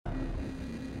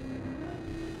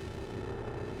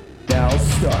now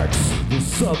starts the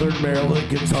Southern Maryland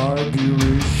Guitar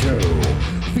Guru Show,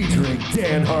 featuring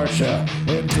Dan Harsha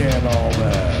and Dan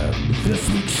Allman. This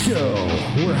week's show,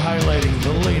 we're highlighting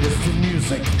the latest in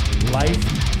music, life,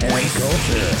 and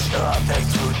culture. Other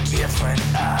through different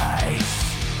eyes.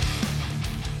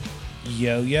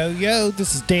 Yo,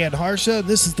 this is Dan Harsha.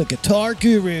 This is the Guitar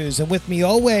Gurus, and with me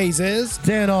always is...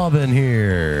 Dan Allman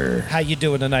here. How you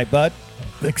doing tonight, bud?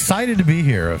 Excited to be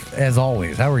here, as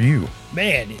always. How are you?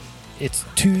 Man, it's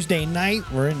Tuesday night.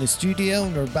 We're in the studio,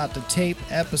 and we're about to tape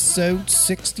episode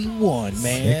 61,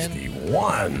 man.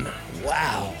 61.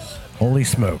 Wow. Holy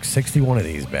smoke, 61 of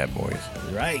these bad boys.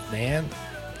 Right, man.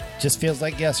 Just feels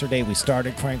like yesterday we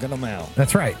started cranking them out.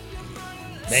 That's right.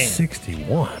 Man.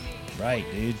 61. Right,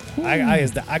 dude.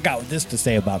 I got this to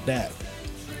say about that.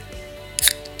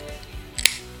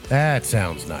 That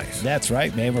sounds nice. That's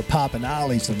right, man. We're popping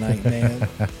ollies tonight, man.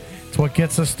 It's what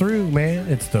gets us through, man.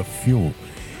 It's the fuel.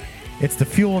 It's the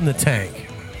fuel in the tank.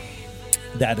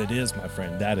 That it is, my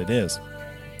friend. That it is.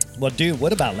 Well, dude,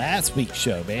 what about last week's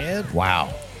show, man?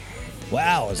 Wow.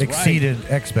 Wow, it's exceeded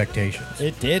expectations.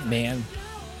 It did, man.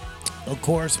 Of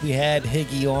course, we had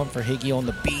Higgy on for Higgy on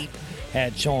the Beat.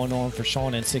 Had Sean on for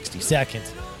Sean in 60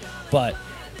 Seconds. But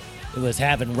it was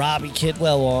having Robbie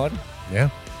Kidwell on. Yeah.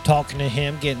 Talking to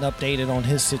him, getting updated on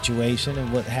his situation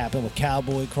and what happened with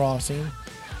Cowboy Crossing.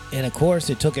 And, of course,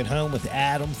 it took it home with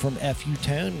Adam from FU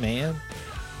Tone, man.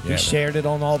 He shared it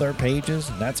on all their pages,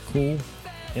 and that's cool.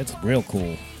 It's real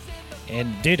cool.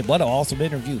 And, dude, what an awesome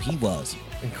interview he was.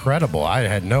 Incredible. I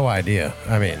had no idea.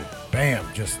 I mean, bam,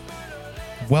 just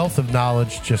wealth of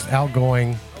knowledge, just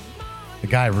outgoing. The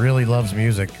guy really loves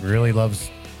music, really loves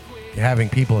having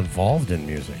people involved in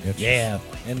music.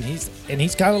 And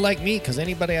he's kind of like me, because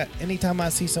anytime I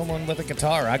see someone with a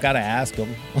guitar, I gotta ask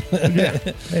them. Yeah.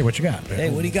 Hey, what you got, man? Hey,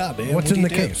 what do you got, man? What's What in do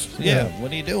the you do? case? Yeah,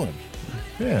 what are you doing?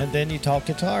 Yeah. And then you talk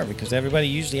guitar, because everybody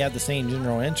usually have the same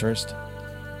general interest.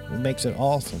 What makes it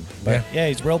awesome. But yeah,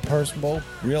 he's real personable,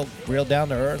 real down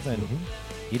to earth, and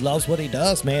he loves what he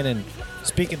does, man. And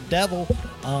speaking of devil,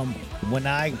 when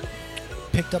I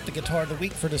picked up the guitar of the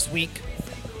week for this week,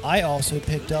 I also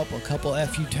picked up a couple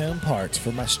FU Tone parts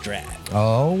for my Strat.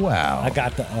 Oh, wow. I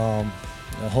got the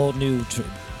whole new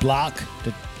block,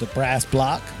 the brass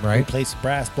block. Right. Replaced the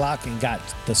brass block and got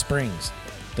the springs,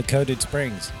 the coated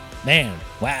springs. Man,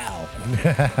 wow.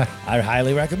 I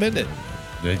highly recommend it.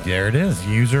 There it is.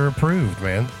 User approved,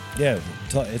 man. Yeah,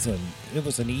 it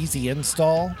was an easy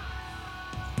install,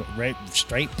 but right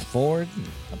straightforward.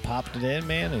 I popped it in,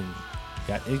 man, and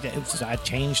I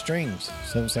changed strings,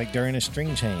 so it's like during a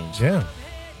string change. Yeah.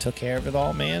 Took care of it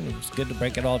all, man. It was good to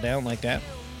break it all down like that.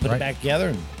 Put it back together,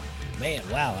 and man,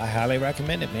 wow, I highly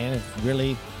recommend it, man. It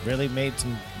really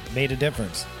made a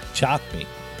difference. Shocked me.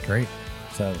 Great.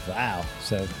 So wow.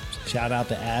 So shout out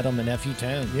to Adam and FU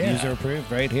Tone. Yeah. User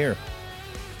approved right here.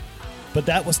 But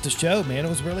that was the show, man. It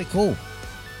was really cool.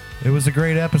 It was a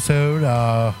great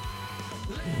episode.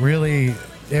 Really,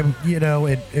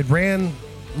 it ran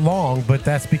long, but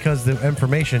that's because the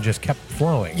information just kept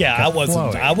flowing. Yeah, I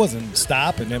wasn't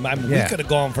stopping him. I mean, we Yeah. could have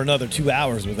gone for another 2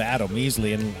 hours with Adam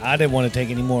easily, and I didn't want to take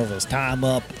any more of his time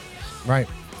up. Right.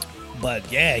 But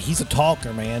yeah, he's a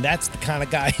talker, man. That's the kind of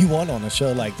guy you want on a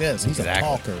show like this. He's Exactly. a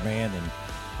talker, man,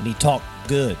 and he talked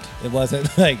good. It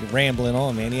wasn't like rambling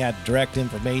on, man. He had direct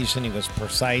information. He was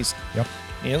precise. Yep.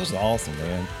 Yeah, it was awesome,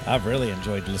 man. I've really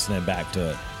enjoyed listening back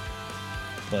to it.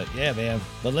 But yeah, man.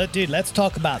 But let's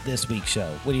talk about this week's show.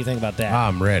 What do you think about that?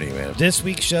 I'm ready, man. This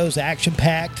week's show's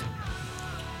action-packed.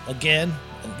 Again,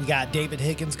 we got David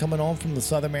Higgins coming on from the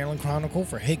Southern Maryland Chronicle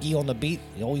for Higgy on the Beat.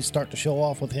 You always start the show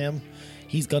off with him.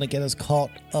 He's going to get us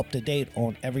caught up to date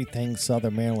on everything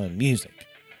Southern Maryland music.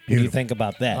 What do you think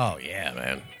about that? Oh, yeah,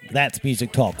 man. That's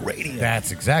Music Talk Radio.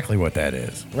 That's exactly what that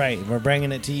is. Right. We're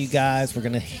bringing it to you guys. We're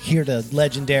going to hear the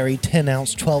legendary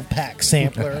 10-ounce 12-pack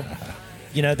sampler.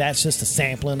 That's just a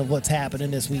sampling of what's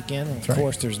happening this weekend. And of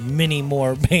course, there's many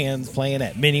more bands playing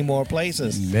at many more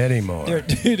places. Many more.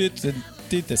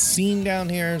 Dude, the scene down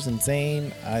here is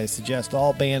insane. I suggest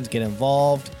all bands get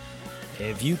involved.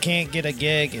 If you can't get a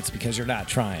gig, it's because you're not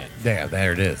trying. Yeah,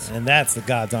 there it is. And that's the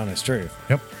God's honest truth.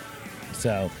 Yep.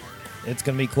 So it's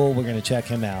going to be cool. We're going to check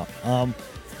him out.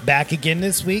 Back again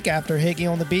this week after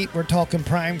Higgy on the Beat. We're talking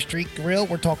Prime Street Grill.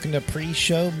 We're talking the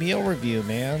pre-show meal review,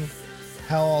 man.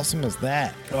 How awesome is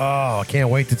that? Oh, I can't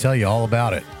wait to tell you all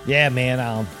about it. Yeah,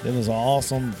 man. It was an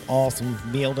awesome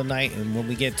meal tonight. And when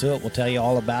we get to it, we'll tell you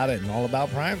all about it and all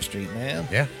about Prime Street, man.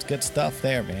 Yeah. It's good stuff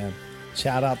there, man.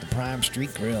 Shout out to Prime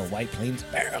Street Grill, White Plains,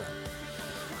 Maryland.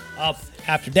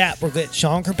 After that, we'll get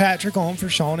Sean Kirkpatrick on for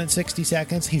Sean in 60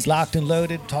 Seconds. He's locked and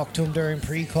loaded. Talked to him during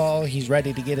pre-call. He's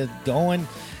ready to get it going.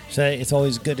 So it's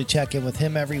always good to check in with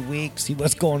him every week, see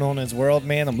what's going on in his world,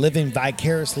 man. I'm living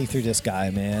vicariously through this guy,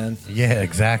 man. Yeah,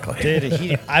 exactly.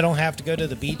 Dude, I don't have to go to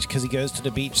the beach because he goes to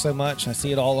the beach so much. I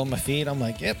see it all on my feed. I'm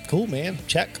like, yep, cool, man.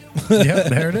 Check. Yep,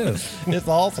 there it is. It's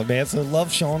awesome, man. So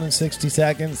love Sean in 60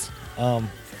 seconds. We're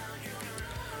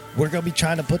going to be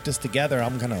trying to put this together.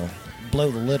 I'm going to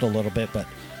blow the lid a little bit, but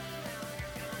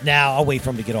now I'll wait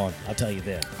for him to get on. I'll tell you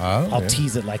then. I'll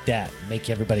tease it like that, make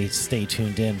everybody stay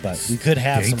tuned in. But we could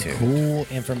have some cool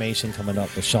information coming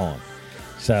up with Sean.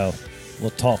 So we'll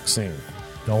talk soon.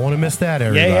 Don't want to miss that,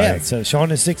 everybody. Yeah. So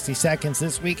Sean in 60 seconds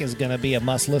this week is going to be a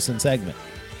must-listen segment.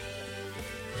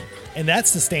 And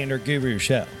that's the Standard Guru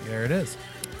Show. There it is.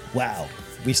 Wow.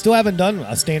 We still haven't done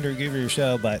a Standard Guru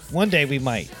Show, but one day we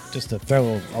might, just to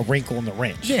throw a wrinkle in the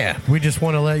wrench. Yeah, we just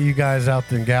want to let you guys out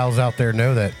there and gals out there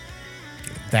know that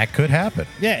could happen.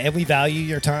 Yeah, and we value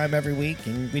your time every week,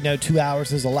 and we know 2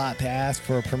 hours is a lot to ask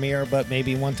for a premiere, but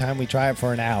maybe one time we try it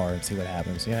for an hour and see what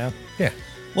happens, you know? Yeah.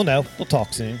 We'll know. We'll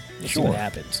talk soon. We'll see Sure. what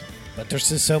happens. But there's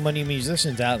just so many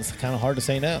musicians out, it's kind of hard to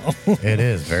say no. It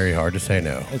is very hard to say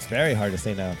no. It's very hard to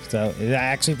say no. So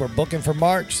actually, we're booking for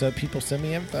March, so people send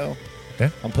me info. Yeah.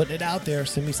 I'm putting it out there.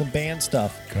 Send me some band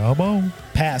stuff. Come on.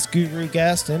 Past guru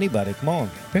guest, anybody. Come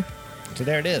on. Yeah. So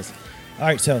there it is. All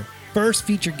right, so first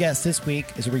featured guest this week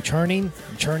is a returning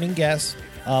guest,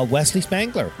 Wesley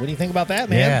Spangler. What do you think about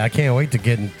that, man? Yeah, I can't wait to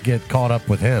get caught up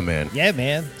with him, man. Yeah,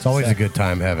 man. It's always a good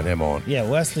time having him on. Yeah,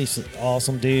 Wesley's an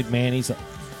awesome dude, man. He's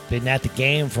been at the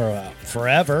game for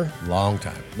forever. Long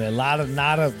time. A lot of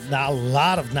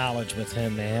knowledge with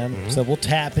him, man. Mm-hmm. So we'll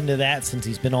tap into that since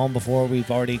he's been on before. We've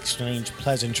already exchanged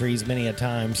pleasantries many a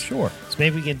times. Sure. So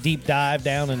maybe we can deep dive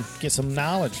down and get some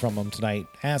knowledge from him tonight.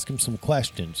 Ask him some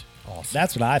questions. Awesome.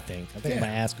 That's what I think. I think Yeah. I'm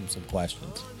going to ask him some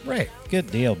questions. Right.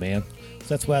 Good deal, man. So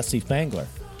that's Wesley Spangler.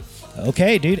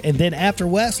 Okay, dude. And then after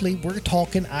Wesley, we're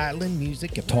talking Island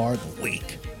Music Guitar of the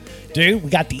Week. Dude, we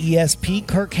got the ESP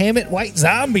Kirk Hammett White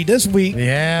Zombie this week.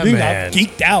 Yeah, dude, man. I'm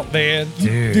geeked out, man.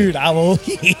 Dude. I will.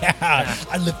 Yeah.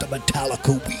 I lived a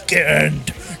Metallica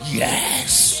weekend.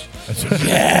 Yes.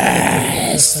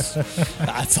 Yes.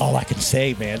 That's all I can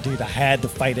say, man. Dude, I had to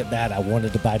fight it bad. I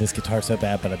wanted to buy this guitar so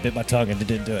bad, but I bit my tongue and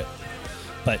didn't do it.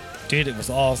 But, dude, it was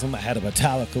awesome. I had a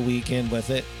Metallica weekend with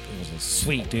it. It was a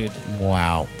sweet, dude.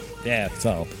 Wow. Yeah,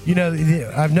 so. You know,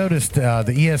 I've noticed the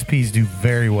ESPs do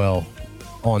very well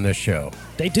on this show.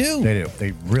 They do. They do.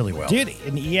 They really well. Dude,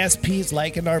 and ESP's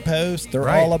liking our post. They're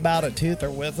Right. all about it, too.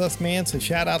 They're with us, man. So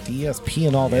shout out to ESP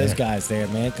and all those guys there,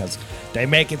 man, because they're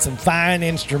making some fine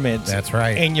instruments. That's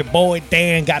right. And your boy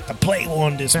Dan got to play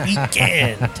one this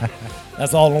weekend.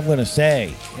 That's all I'm going to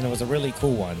say. And it was a really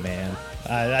cool one, man.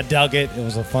 I dug it. It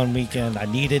was a fun weekend. I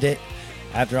needed it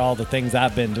after all the things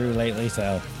I've been through lately.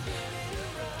 So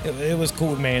it was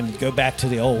cool, man, to go back to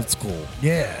the old school.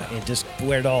 Yeah. And just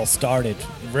where it all started.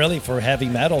 Really, for heavy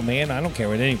metal, man, I don't care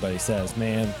what anybody says,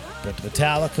 man. But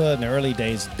Metallica in the early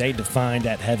days, they defined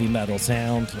that heavy metal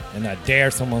sound, and I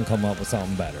dare someone come up with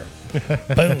something better.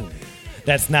 Boom.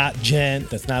 That's not gent.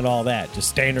 That's not all that. Just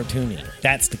standard tuning.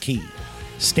 That's the key.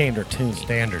 Standard tuning.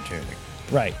 Standard tuning.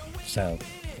 Right. So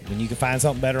when you can find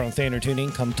something better on standard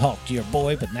tuning, come talk to your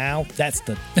boy. But now that's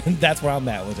where I'm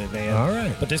at with it, man. All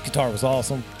right. But this guitar was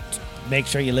awesome. Make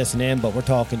sure you listen in. But we're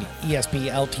talking ESP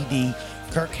LTD,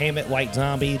 Kirk Hammett White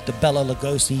Zombie, the Bela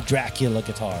Lugosi Dracula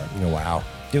guitar. Wow.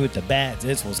 Dude, the bats.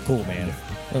 This was cool, man.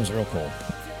 It was real cool.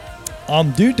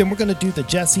 Dude, then we're gonna do the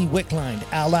Jesse Wickline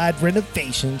Allied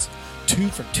Renovations 2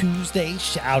 for Tuesday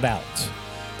shout outs.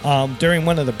 During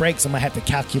one of the breaks, I'm gonna have to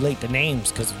calculate the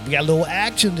names because we got a little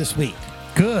action this week.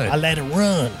 Good. I let it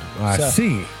run. I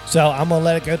see. So I'm gonna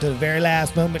let it go to the very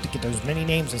last moment to get as many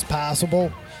names as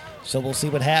possible. So we'll see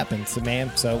what happens, so,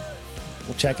 man. So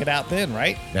we'll check it out then,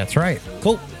 right? That's right.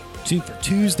 Cool. 2 for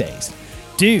Tuesdays.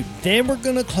 Dude, then we're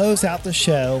going to close out the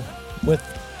show with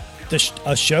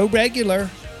a show regular,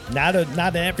 not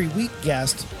an every week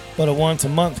guest, but a once a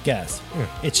month guest.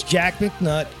 It's Jack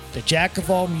McNutt, the jack of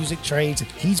all music trades.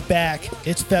 He's back.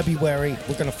 It's February.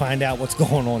 We're going to find out what's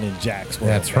going on in Jack's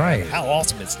world. That's man. right. How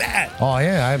awesome is that? Oh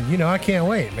yeah. I can't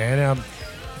wait, man.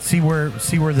 See where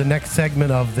the next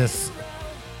segment of this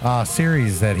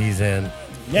series that he's in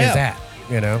is at.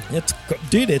 You know,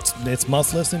 It's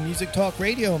must listen music talk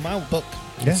radio in my book.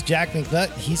 It's Jack McNutt.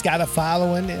 He's got a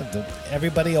following.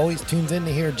 Everybody always tunes in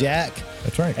to hear Jack.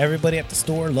 That's right. Everybody at the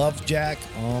store loves Jack.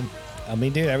 I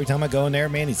mean, dude, every time I go in there,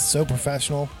 man, he's so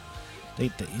professional.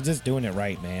 He's just doing it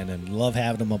right, man, and love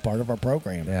having him a part of our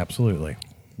program. Absolutely.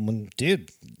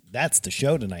 Dude, that's the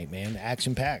show tonight, man.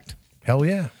 Action packed. Hell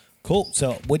yeah. Cool.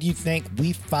 So, what do you think?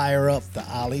 We fire up the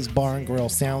Ollie's Bar and Grill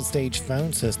soundstage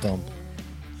phone system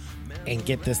and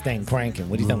get this thing cranking.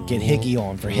 What do you think? Get Higgy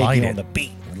on for Light Higgy it. on the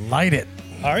beat. Light it.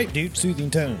 All right, dude. Soothing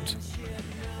tones.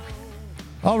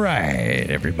 All right,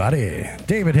 everybody.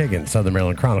 David Higgins, Southern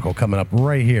Maryland Chronicle, coming up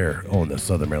right here on the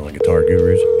Southern Maryland Guitar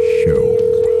Gurus Show.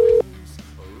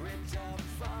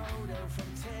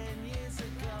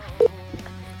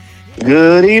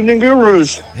 Good evening,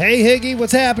 gurus. Hey, Higgy,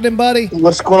 what's happening, buddy?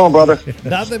 What's going on, brother?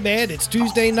 Nothing, man. It's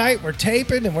Tuesday night. We're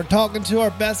taping, and we're talking to our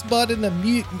best bud in the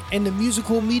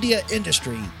musical media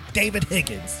industry, David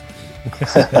Higgins.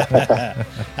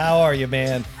 How are you,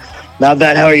 man? Not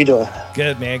bad. How are you doing?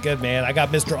 Good, man. Good, man. I got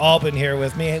Mr. Albin here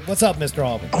with me. Hey, what's up, Mr.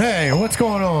 Albin? Hey, what's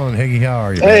going on, Higgy? How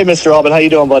are you? Hey, man? Mr. Albin. How you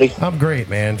doing, buddy? I'm great,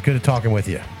 man. It's good at talking with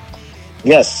you.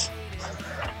 Yes.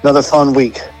 Another fun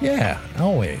week. Yeah,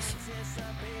 always.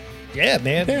 Yeah,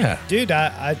 man. Yeah. Dude,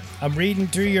 I'm reading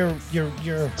through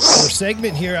your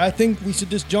segment here. I think we should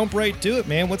just jump right to it,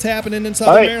 man. What's happening in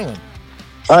Southern Maryland?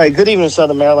 All right. Good evening,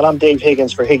 Southern Maryland. I'm Dave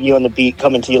Higgins for Higgy on the Beat,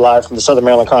 coming to you live from the Southern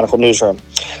Maryland Chronicle newsroom.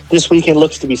 This weekend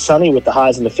looks to be sunny with the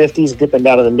highs in the 50s, dipping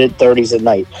down to the mid-30s at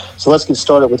night. So let's get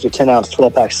started with your 10-ounce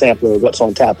 12-pack sampler of what's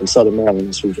on tap in Southern Maryland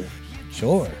this weekend.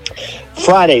 Sure.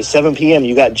 Friday, 7 p.m.,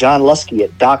 you got John Lusky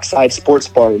at Dockside Sports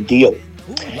Bar in Deal.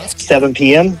 Ooh, 7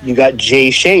 p.m., you got Jay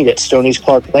Shade at Stoney's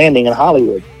Clark Landing in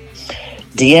Hollywood.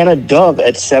 Deanna Dove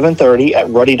at 7:30 at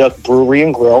Ruddy Duck Brewery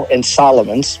and Grill in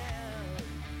Solomons.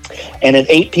 And at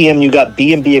 8 p.m., you got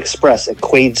B&B Express at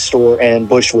Quaid's Store and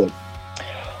Bushwood.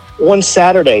 On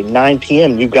Saturday, 9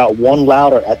 p.m., you've got One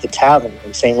Louder at the Tavern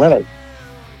in St. Leonard.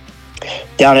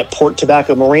 Down at Port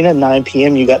Tobacco Marina, 9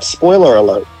 p.m., you got Spoiler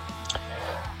Alert.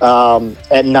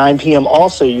 At 9 p.m.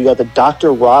 also, you got the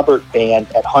Dr. Robert Band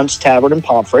at Hunt's Tavern in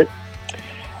Pomfret.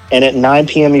 And at 9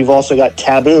 p.m., you've also got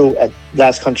Taboo at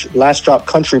Last Drop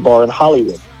Country Bar in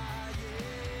Hollywood.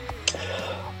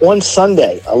 On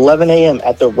Sunday, 11 a.m.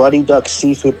 at the Ruddy Duck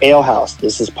Seafood Ale House,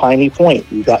 this is Piney Point,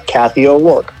 you got Kathy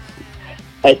O'Rourke.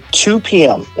 At 2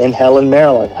 p.m. in Helen,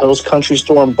 Maryland, Hills Country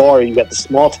Store and Bar, you got the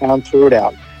Small Town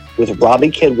Throwdown with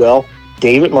Robbie Kidwell,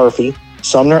 David Murphy,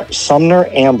 Sumner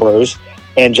Ambrose,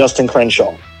 and Justin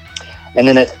Crenshaw. And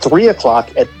then at 3 o'clock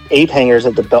at Ape Hangers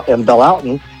in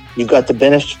Belloughton, you've got the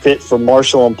benefit for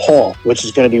Marshall and Paul, which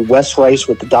is going to be Wes Rice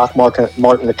with the Doc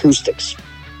Martin Acoustics.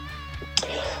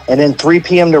 And then 3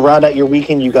 p.m. to round out your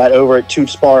weekend, you got over at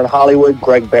Toots Bar in Hollywood,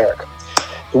 Greg Barrick.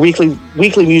 The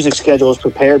weekly music schedule is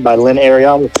prepared by Lynn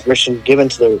Arion with permission given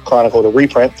to the Chronicle to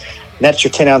reprint. And that's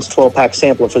your 10-ounce 12-pack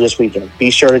sampler for this weekend.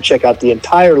 Be sure to check out the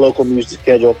entire local music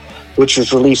schedule, which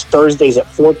was released Thursdays at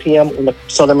 4 p.m. on the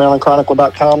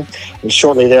SouthernMarylandChronicle.com and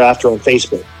shortly thereafter on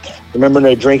Facebook. Remember,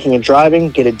 no drinking and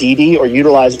driving. Get a DD or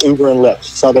utilize Uber and Lyft.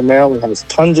 Southern Maryland has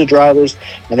tons of drivers,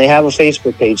 and they have a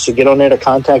Facebook page. So get on there to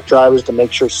contact drivers to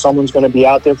make sure someone's going to be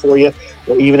out there for you,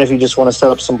 or even if you just want to set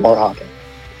up some bar hopping.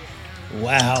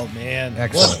 Wow, man.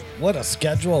 Excellent. What a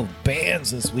schedule of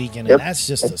bands this weekend, Yep. and that's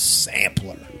just a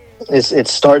sampler.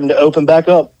 It's starting to open back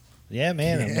up. Yeah,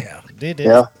 man. Yeah. Dude,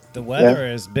 the weather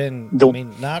has been,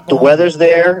 not The going. weather's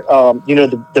there.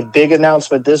 The big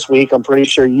announcement this week, I'm pretty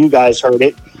sure you guys heard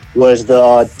it, was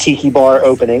the Tiki Bar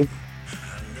opening.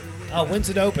 Oh, when's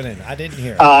it opening? I didn't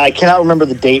hear. I cannot remember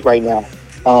the date right now.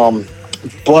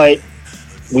 But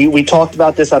we talked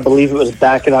about this, I believe it was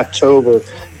back in October.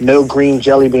 No Green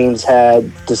Jelly Beans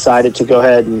had decided to go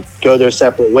ahead and go their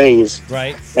separate ways.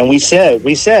 Right. And we said,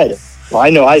 well, I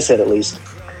know I said at least,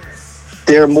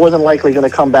 they're more than likely going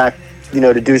to come back,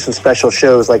 to do some special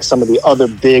shows like some of the other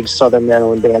big Southern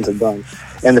Maryland bands have done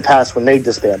in the past when they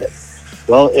disbanded.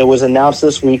 Well, it was announced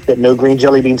this week that No Green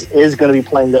Jelly Beans is going to be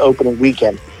playing the opening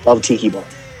weekend of Tiki Bar.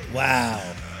 Wow.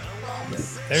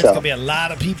 There's going to be a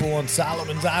lot of people on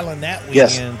Solomon's Island that weekend.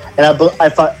 Yes.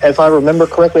 And if I remember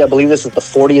correctly, I believe this is the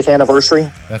 40th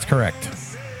anniversary. That's correct.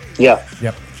 Yeah.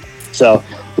 Yep. So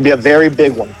it'll be a very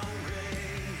big one.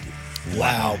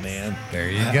 Wow, man. There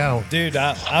you go. Dude,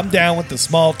 I'm down with the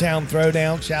Small Town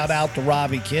Throwdown. Shout out to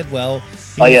Robbie Kidwell.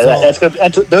 Oh, yeah. That's good.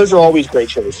 Those are always great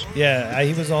shows. Yeah,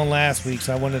 he was on last week,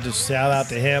 so I wanted to shout out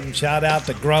to him. Shout out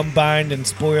to Grumbind and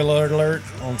Spoiler Alert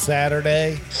on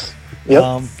Saturday.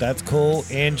 Yep. That's cool.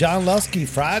 And John Lusky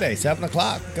Friday, 7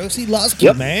 o'clock. Go see Lusky,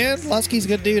 Yep. man. Lusky's a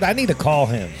good dude. I need to call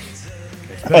him.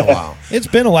 It's been a while. It's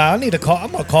been a while. I'm going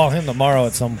to call him tomorrow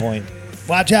at some point.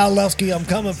 Watch out, Lusky. I'm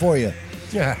coming for you.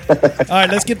 Yeah. All right,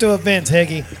 let's get to events,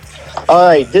 Higgy. All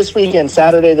right, this weekend,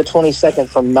 Saturday the 22nd,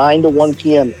 from 9 to 1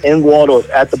 p.m. in Waldorf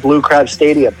at the Blue Crab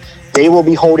Stadium, they will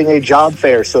be holding a job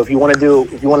fair. So if you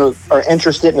are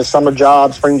interested in a summer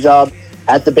job, spring job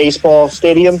at the baseball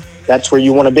stadium, that's where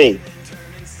you want to be.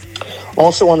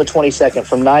 Also on the 22nd,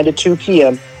 from 9 to 2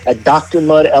 p.m. at Dr.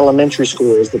 Mudd Elementary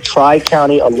School is the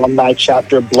Tri-County Alumni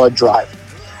Chapter Blood Drive.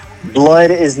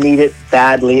 Blood is needed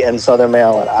badly in Southern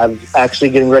Maryland. I'm actually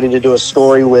getting ready to do a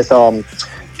story with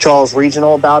Charles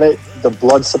Regional about it. The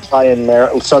blood supply in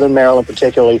Southern Maryland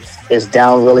particularly is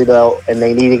down really low, and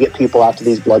they need to get people out to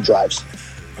these blood drives.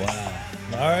 Wow.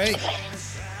 All right.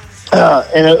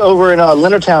 And over in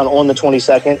Leonardtown on the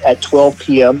 22nd at 12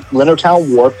 p.m.,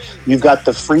 Leonardtown Wharf, you've got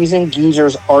the Freezing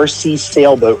Geezers RC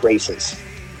sailboat races.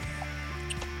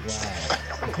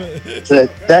 Wow. So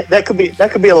that could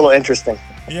be a little interesting.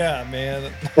 Yeah,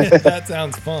 man. That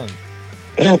sounds fun.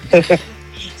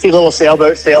 See a little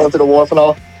sailboat sail into the wharf and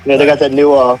all. You know, they got that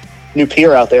new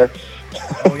pier out there.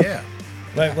 Oh yeah.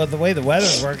 Right, well, the way the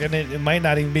weather's working, it might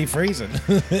not even be freezing.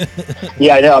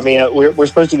 Yeah, I know. I mean, we're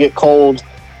supposed to get cold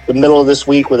the middle of this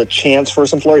week with a chance for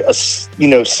some flurries,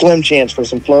 slim chance for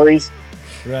some flurries.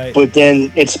 Right. But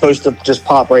then it's supposed to just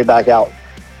pop right back out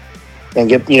and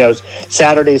get,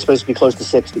 Saturday is supposed to be close to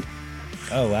 60.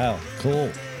 Oh, wow.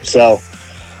 Cool. So,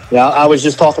 I was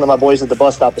just talking to my boys at the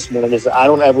bus stop this morning. I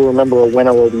don't ever remember a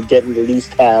winter where we didn't at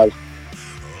least have,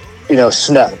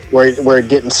 snow, where it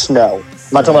didn't snow.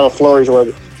 I'm not talking about flurries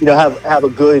where, have a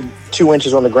good 2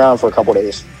 inches on the ground for a couple of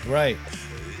days. Right.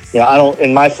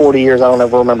 In my 40 years, I don't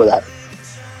ever remember that.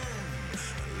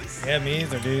 Yeah, me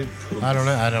either, dude. I don't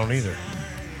know. I don't either.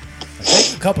 I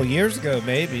think a couple years ago,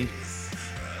 maybe.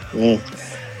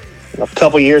 A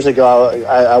couple years ago,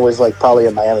 I was like probably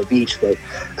in Miami Beach, but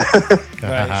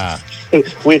Right.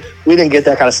 we didn't get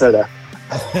that kind of snow there.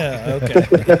 Okay.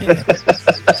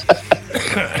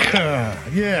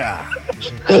 Yeah.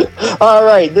 All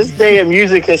right, this day in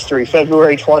music history,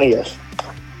 February 20th.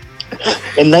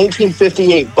 In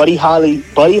 1958, Buddy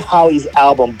Holly's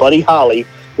album, Buddy Holly,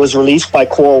 was released by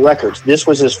Coral Records. This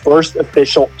was his first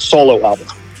official solo album.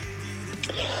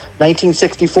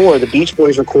 1964, the Beach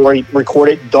Boys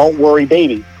recorded Don't Worry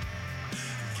Baby.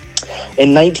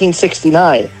 In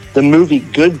 1969, the movie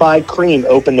Goodbye Cream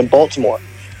opened in Baltimore.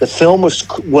 The film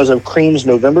was of Cream's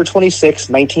November 26,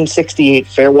 1968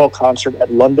 farewell concert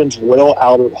at London's Royal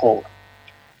Albert Hall.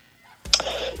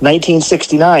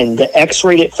 1969, the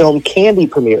X-rated film Candy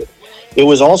premiered. It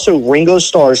was also Ringo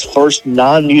Starr's first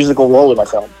non-musical role in a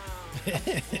film.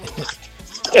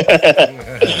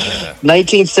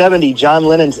 1970, John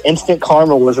Lennon's Instant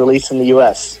Karma was released in the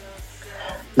U.S.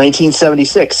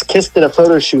 1976, Kiss did a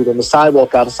photo shoot on the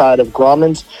sidewalk outside of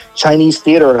Grauman's Chinese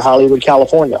Theater in Hollywood,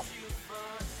 California.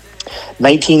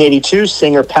 1982,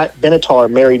 singer Pat Benatar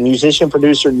married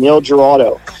musician-producer Neil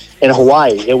Giraudo in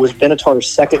Hawaii. It was Benatar's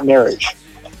second marriage.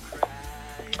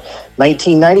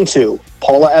 1992,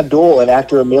 Paula Abdul and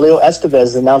actor Emilio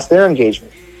Estevez announced their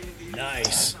engagement.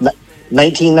 Nice.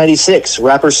 1996,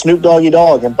 rapper Snoop Doggy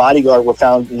Dogg and Bodyguard were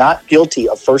found not guilty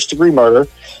of first-degree murder.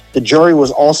 The jury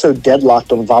was also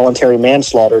deadlocked on voluntary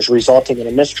manslaughter, resulting in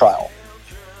a mistrial.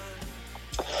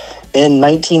 In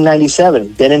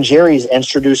 1997, Ben & Jerry's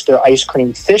introduced their ice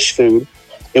cream fish food.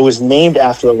 It was named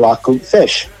after the rock group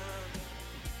Fish.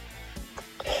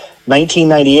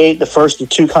 1998, the first of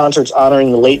two concerts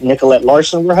honoring the late Nicolette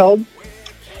Larson were held.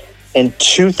 In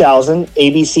 2000,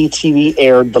 ABC TV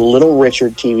aired the Little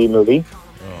Richard TV movie.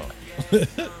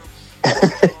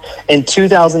 In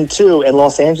 2002, in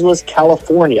Los Angeles,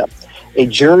 California, a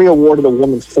jury awarded a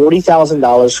woman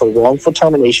 $40,000 for wrongful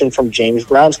termination from James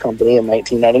Brown's company in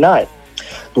 1999.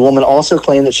 The woman also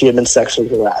claimed that she had been sexually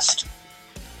harassed.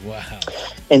 Wow.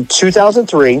 In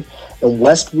 2003, in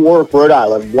West Warwick, Rhode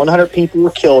Island, 100 people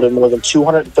were killed and more than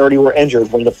 230 were injured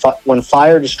when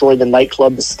fire destroyed the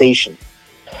nightclub The Station.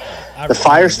 The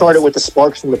fire started with the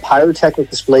sparks from the pyrotechnic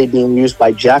display being used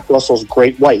by Jack Russell's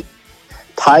Great White.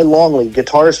 Ty Longley,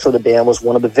 guitarist for the band, was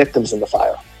one of the victims in the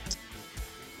fire.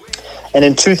 And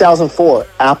in 2004,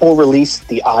 Apple released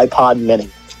the iPod Mini.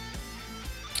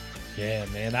 Yeah,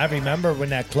 man. I remember when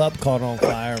that club caught on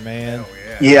fire, man.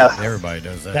 Yeah. Everybody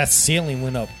does that. That ceiling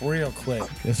went up real quick.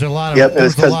 There's a lot of Yep,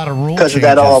 there's a lot of rule because of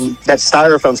changes. that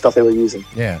styrofoam stuff they were using.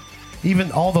 Yeah.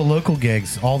 Even all the local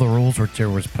gigs, all the rules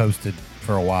was posted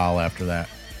for a while after that.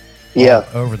 Yeah.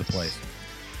 All over the place.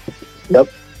 Yep.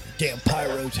 Damn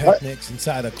pyrotechnics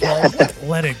inside a club.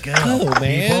 Let it go, Oh,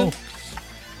 man. people.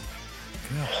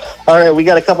 All right, we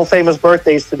got a couple famous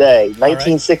birthdays today.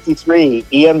 1963,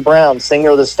 Ian Brown, singer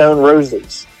of the Stone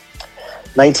Roses.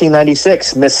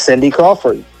 1996, Miss Cindy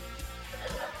Crawford.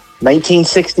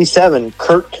 1967,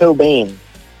 Kurt Cobain.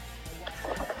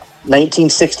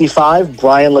 1965,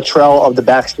 Brian Luttrell of the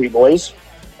Backstreet Boys.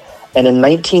 And in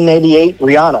 1988,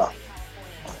 Rihanna.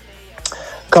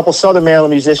 A couple Southern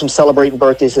Maryland musicians celebrating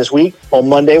birthdays this week. On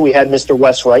Monday, we had Mr.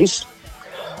 Wes Rice.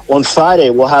 On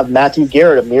Friday, we'll have Matthew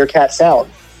Garrett of Meerkat Sound.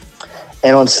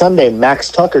 And on Sunday, Max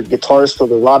Tucker, guitarist for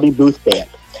the Robbie Booth Band.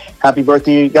 Happy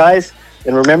birthday, you guys.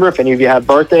 And remember, if any of you have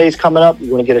birthdays coming up,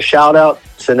 you want to get a shout out,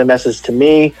 send a message to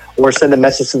me or send a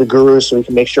message to the Guru so we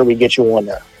can make sure we get you on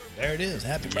there. There it is.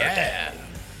 Happy birthday.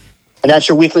 And that's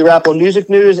your weekly wrap on music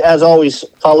news. As always,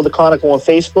 follow the Chronicle on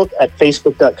Facebook at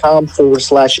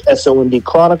facebook.com/SOND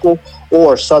Chronicle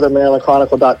or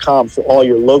southernmarylandchronicle.com for all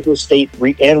your local, state,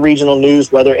 and regional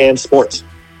news, weather, and sports.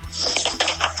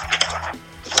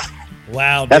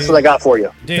 Wow, dude. That's what I got for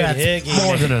you. Dude, That's Higgy,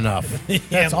 more man. than enough.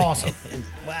 That's man. awesome.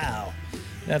 Wow.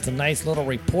 That's a nice little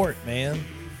report, man.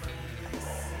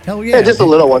 Hell yeah. Yeah, just a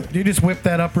little one. You just whipped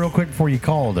that up real quick before you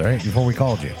called, right? Before we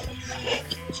called you.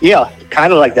 Yeah,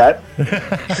 kind of like that.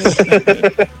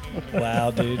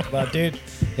 Wow, dude. Well, dude,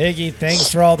 Higgy,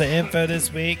 thanks for all the info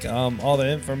this week. All the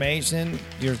information.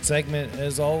 Your segment,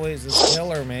 as always, is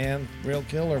killer, man. Real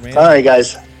killer, man. All right,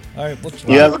 guys. All right,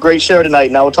 You have a great show tonight,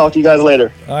 and I will talk to you guys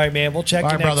later. all right, man. We'll check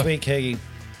All you right, next brother. week, Higgy.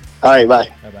 All right, bye.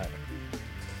 Bye-bye.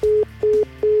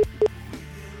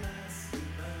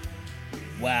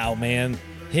 Wow, man.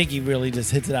 Higgy really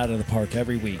just hits it out of the park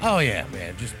every week. Oh, yeah,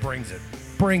 man. Just brings it.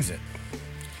 Brings it.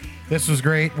 This was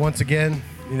great. Once again,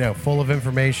 you know, full of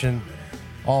information.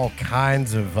 All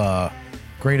kinds of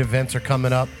great events are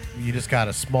coming up. You just got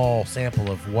a small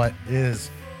sample of what is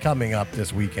coming up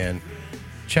this weekend.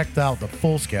 Checked out the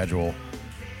full schedule.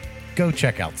 Go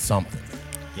check out something.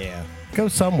 Yeah, Go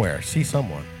somewhere. See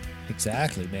someone.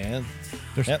 exactly, man.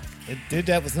 There's- Yep. Dude,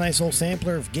 that was a nice little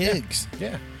sampler of gigs.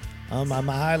 Yeah. I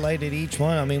highlighted each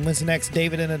one. I mean, when's the next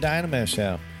David and a Dynamo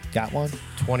show? Got one?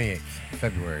 28th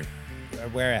February.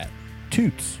 Where at?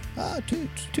 Toots. Oh,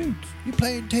 Toots. Toots. You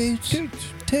playing Toots? Toots.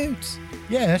 Toots.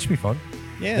 Yeah, that should be fun.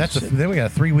 Yeah. That's then we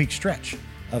got a 3-week stretch.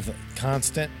 Of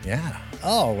constant. Yeah.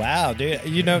 Oh, wow, dude.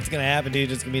 You know what's going to happen,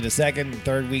 dude. It's going to be the second,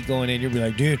 third week going in. You'll be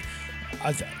like, dude,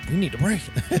 we need a break.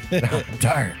 I'm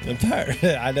tired. I'm tired.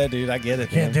 I know, dude. I get it,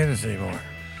 Can't man. do this anymore.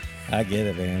 I get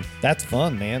it, man. That's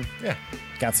fun, man. Yeah.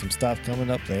 Got some stuff coming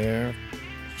up there.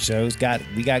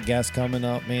 We got guests coming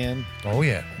up, man. Oh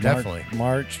yeah, definitely.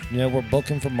 March. You know, we're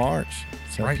booking for March.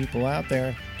 So Right. people out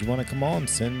there, if you want to come on,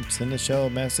 send the show a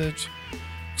message.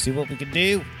 See what we can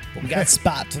do. We got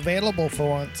spots available for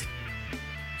once.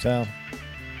 So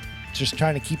just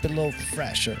trying to keep it a little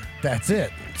fresher. That's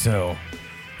it. So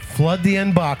flood the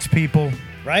inbox, people.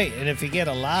 Right. And if you get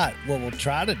a lot, what we'll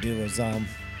try to do is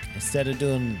instead of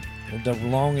doing the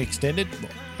long extended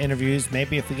interviews,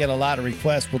 maybe if we get a lot of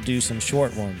requests, we'll do some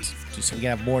short ones. Just so we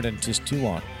can have more than just 2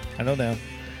 on. I don't know.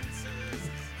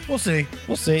 We'll see.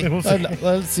 We'll see. We'll see.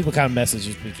 Let's see what kind of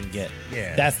messages we can get.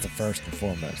 Yeah. That's the first and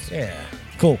foremost. Yeah.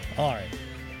 Cool. All right.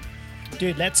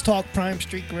 Dude, let's talk Prime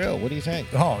Street Grill. What do you think?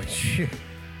 Oh shoot.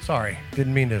 Sorry,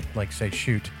 didn't mean to say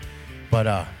shoot,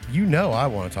 but you know I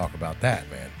want to talk about that,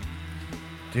 man.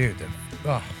 Dude,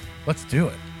 let's do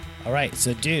it. All right.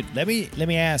 So, dude, let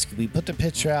me ask you. We put the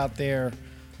picture out there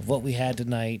of what we had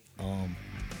tonight.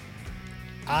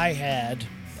 I had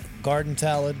garden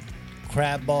salad,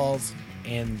 crab balls,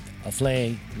 and a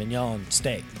filet mignon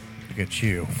steak. Look at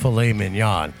you, filet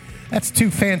mignon. That's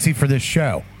too fancy for this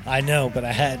show. I know, but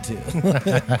I had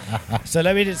to. So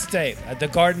let me just say, the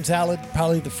garden salad,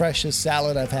 probably the freshest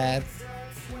salad I've had.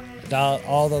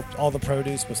 All the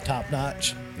produce was top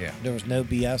notch. Yeah. There was no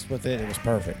BS with it. It was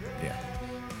perfect. Yeah.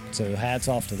 So hats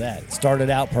off to that. It started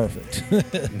out perfect.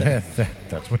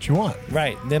 That's what you want.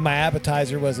 Right. Then my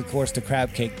appetizer was, of course, the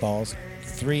crab cake balls.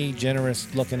 3 generous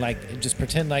looking like, just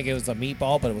pretend like it was a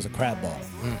meatball, but it was a crab ball.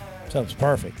 So it was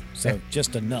perfect. So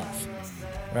just enough.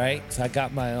 Right? So I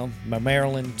got my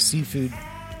Maryland seafood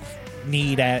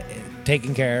need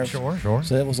taken care of. Sure.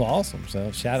 So it was awesome.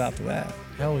 So shout out to that.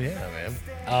 Hell yeah,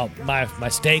 man. My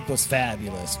steak was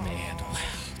fabulous, man. Wow.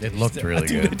 It looked really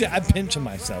Dude, good. I'm pinching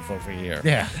myself over here.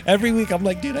 Yeah. Every week I'm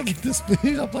like, dude, I get this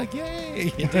food. I'm like,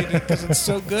 yay. Because it's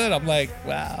so good. I'm like,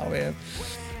 wow, man.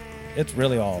 It's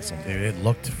really awesome. Dude, it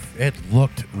looked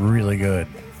really good.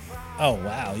 Oh,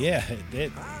 wow. Yeah.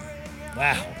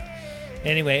 Wow.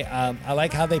 Anyway, I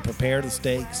like how they prepare the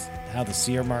steaks, how the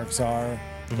sear marks are.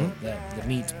 The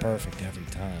meat's perfect every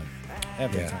time.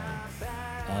 Every Yeah.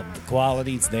 time. The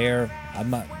quality's there.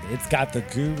 It's got the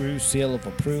Guru seal of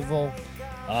approval.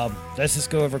 Let's just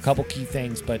go over a couple key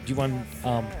things. But do you want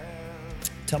to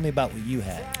tell me about what you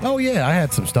had? Oh yeah, I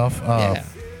had some stuff. Yeah.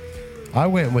 I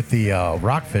went with the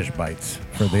rockfish bites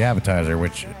for the appetizer,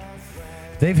 which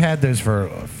they've had those for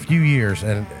a few years,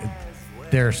 and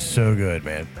they're so good,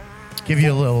 man. Give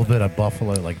you a little bit of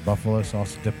buffalo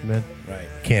sauce to dip them in. Right.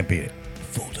 Can't beat it.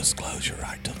 Full disclosure,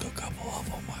 I took a couple of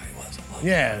them. I wasn't looking.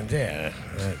 Yeah.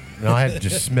 No, I had to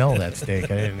just smell that steak. I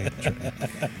didn't even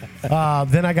try.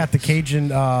 Then I got the Cajun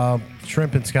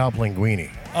shrimp and scallop linguine.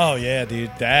 Oh, yeah,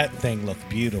 dude. That thing looked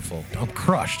beautiful. I'm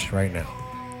crushed right now.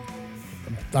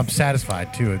 I'm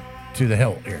satisfied to the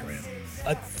hilt here,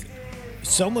 man.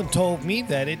 Someone told me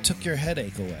that it took your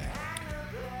headache away.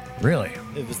 Really?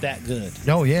 It was that good.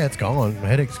 Oh yeah, it's gone. My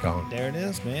headache's gone. There it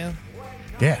is, man.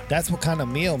 Yeah, That's what kind of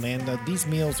meal, man. These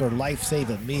meals are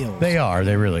life-saving meals. they are.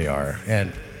 They really are.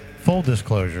 And full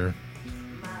disclosure,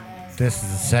 this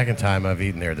is the second time I've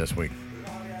eaten there this week.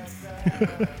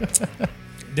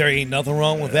 There ain't nothing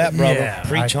wrong with that, brother. Yeah,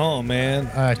 Preach on, man.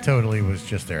 I totally was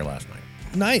just there last night.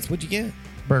 Nice. What'd you get?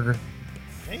 Burger.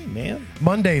 Hey, man.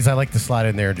 Mondays I like to slide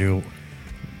in there and do.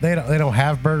 They don't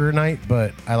have burger night,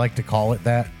 but I like to call it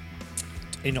that.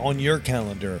 And on your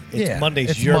calendar, it's Yeah,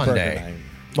 Monday's it's your Monday. burger night.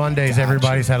 Mondays, Gotcha.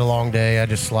 everybody's had a long day. I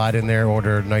just slide in there,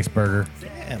 order a nice burger.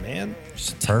 Yeah, man.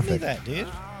 Just tell me Perfect. that, dude.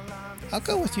 I'll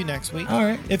go with you next week. All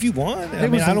right. If you want. I It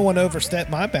mean, was I don't want to overstep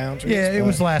my boundaries. Yeah, it but-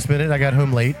 was last minute. I got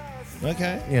home late.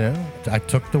 Okay. You know, I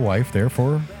took the wife there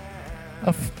for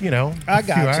a few I got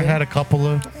hours. I you. had a couple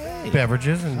of Hey,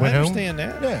 beverages and I went home. understand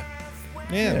that. Yeah.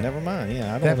 Yeah, never mind. Yeah,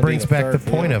 I don't That wanna brings be back the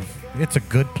third point wheel. of it's a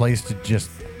good place to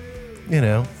just,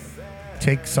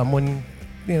 take someone,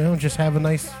 just have a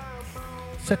nice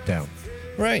sit down.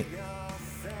 Right.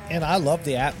 And I love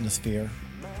the atmosphere.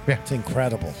 Yeah. It's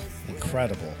incredible.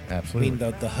 Incredible. Absolutely.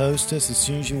 I mean, the hostess, as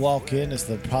soon as you walk in, is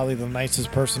probably the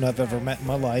nicest person I've ever met in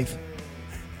my life.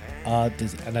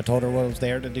 And I told her what I was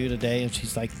there to do today, and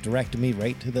she's like directed me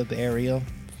right to the area,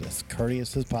 as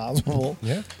courteous as possible.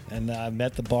 Yeah. And I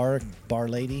met the bar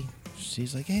lady.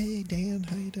 She's like, "Hey, Dan,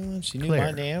 how you doing?" She knew Claire.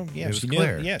 my name. Yeah, It was she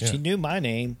Claire. knew. Yeah, Yeah. she knew my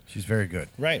name. She's very good.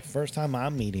 Right, first time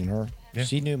I'm meeting her. Yeah.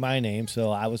 She knew my name,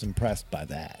 so I was impressed by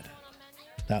that.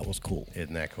 That was cool.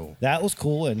 Isn't that cool? That was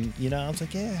cool, and I was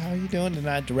like, "Yeah, how you doing?" And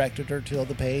I directed her to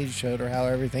the page, showed her how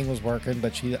everything was working,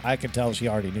 but I could tell she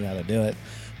already knew how to do it.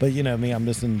 But you know me, I'm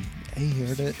just in. Hey,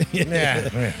 here it is.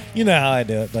 Yeah. You know how I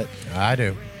do it, but I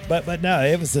do. but no,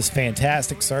 it was this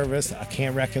fantastic service. I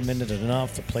can't recommend it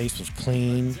enough. The place was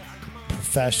clean,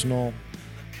 professional.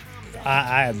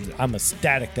 I'm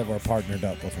ecstatic that we're partnered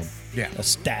up with them. Yeah.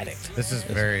 Ecstatic. This is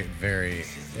very, very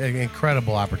an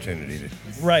incredible opportunity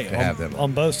Right, to have them.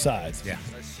 on both sides. Yeah.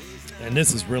 And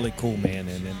this is really cool, man.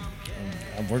 And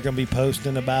we're going to be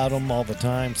posting about them all the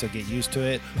time, so get used to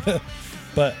it.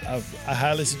 But I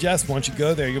highly suggest once you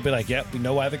go there, you'll be like, yep, we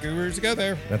know why the gurus go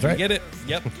there. That's We right. get it.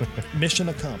 Yep. Mission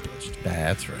accomplished.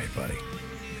 That's right, buddy.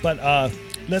 But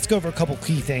let's go over a couple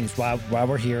key things while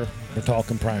we're here. We're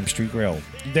talking Prime Street Grill.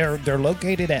 They're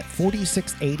located at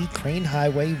 4680 Crane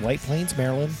Highway, White Plains,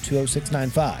 Maryland,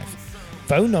 20695.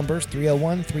 Phone numbers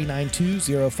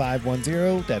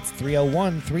 301-392-0510. That's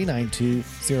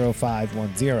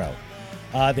 301-392-0510.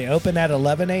 They open at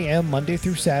 11 a.m. Monday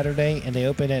through Saturday, and they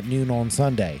open at noon on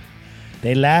Sunday.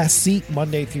 They last seat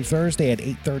Monday through Thursday at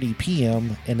 8:30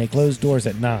 p.m., and they close doors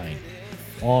at 9.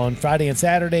 On Friday and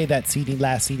Saturday, that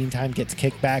last seating time gets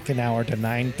kicked back an hour to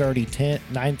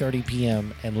 9:30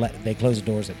 p.m., and they close the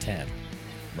doors at 10.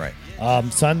 Right.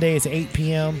 Sunday is 8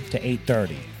 p.m. to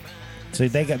 8:30. So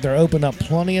they're open up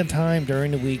plenty of time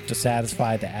during the week to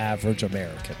satisfy the average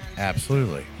American.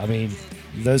 Absolutely. I mean,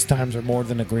 those times are more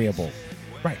than agreeable.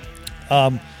 Right.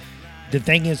 The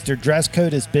thing is, their dress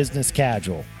code is business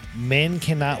casual. Men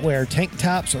cannot wear tank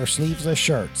tops or sleeveless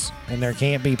shirts, and there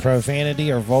can't be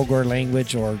profanity or vulgar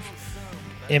language or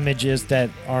images that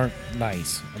aren't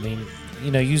nice. I mean,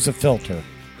 use a filter.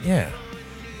 Yeah.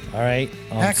 All right.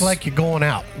 Act like you're going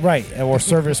out. Right, or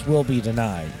service will be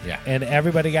denied. Yeah. And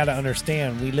everybody got to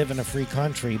understand, we live in a free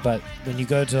country, but when you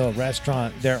go to a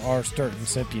restaurant, there are certain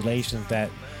stipulations that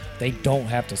they don't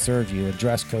have to serve you, and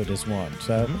dress code is one.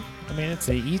 So, I mean, it's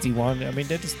an easy one. I mean,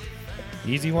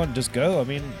 easy one, just go. I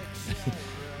mean,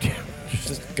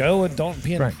 just go and don't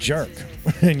be a jerk,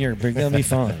 and you're going to be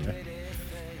fine.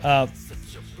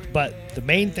 But the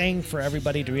main thing for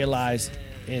everybody to realize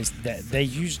is that they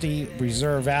usually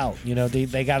reserve out.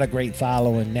 They got a great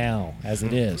following now, as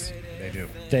it is. They do.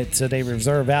 So they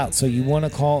reserve out. So you want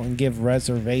to call and give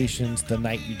reservations the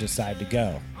night you decide to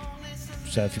go.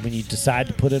 So when you decide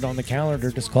to put it on the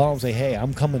calendar, just call and say, "Hey,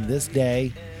 I'm coming this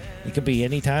day." It could be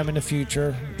any time in the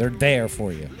future. They're there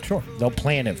for you. Sure. They'll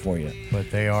plan it for you. But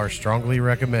they are strongly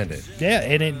recommended. Yeah,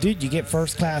 and dude, you get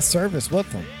first class service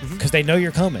with them because they know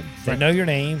you're coming. They know your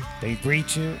name. They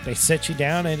greet you. They sit you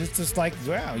down, and it's just like,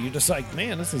 wow, you're just like,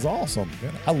 man, this is awesome.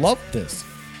 Yeah. I love this,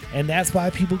 and that's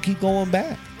why people keep going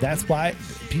back. That's why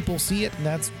people see it,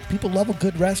 and people love a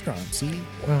good restaurant. See,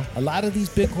 Well- a lot of these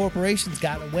big corporations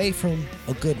got away from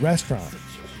a good restaurant.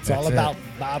 It's all That's it. about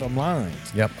bottom lines.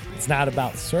 Yep. It's not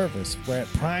about service. Where at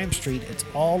Prime Street, it's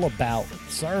all about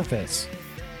service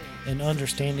and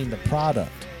understanding the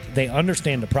product. They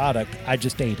understand the product. I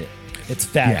just ate it. It's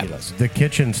fabulous. Yeah. The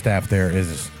kitchen staff there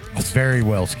is very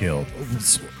well skilled.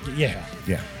 Yeah.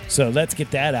 Yeah. So let's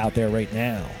get that out there right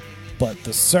now. But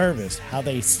the service, how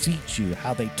they seat you,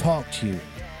 how they talk to you,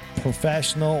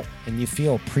 professional, and you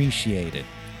feel appreciated.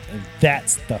 And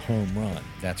that's the home run.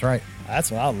 That's right. That's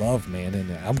what I love, man.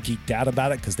 And I'm geeked out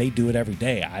about it because they do it every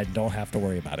day. I don't have to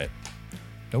worry about it.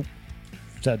 Nope.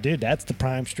 So, dude, that's the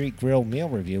Prime Street Grill meal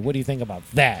review. What do you think about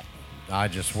that? I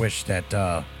just wish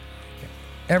that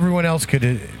everyone else could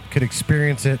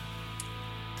experience it,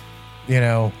 you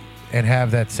know, and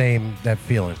have that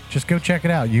feeling. Just go check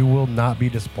it out. You will not be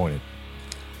disappointed.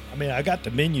 I mean, I got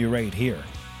the menu right here.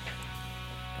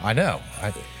 I know.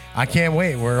 I can't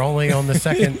wait. We're only on the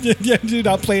second. Yeah, dude,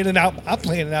 I'm planning out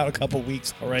a couple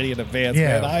weeks already in advance,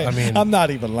 Yeah, man. I mean- I'm not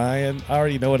even lying. I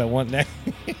already know what I want now.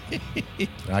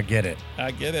 I get it.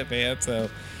 I get it, man. So,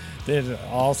 this is an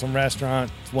awesome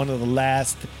restaurant. It's one of the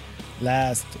last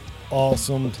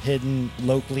awesome, hidden,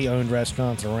 locally owned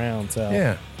restaurants around. So,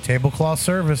 Yeah. Tablecloth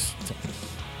service.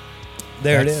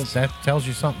 there it is. That tells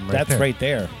you something right That's there. right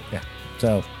there. Yeah.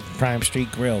 So, Prime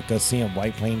Street Grill. Go see them,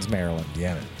 White Plains, Maryland.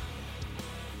 Yeah. Man.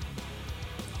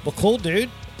 Well, cool, dude.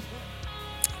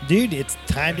 Dude, it's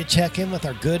time to check in with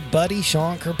our good buddy,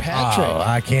 Sean Kirkpatrick. Oh,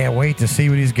 I can't wait to see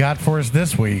what he's got for us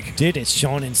this week. Dude, it's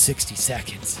Sean in 60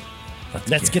 seconds.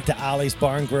 Let's get the Ollie's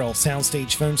Bar and Grill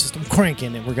soundstage phone system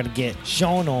cranking, and we're going to get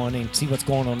Sean on and see what's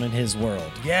going on in his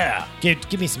world. Yeah.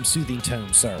 Give me some soothing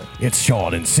tones, sir. It's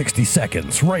Sean in 60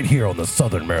 seconds, right here on the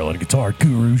Southern Maryland Guitar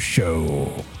Guru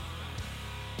Show.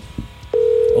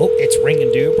 Oh, it's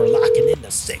ringing, dude. We're locking in the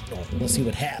signal. We'll see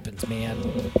what happens, man.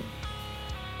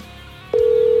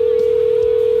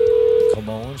 Come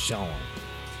on, Sean.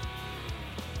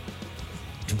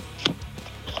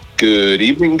 Good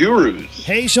evening, gurus.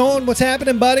 Hey, Sean, what's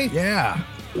happening, buddy? Yeah.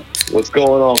 What's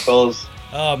going on, fellas?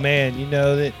 Oh, man, you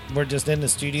know that we're just in the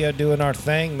studio doing our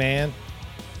thing, man.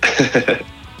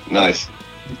 Nice.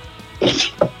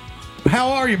 How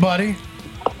are you, buddy?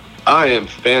 I am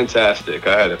fantastic.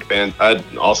 I had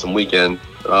an awesome weekend.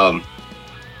 I'm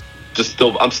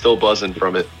still buzzing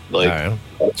from it. All right.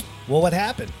 Well, what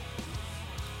happened?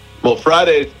 Well,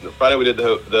 Friday we did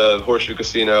the Horseshoe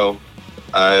Casino.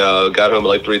 I got home at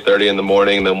like 3:30 in the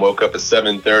morning, and then woke up at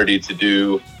 7:30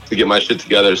 to get my shit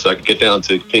together so I could get down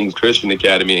to King's Christian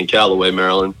Academy in Callaway,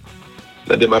 Maryland.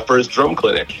 I did my first drum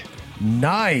clinic.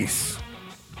 Nice.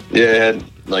 Yeah, I had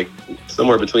like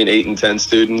somewhere between 8 and 10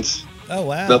 students. Oh,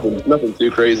 wow. Nothing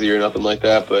too crazy or nothing like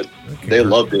that, but Okay, they great.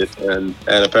 loved it, and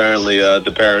apparently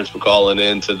the parents were calling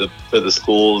in to the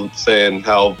school saying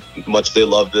how much they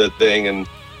loved the thing, and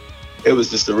it was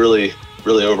just a really,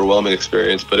 really overwhelming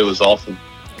experience, but it was awesome.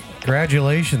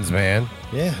 Congratulations, man.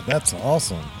 Yeah, that's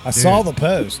awesome. I saw the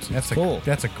post. That's cool.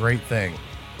 That's a great thing.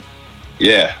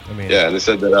 Yeah, I mean- yeah, and they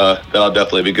said that I'll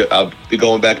definitely be good. I'll be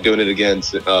going back doing it again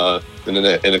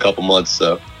in a couple months,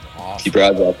 so keep your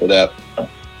eyes out for that.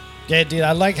 Yeah, dude,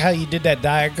 I like how you did that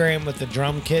diagram with the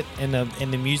drum kit and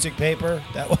the music paper.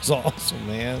 That was awesome,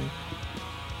 man.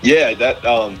 Yeah, that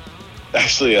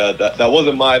actually that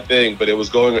wasn't my thing, but it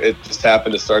just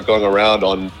happened to start going around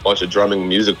on a bunch of drumming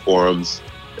music forums.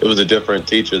 It was a different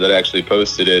teacher that actually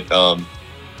posted it,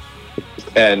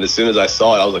 and as soon as I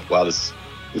saw it, I was like, wow, this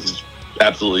is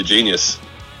absolutely genius.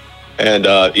 And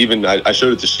even I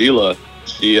showed it to Sheila.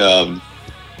 She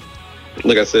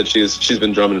like I said, she's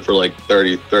been drumming for like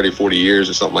 30, 40 years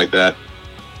or something like that.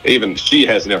 Even she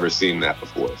has never seen that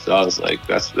before. So I was like,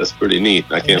 that's pretty neat.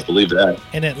 I can't believe that.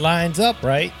 And it lines up,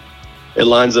 right? It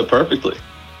lines up perfectly.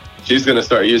 She's going to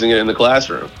start using it in the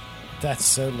classroom. That's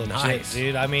so legit, Nice.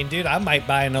 dude. I mean, dude, I might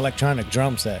buy an electronic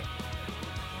drum set.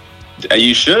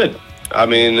 You should. I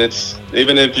mean, it's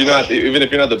even if you're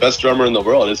not the best drummer in the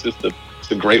world, it's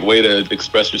a great way to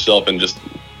express yourself and just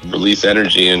release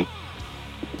energy and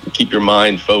keep your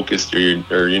mind focused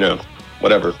or you know,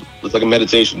 whatever. It's like a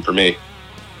meditation for me.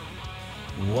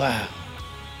 Wow.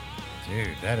 Dude,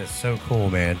 that is so cool,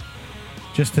 man.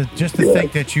 Just to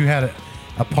think that you had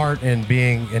a part in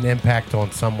being an impact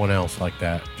on someone else like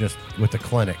that, just with the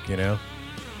clinic, you know?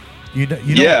 You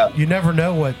never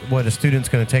know what a student's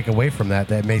going to take away from that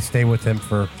may stay with them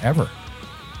forever.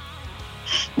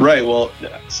 Right. Well,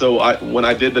 so when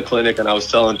I did the clinic and I was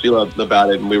telling Sheila about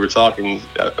it and we were talking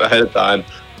ahead of time,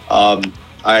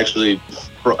 I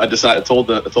told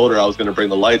her I was going to bring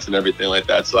the lights and everything like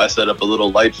that. So I set up a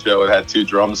little light show. I had 2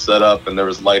 drums set up and there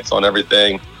was lights on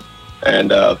everything.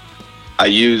 And I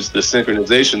used the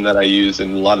synchronization that I use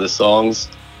in a lot of the songs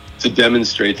to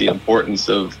demonstrate the importance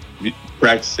of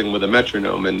practicing with a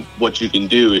metronome and what you can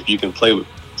do if you can play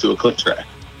to a click track.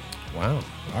 Wow.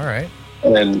 All right.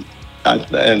 And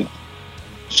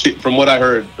from what I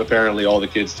heard, apparently all the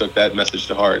kids took that message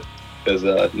to heart.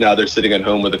 because now they're sitting at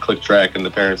home with a click track, and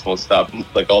the parents won't stop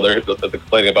like all they're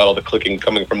complaining about all the clicking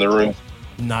coming from the room.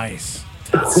 Nice.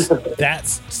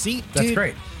 That's dude,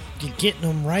 great. You're getting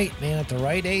them right, man, at the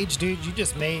right age, dude. You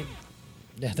just made.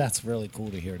 Yeah, that's really cool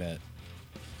to hear that.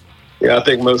 Yeah, I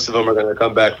think most of them are going to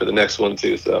come back for the next one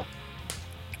too. So,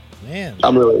 man,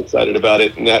 I'm really excited about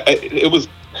it. And it was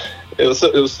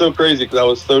so crazy because I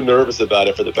was so nervous about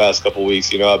it for the past couple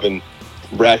weeks. You know, I've been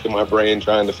racking my brain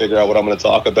trying to figure out what I'm going to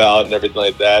talk about and everything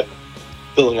like that,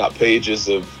 filling out pages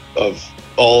of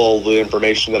all the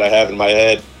information that I have in my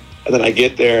head. And then I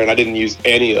get there and I didn't use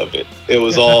any of it. It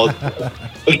was all,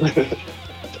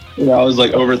 you know, I was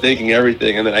like overthinking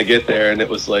everything. And then I get there and it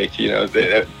was like, you know,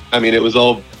 it was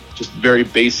all just very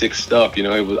basic stuff. You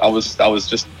know, I was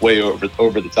just way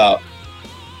over the top.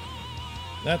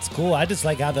 that's cool. I just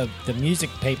like how the music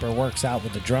paper works out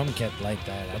with the drum kit like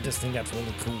that. I just think that's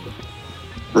really cool.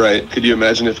 Right. Could you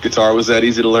imagine if guitar was that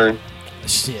easy to learn?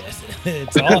 Shit.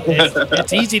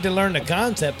 It's easy to learn the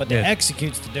concept, but to Yeah.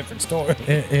 execute's a different story.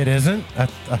 It isn't. I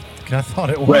thought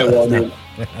it was. Right. Well, I mean,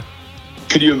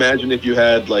 could you imagine if you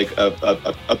had like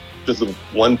just a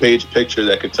one-page picture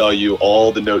that could tell you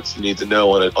all the notes you need to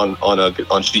know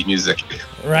on sheet music?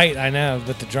 Right, I know,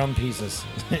 with the drum pieces.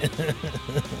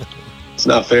 It's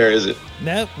not fair, is it?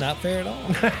 Nope, not fair at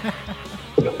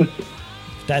all.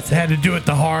 That's Had to do it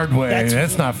the hard way. That's-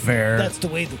 That's not fair. That's the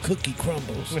way the cookie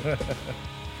crumbles.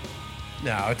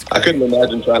 No, it's I great. couldn't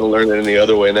imagine trying to learn it any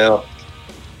other way now.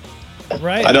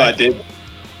 Right. I know I did.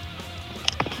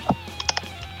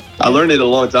 I learned it a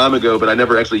long time ago, but I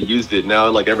never actually used it. Now,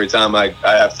 like every time I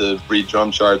have to read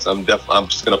drum charts, I'm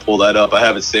just gonna pull that up. I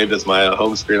have it saved as my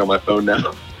home screen on my phone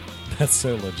now. That's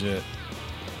so legit.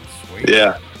 Sweet.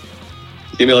 Yeah.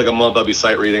 Give me like a month, I'll be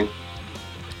sight reading.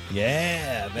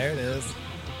 Yeah, there it is.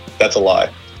 That's a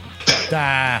lie.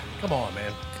 Ah, come on,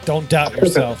 man. Don't doubt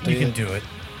yourself, dude. You can do it.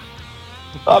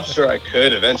 I'm sure I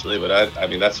could eventually, but I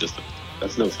mean that's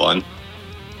no fun.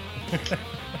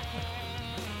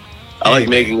 I like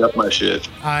making up my shit.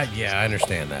 Yeah, I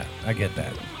understand that. I get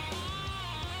that.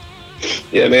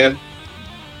 Yeah, man.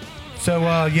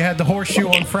 So you had the horseshoe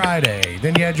on Friday.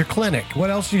 Then you had your clinic. What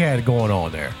else you had going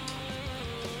on there?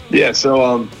 Yeah,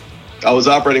 so I was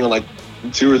operating on like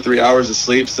 2 or 3 hours of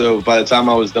sleep. So by the time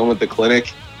I was done with the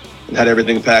clinic and had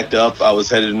everything packed up, I was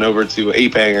headed over to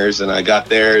Ape Hangers, and I got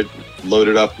there,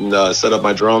 loaded up, and set up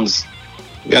my drums.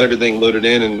 Got everything loaded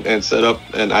in and set up,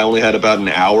 and I only had about an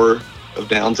hour of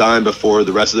downtime before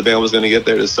the rest of the band was going to get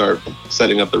there to start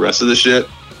setting up the rest of the shit.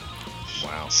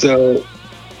 Wow. So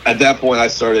at that point, I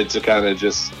started to kind of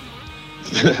just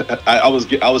I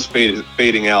was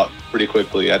fading out pretty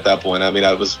quickly at that point. I mean,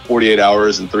 I was 48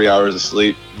 hours and 3 hours of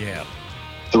sleep. Yeah.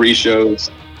 3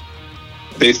 shows,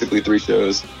 basically 3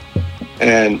 shows.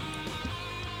 And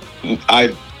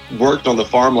I worked on the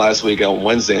farm last week on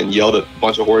Wednesday and yelled at a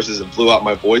bunch of horses and blew out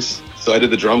my voice. So I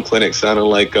did the drum clinic sounding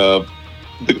like the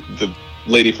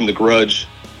lady from The Grudge.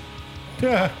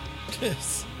 Yeah. Yeah,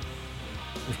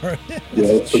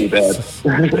 it's pretty bad.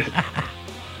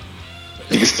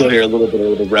 You can still hear a little bit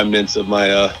of the remnants of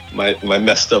my my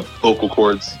messed up vocal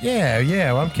cords. Yeah.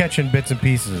 Well, I'm catching bits and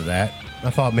pieces of that. I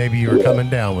thought maybe you were coming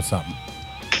down with something.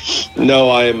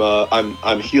 No,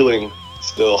 I'm healing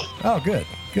still. Oh, good.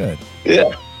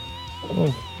 Yeah,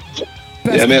 Well,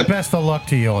 Yeah, man. best of luck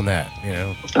to you on that. You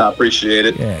know. I appreciate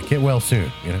it. Yeah. Get well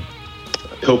soon. You know.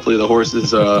 Hopefully the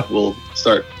horses will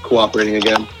start cooperating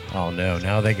again. Oh no!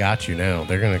 Now they got you. Now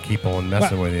they're gonna keep on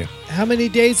messing with you. How many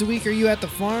days a week are you at the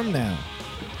farm now?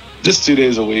 Just 2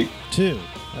 days a week. 2.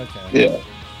 Okay.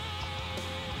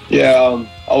 Yeah.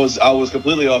 I was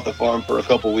completely off the farm for a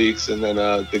couple weeks, and then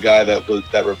the guy that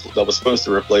was supposed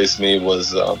to replace me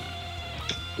was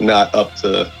not up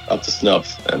to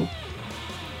snuff, and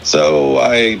so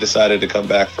I decided to come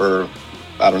back for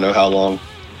I don't know how long.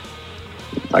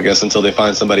 I guess until they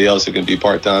find somebody else who can be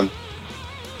part-time.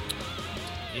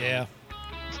 Yeah.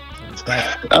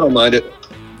 I don't mind it.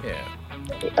 Yeah.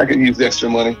 I could use the extra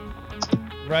money.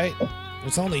 Right?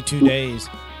 It's only 2 days.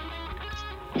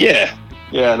 Yeah,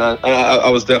 and I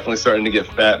was definitely starting to get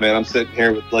fat, man. I'm sitting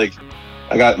here with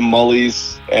I got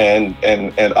Mully's and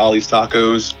Ollie's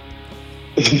tacos.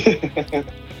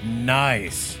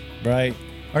 Nice. Right.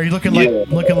 Are you looking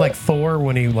like Thor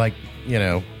when he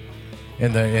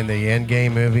in the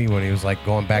Endgame movie when he was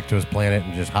going back to his planet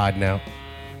and just hiding out?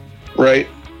 Right.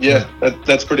 Yeah,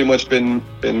 that's pretty much been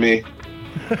me.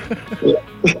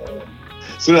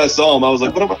 As soon as I saw him, I was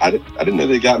like, "What? I didn't know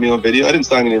they got me on video. I didn't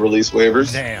sign any release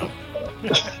waivers." Damn.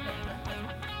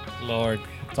 Lord.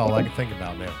 That's all I can think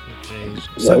about now. Jeez.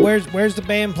 So where's the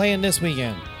band playing this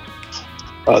weekend?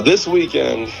 This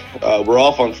weekend, we're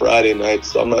off on Friday night,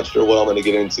 so I'm not sure what I'm going to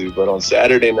get into. But on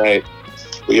Saturday night,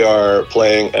 we are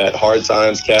playing at Hard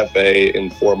Times Cafe in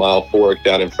 4 Mile Fork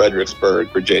down in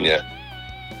Fredericksburg, Virginia.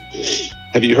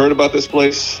 Have you heard about this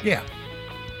place? Yeah.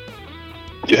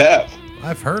 You have?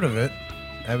 I've heard of it.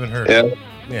 I haven't heard Yeah. of it.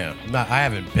 Yeah. I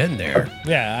haven't been there.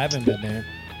 Yeah, I haven't been there.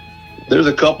 There's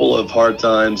a couple of Hard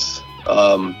Times.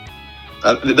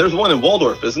 There's one in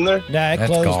Waldorf, isn't there? Nah, it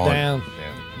That's closed gone. down.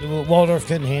 Waldorf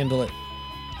couldn't handle it.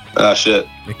 Ah, shit.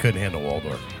 It couldn't handle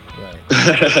Waldorf.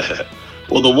 Right.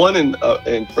 Well, the one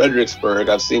in Fredericksburg,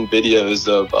 I've seen videos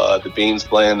of the Beans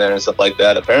playing there and stuff like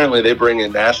that. Apparently, they bring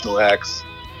in national acts,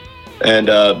 and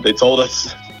they told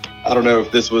us, I don't know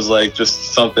if this was like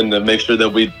just something to make sure that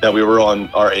we were on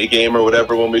our A game or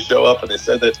whatever when we show up. And they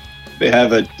said that they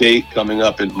have a date coming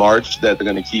up in March that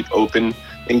they're going to keep open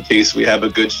in case we have a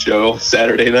good show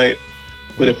Saturday night.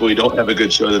 But if we don't have a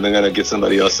good show, then they're going to get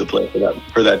somebody else to play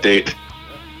for that date.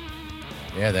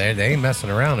 Yeah, they ain't messing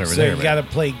around over So there. you got to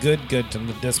play good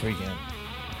this weekend.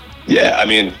 Yeah, I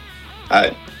mean,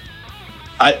 I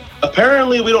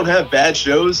apparently we don't have bad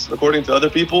shows according to other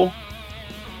people,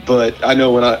 but I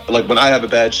know when I have a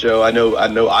bad show, I know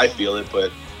I feel it,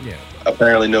 but Yeah.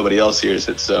 apparently nobody else hears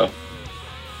it. So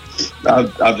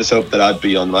I just hope that I'd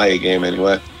be on my A game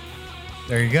anyway.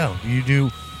 There you go.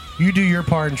 You do your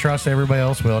part and trust everybody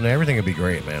else will, and everything will be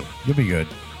great, man. You'll be good.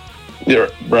 You're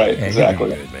right, Yeah, exactly.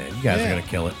 You'll be good, man. You guys are gonna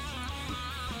kill it.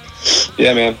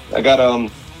 Yeah, man. I got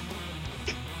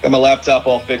my laptop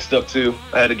all fixed up too.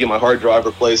 I had to get my hard drive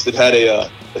replaced. It had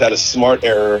a smart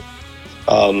error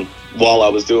while I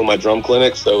was doing my drum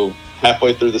clinic. So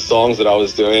halfway through the songs that I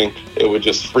was doing, it would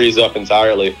just freeze up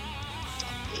entirely.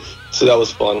 So that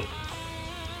was fun.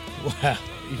 Wow.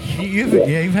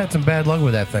 You've had some bad luck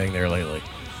with that thing there lately.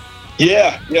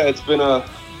 Yeah, it's been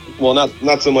well,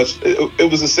 not so much. It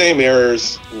was the same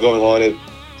errors going on.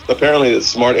 Apparently the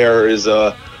smart error is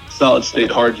solid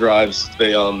state hard drives.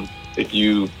 They if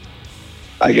you,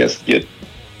 I guess, get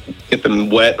them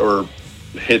wet or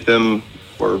hit them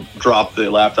or drop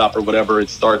the laptop or whatever, it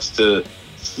starts to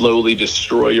slowly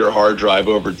destroy your hard drive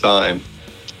over time.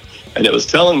 And it was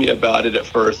telling me about it at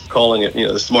first, calling it,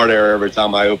 the smart error every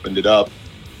time I opened it up.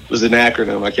 It was an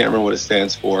acronym. I can't remember what it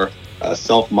stands for.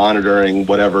 Self-monitoring,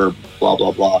 whatever, blah,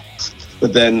 blah, blah.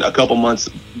 But then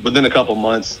within a couple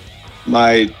months,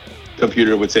 my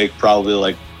computer would take probably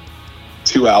like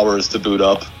 2 hours to boot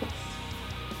up.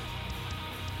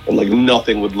 And like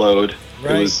nothing would load.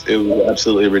 Right. It was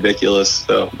absolutely ridiculous.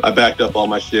 So I backed up all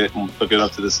my shit and took it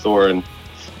up to the store, and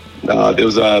it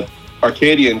was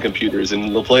Arcadian computers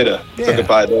in La Plata. Yeah. Took it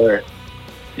by there.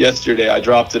 Yesterday, I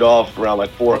dropped it off around like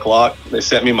 4 o'clock. They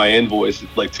sent me my invoice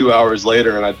like 2 hours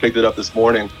later, and I picked it up this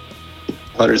morning.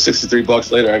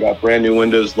 $163 later, I got a brand new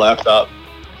Windows laptop.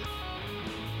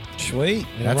 Sweet.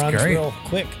 It That's runs great. real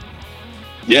quick.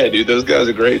 Yeah, dude, those guys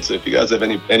are great. So if you guys have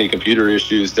any computer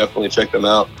issues, definitely check them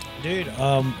out. Dude,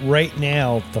 right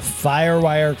now, the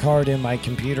FireWire card in my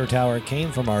computer tower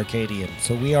came from Arcadian.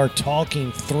 So we are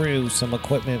talking through some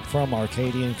equipment from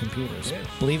Arcadian computers.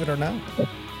 Believe it or not.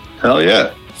 Hell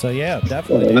yeah. So, yeah,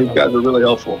 definitely. Those guys are really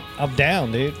helpful, I'm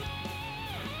down, dude.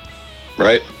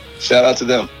 right? Shout out to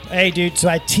them. Hey, dude, so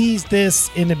I teased this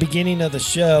in the beginning of the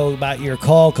show about your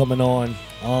call coming on.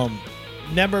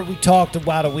 Remember we talked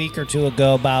about a week or two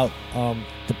ago about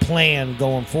the plan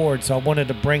going forward, so I wanted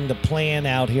to bring the plan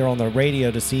out here on the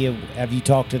radio to see have you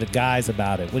talked to the guys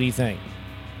about it. What do you think?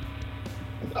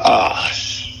 Ah,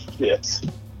 shit.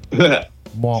 Wah,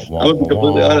 wah, I'm gonna be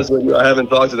completely wah. honest with you. I haven't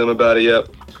talked to them about it yet.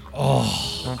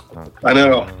 Oh, I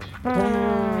know.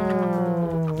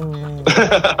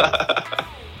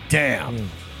 Damn.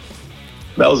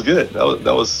 That was good.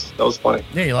 That was funny.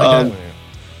 Yeah, you like that?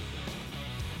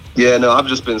 Yeah, no, I've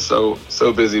just been so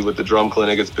busy with the drum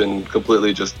clinic. It's been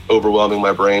completely just overwhelming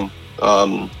my brain.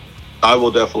 I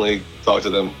will definitely talk to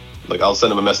them. Like, I'll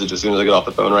send them a message as soon as I get off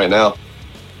the phone right now,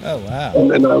 oh wow.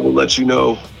 and then I will let you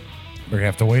know. We're gonna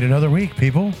have to wait another week,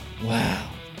 people. Wow.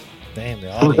 Damn,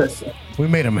 the audience. We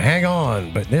made them hang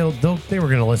on, but they were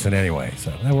gonna listen anyway,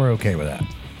 so we're okay with that.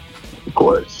 Of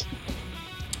course.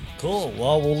 Cool.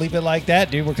 Well, we'll leave it like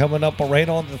that, dude. We're coming up right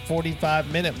on the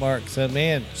 45-minute mark. So,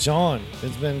 man, Sean,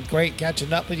 it's been great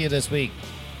catching up with you this week.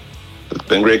 It's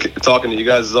been great talking to you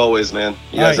guys as always, man.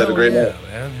 You guys have a great night.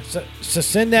 man. So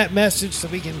send that message so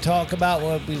we can talk about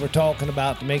what we were talking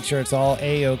about to make sure it's all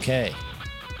A-OK.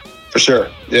 For sure.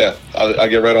 Yeah, I'll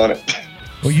get right on it.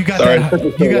 Well, you got Sorry.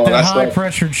 that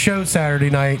high-pressured show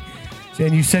Saturday night,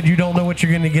 and you said you don't know what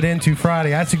you're going to get into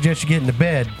Friday. I suggest you get into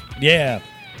bed, Yeah,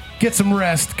 get some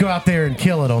rest, go out there and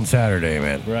kill it on Saturday,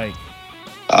 man. right.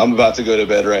 I'm about to go to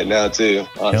bed right now too.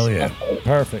 Hell yeah.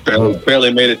 Perfect.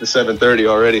 Barely made it to 7:30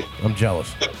 already. I'm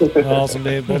jealous. Awesome,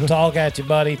 dude. We'll talk at you,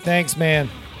 buddy. Thanks, man.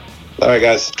 All right,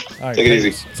 guys. All right, Take it thanks.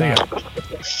 easy. See ya.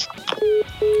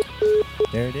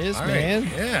 There it is, All man.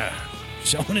 right. Yeah.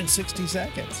 Showing in 60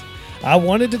 seconds. I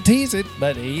wanted to tease it,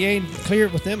 but he ain't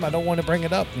cleared with him. I don't want to bring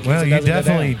it up. in case Well, it you doesn't go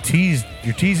definitely down. teased.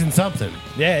 You're teasing something.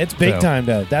 Yeah, it's big So. time,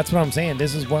 though. That's what I'm saying.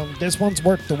 This one's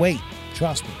worth the wait.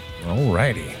 Trust me.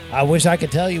 Alrighty. I wish I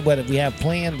could tell you what we have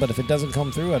planned, but if it doesn't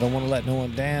come through, I don't want to let no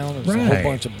one down. There's a Right.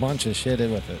 whole bunch of shit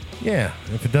with it. Yeah.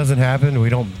 If it doesn't happen, we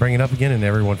don't bring it up again, and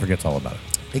everyone forgets all about it.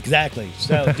 Exactly.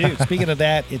 So, dude, speaking of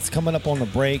that, it's coming up on the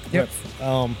break. Yep.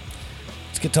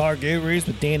 It's Guitar Gurus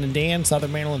with Dan and Dan,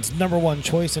 Southern Maryland's #1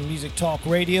 choice in music talk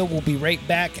radio. We'll be right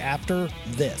back after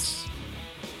this.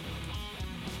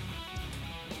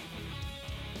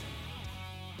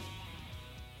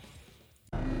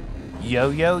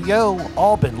 Yo, yo, yo,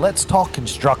 Albin, let's talk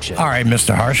construction. All right,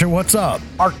 Mr. Harsher, what's up?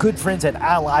 Our good friends at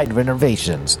Allied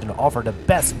Renovations and offer the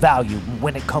best value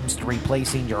when it comes to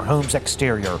replacing your home's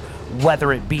exterior,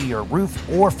 whether it be your roof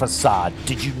or facade.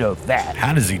 Did you know that?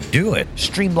 How does he do it?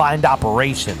 Streamlined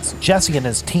operations. Jesse and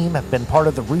his team have been part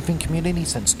of the roofing community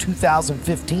since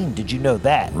 2015. Did you know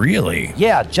that? Really?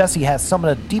 Yeah, Jesse has some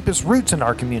of the deepest roots in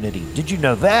our community. Did you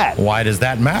know that? Why does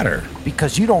that matter?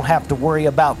 Because you don't have to worry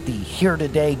about the here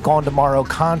today, gone tomorrow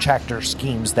contractor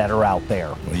schemes that are out there.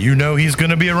 Well, you know he's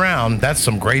going to be around. That's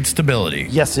some great stability.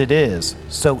 Yes, it is.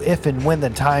 So if and when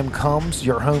the time comes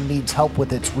your home needs help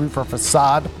with its roof or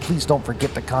facade, please don't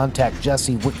forget to contact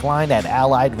Jesse Wickline at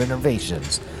Allied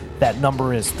Renovations. That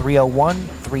number is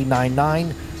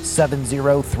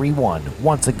 301-399-7031.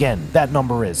 Once again, that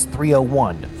number is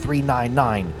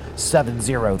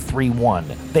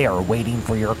 301-399-7031. They are waiting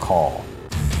for your call.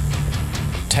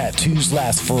 Tattoos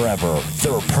last forever.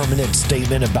 They're a permanent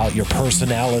statement about your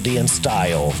personality and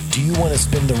style. Do you want to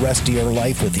spend the rest of your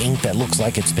life with ink that looks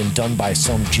like it's been done by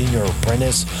some junior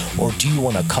apprentice? Or do you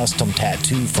want a custom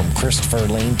tattoo from Christopher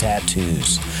Lane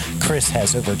Tattoos? Chris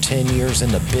has over 10 years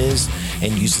in the biz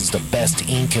and uses the best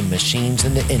ink and machines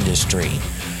in the industry.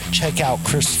 Check out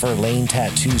Christopher Lane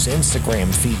Tattoo's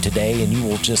Instagram feed today and you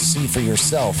will just see for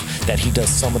yourself that he does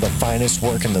some of the finest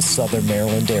work in the Southern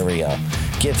Maryland area.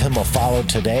 Give him a follow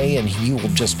today and you will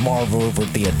just marvel over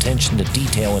the attention to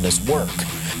detail in his work.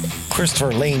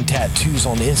 Christopher Lane Tattoos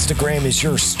on Instagram is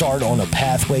your start on a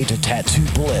pathway to tattoo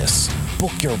bliss.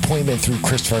 Book your appointment through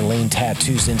Christopher Lane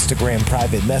Tattoo's Instagram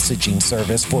private messaging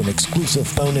service for an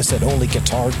exclusive bonus that only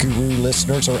Guitar Guru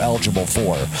listeners are eligible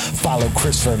for. Follow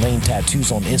Christopher Lane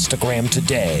Tattoos on Instagram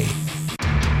today.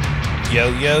 Yo,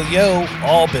 yo, yo,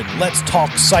 Albin, let's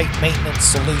talk site maintenance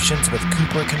solutions with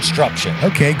Cooper Construction.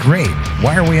 Okay, great.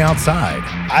 Why are we outside?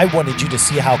 I wanted you to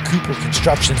see how Cooper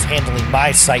Construction's handling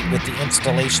my site with the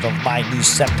installation of my new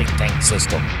septic tank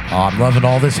system. Oh, I'm loving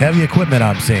all this heavy equipment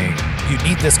I'm seeing. You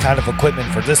need this kind of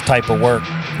equipment for this type of work.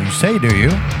 You say, do you?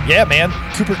 Yeah, man.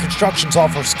 Cooper Constructions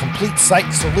offers complete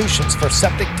site solutions for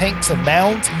septic tanks and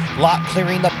mounds, lot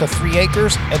clearing up to 3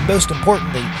 acres, and most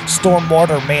importantly,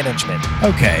 stormwater management.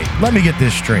 Okay, let me get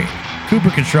this straight. Cooper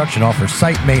Construction offers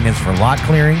site maintenance for lot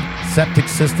clearing, septic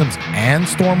systems, and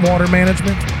stormwater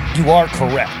management? You are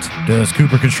correct. Does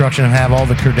Cooper Construction have all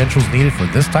the credentials needed for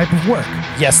this type of work?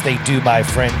 Yes, they do, my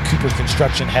friend. Cooper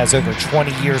Construction has over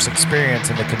 20 years experience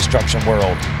in the construction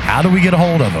world. How do we get a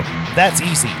hold of them? That's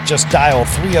easy. Just dial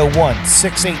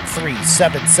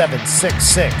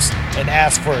 301-683-7766 and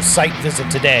ask for a site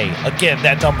visit today. Again,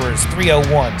 that number is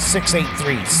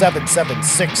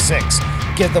 301-683-7766.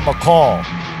 Give them a call.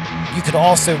 You can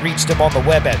also reach them on the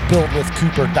web at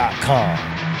buildwithcooper.com.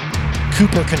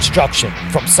 Cooper Construction.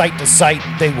 From site to site,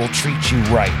 they will treat you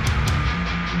right.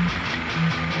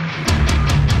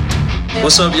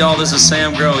 What's up, y'all? This is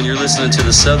Sam Grow, and you're listening to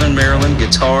the Southern Maryland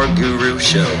Guitar Guru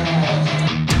Show.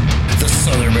 The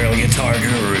Southern Maryland Guitar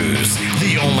Gurus,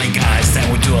 the only guys that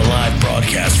would do a live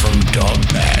broadcast from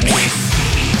Dogman. We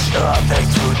see each other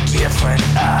through different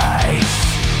eyes.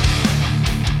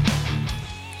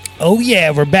 Oh yeah,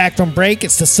 we're back from break.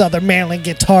 It's the Southern Maryland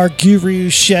Guitar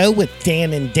Guru Show with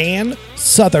Dan and Dan,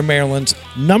 Southern Maryland's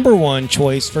 #1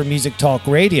 choice for music talk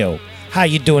radio. How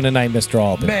you doing tonight, Mr.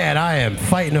 Albin? Man, I am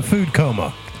fighting a food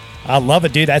coma. I love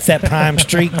it, dude. That's that Prime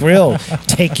Street Grill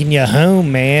taking you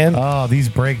home, man. Oh, these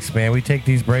breaks, man. We take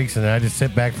these breaks and I just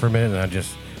sit back for a minute and I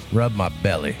just rub my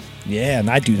belly. Yeah, and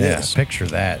I do this. Picture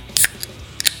that.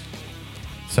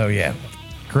 So, yeah.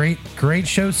 Great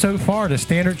show so far. The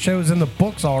standard show's in the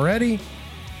books already.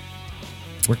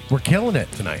 We're killing it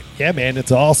tonight. Yeah, man,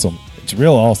 it's awesome. It's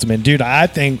real awesome. And, dude, I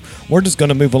think we're just going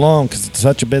to move along because it's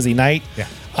such a busy night. Yeah.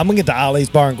 I'm going to get the Ollie's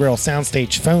Bar and Grill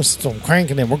soundstage phone system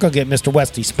cranking in. We're going to get Mr.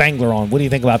 Wesley Spangler on. What do you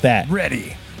think about that?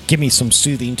 Ready. Give me some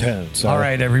soothing tones. All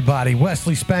right, everybody.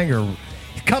 Wesley Spangler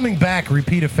coming back,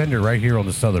 repeat offender right here on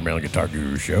the Southern Maryland Guitar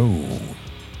Guru Show.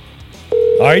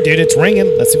 All right, dude, it's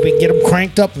ringing. Let's see if we can get them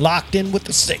cranked up, locked in with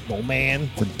the signal,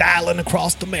 man. We're dialing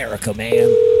across America, man.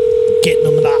 We're getting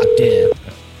them locked in.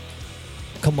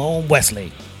 Come on,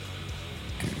 Wesley.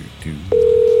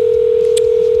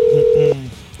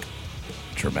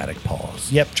 Dramatic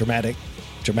pause. Yep, dramatic.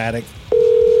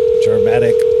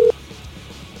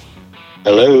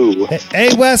 Hello. Hey,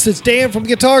 Wes, it's Dan from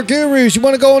Guitar Gurus. You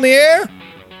want to go on the air?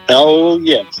 Oh,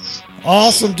 yes.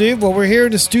 Awesome, dude. Well, we're here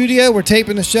in the studio. We're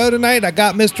taping the show tonight. I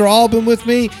got Mr. Albin with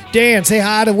me. Dan, say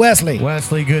hi to Wesley.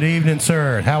 Wesley, good evening,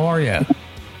 sir. How are you?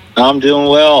 I'm doing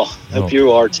well. Hope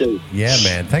you are, too. Yeah,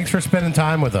 man. Thanks for spending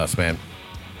time with us, man.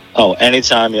 Oh,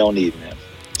 anytime y'all need, man.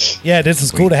 Yeah, this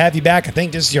is cool to have you back. I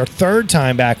think this is your third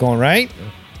time back on, right?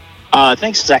 I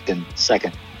think second.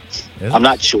 I'm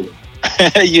not sure.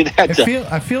 You'd have to.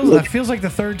 It feels like the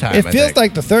third time. It feels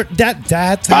like the third.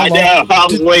 That's how I know. I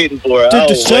was waiting for it.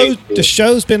 Dude, the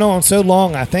show's been on so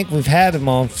long. I think we've had him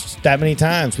on that many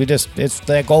times. It's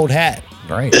like old hat.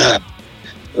 Right. I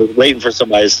was waiting for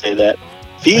somebody to say that.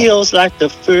 Feels like the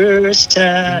first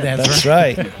time. That's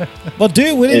right. Well,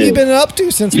 dude, what have you been up to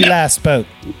since we last spoke?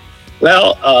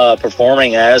 Well,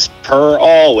 performing as per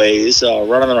always,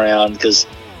 running around because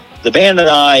the band and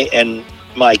I and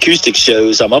my acoustic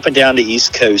shows, I'm up and down the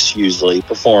East Coast usually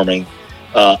performing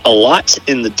a lot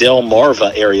in the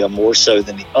Delmarva area, more so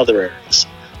than the other areas.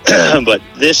 But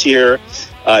this year,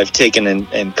 I've taken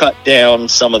and cut down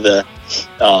some of the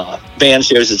band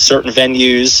shows at certain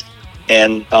venues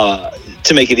and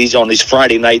to make it easy on these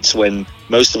Friday nights when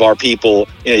most of our people,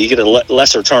 you get a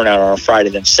lesser turnout on a Friday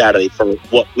than Saturday for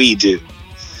what we do.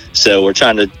 So we're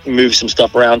trying to move some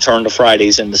stuff around, turn the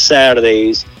Fridays into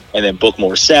Saturdays, and then book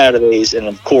more Saturdays. And,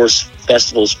 of course,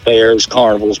 festivals, fairs,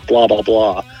 carnivals, blah, blah,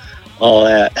 blah, all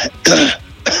that.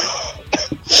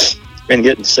 Been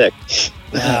getting sick.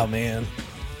 Wow, man.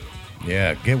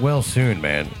 Yeah, get well soon,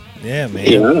 man. Yeah, man.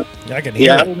 Yeah. I can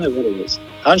hear I it. don't know what it is.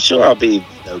 I'm sure I'll be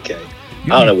okay. I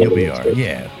don't know what You'll be it is. all right.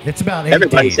 Yeah, it's about 8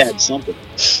 Everybody's days. had something.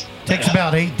 Takes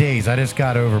about 8 days. I just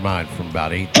got over mine from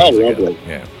about 8 days Oh, ago. lovely.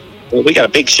 Yeah. Well, we got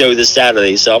a big show this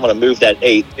Saturday, so I'm going to move that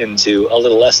 8 into a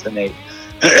little less than 8.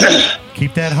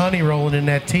 Keep that honey rolling in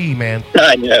that tea, man.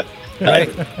 I know. Right.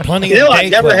 Plenty You know, of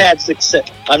I've never had success.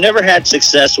 I've never had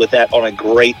success with that on a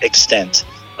great extent.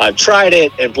 I've tried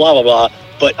it and blah blah blah,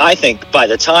 but I think by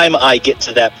the time I get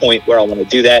to that point where I want to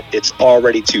do that, it's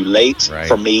already too late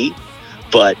for me.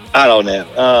 But I don't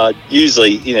know.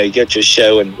 Usually, you get your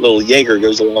show, and little Jaeger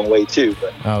goes a long way too.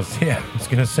 But I was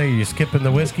gonna say you're skipping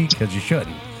the whiskey because you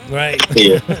shouldn't. Right.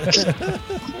 yeah,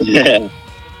 yeah.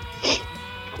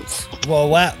 Well,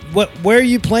 where are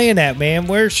you playing at, man?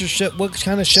 Where's your show? What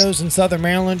kind of shows in Southern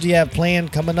Maryland do you have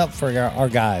planned coming up for our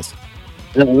guys?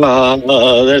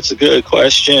 That's a good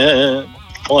question.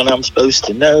 One I'm supposed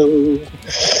to know.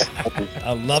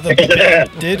 I love it,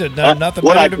 dude. Nothing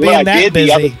better to being that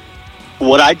busy.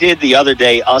 What I did the other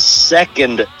day, a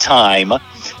second time,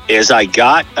 is I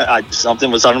got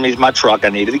something was underneath my truck. I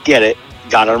needed to get it.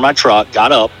 Got out of my truck,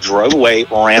 got up, drove away,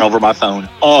 ran over my phone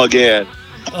again.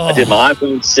 I did my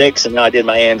iPhone 6 and now I did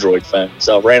my Android phone.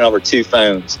 So I ran over 2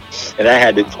 phones. And I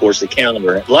had, of course, the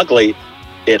calendar. Luckily,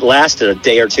 it lasted a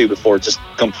day or two before it just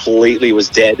completely was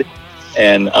dead.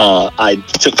 And I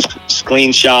took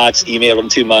screenshots, emailed them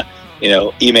to my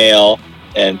email,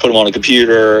 and put them on a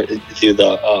computer through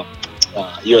the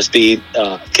USB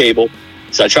cable.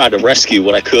 So I tried to rescue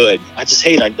what I could. I just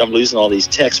hate I'm losing all these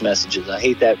text messages. I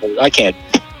hate that. I can't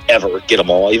ever get them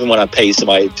all. Even when I pay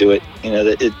somebody to do it,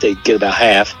 they get about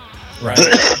half. Right.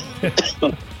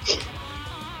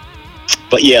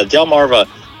 But yeah, Delmarva,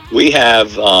 we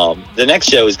have the next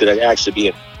show is going to actually be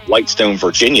in Whitestone,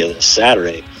 Virginia this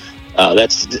Saturday.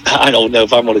 I don't know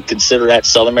if I'm going to consider that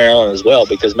Southern Maryland as well,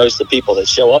 because most of the people that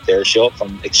show up there show up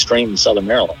from extreme Southern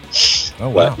Maryland. Oh,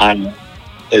 wow. But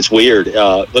it's weird.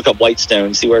 Look up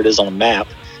Whitestone, see where it is on a map.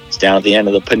 It's down at the end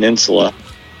of the peninsula.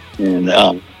 And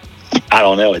I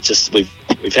don't know. It's just we've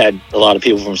had a lot of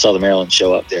people from Southern Maryland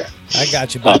show up there. I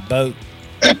got you by boat.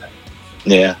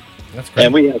 Yeah. That's great.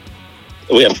 And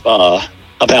we have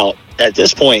about, at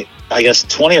this point, I guess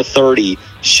 20 or 30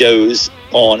 shows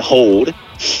on hold,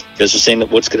 because we're seeing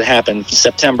what's going to happen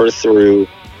September through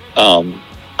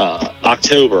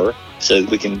October, so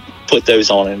we can put those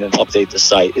on and then update the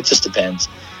site. It just depends.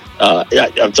 I'm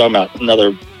talking about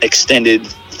another extended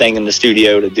thing in the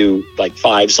studio to do like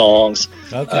 5 songs.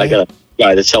 Okay. I got a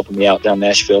guy that's helping me out down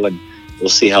Nashville, and we'll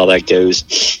see how that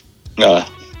goes.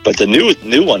 But the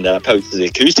new one that I posted, the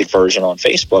acoustic version on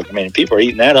Facebook, I mean, people are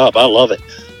eating that up. I love it,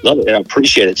 and I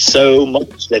appreciate it so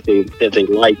much that they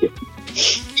like it.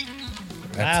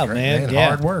 Wow, great, man. Yeah.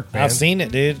 Hard work, man. I've seen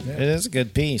it, dude. It is a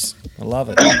good piece. I love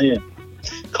it. Yeah.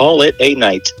 Call it a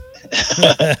night.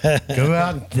 Go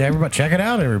out and everybody check it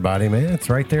out, everybody, man. It's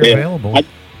right there available.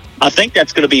 I think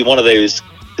that's going to be one of those.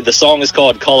 The song is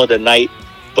called "Call It a Night,"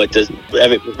 but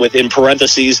within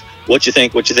parentheses, what you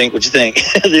think, what you think, what you think.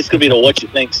 This could be the "What You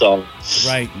Think" song.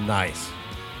 Right. Nice.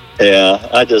 Yeah,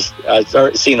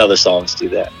 I've seen other songs do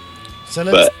that. So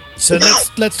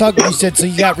let's talk. You said so.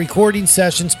 You got recording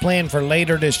sessions planned for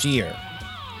later this year.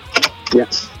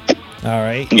 Yes. All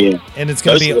right. Yeah. And it's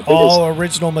going to be all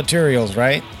original materials,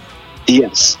 right?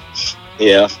 Yes.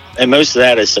 Yeah. And most of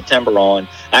that is September on.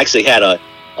 I actually had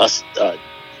what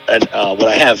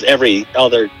I have every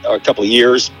other or couple of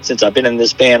years since I've been in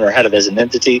this band or had it as an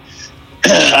entity.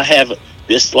 I have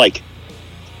this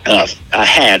I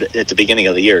had at the beginning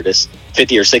of the year this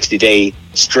 50 or 60 day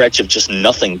stretch of just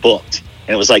nothing booked,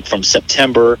 and it was like from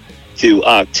September to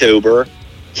October,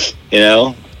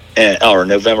 or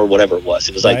November, whatever it was.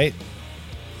 It was like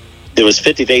there was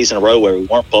 50 days in a row where we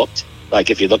weren't booked. Like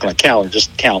if you look on a calendar,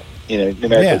 just count,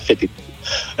 numerically 50.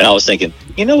 And I was thinking,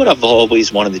 you know what I've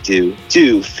always wanted to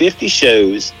do 50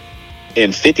 shows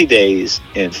in 50 days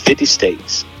in 50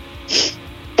 states.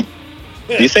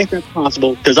 Do you think that's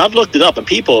possible? Because I've looked it up and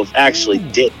people have actually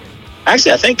did it.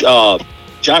 Actually, I think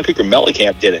John Cougar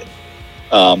Mellencamp did it.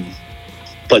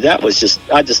 But that was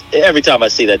every time I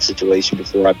see that situation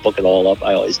before I book it all up,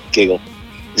 I always giggle.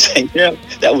 Saying, yeah,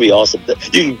 that would be awesome.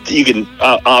 You can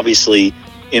obviously,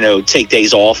 take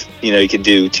days off. You can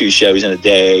do 2 shows in a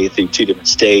day through 2 different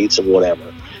states or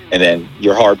whatever. And then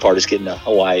your hard part is getting to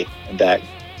Hawaii and back,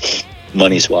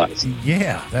 money's wise.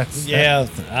 Yeah,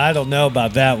 I don't know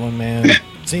about that one, man.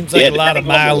 Seems like a lot of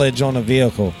mileage on a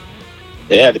vehicle.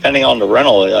 Yeah, depending on the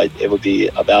rental, it would be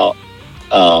about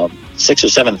 6,000 or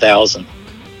 7,000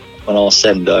 when all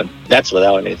said and done. That's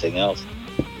without anything else.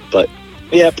 But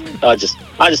yeah, I just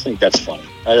think that's funny.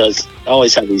 I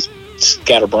always have these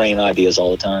scatterbrain ideas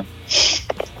all the time.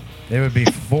 It would be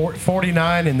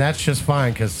 49, and that's just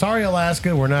fine. Because sorry,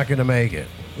 Alaska, we're not going to make it.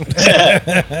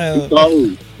 Cold.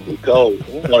 I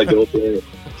don't want to go up there.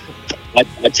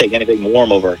 I'd take anything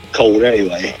warm over cold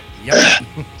anyway. Yep.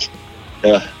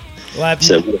 Well,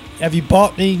 have you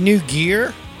bought any new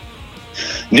gear?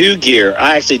 New gear.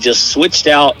 I actually just switched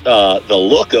out the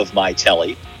look of my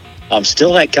telly. I'm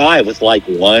still that guy with like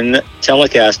one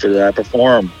Telecaster that I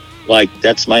perform. Like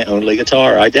that's my only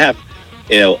guitar. I have,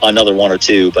 another one or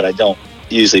two, but I don't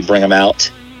usually bring them out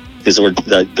because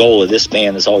the goal of this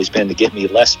band has always been to get me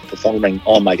less performing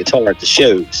on my guitar at the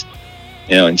shows,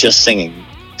 and just singing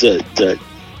to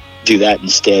do that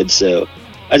instead. So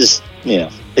I just,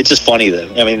 it's just funny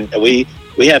though. I mean,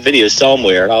 we have videos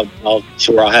somewhere. I'll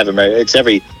have them. It's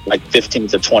every like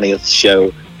 15th or 20th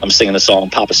show. I'm singing a song,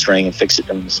 pop a string, and fix it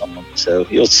during the song. So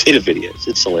you'll see the videos.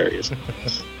 It's hilarious.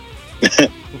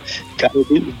 Gotta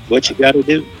do what you gotta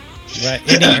do. Right.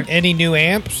 Any new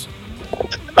amps?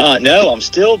 No, I'm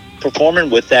still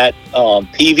performing with that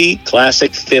PV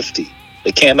Classic 50,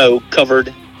 the camo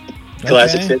covered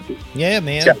Classic 50. Yeah,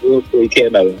 man. It's got real cool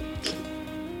camo.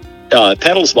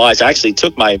 Pedals wise, I actually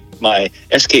took my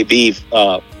SKB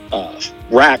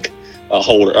rack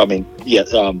holder.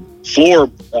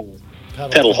 Floor.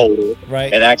 Pedal holder,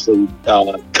 right? And actually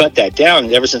cut that down.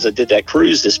 And ever since I did that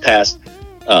cruise this past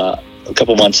a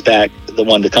couple months back,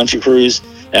 the country cruise,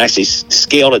 and actually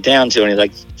scaled it down to only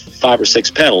like 5 or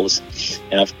 6 pedals.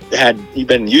 And I've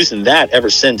been using that ever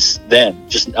since then.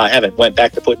 Just I haven't went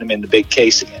back to putting them in the big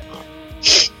case again.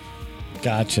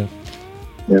 Gotcha.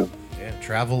 Yeah. Yeah.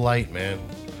 Travel light, man.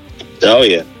 Oh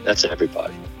yeah, that's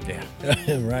everybody. Yeah.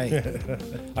 Right.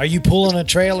 Are you pulling a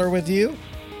trailer with you?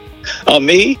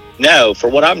 Me? No. For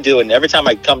what I'm doing, every time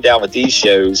I come down with these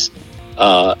shows,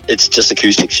 it's just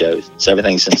acoustic shows. So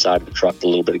everything's inside the truck, the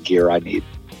little bit of gear I need.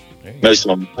 Most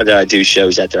of them I do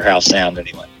shows at their house sound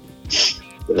anyway.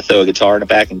 I throw a guitar in the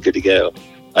back and good to go.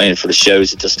 I mean, for the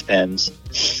shows, it just depends.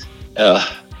 All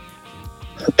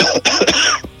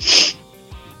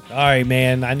right,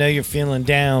 man. I know you're feeling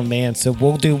down, man. So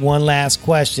we'll do one last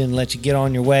question, let you get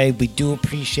on your way. We do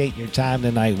appreciate your time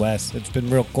tonight, Wes. It's been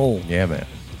real cool. Yeah, man.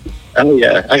 Oh,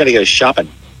 yeah. I got to go shopping.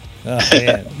 Oh,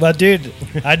 man. Well, dude,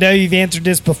 I know you've answered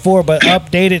this before, but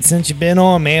update it since you've been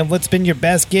on, man. What's been your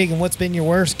best gig and what's been your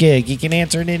worst gig? You can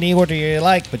answer it in any order you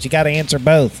like, but you got to answer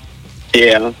both.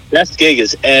 Yeah. Best gig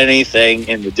is anything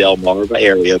in the Delmarva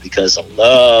area because I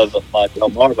love my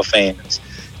Delmarva fans.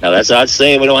 Now, that's not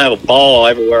saying we don't have a ball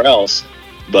everywhere else,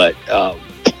 but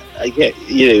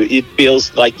it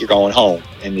feels like you're going home.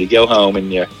 and you go home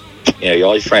and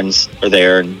all your friends are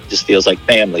there and it just feels like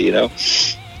family,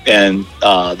 And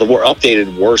the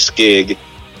updated worst gig,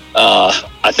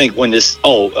 I think when this,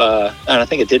 and I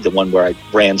think I did the one where I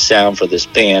ran sound for this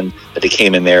band that they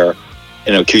came in there,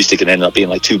 acoustic, and ended up being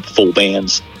like 2 full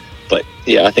bands. But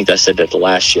yeah, I think I said that the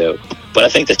last show. But I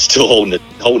think that's still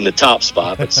holding the top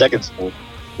spot. But second spot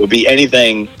would be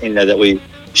anything that we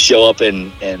show up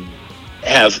and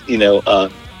have.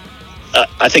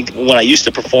 I think when I used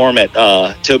to perform at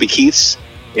Toby Keith's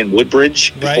in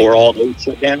Woodbridge before all those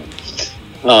shut down,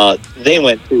 they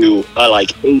went through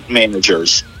like 8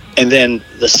 managers. And then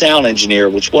the sound engineer,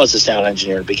 which was the sound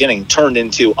engineer in the beginning, turned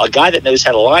into a guy that knows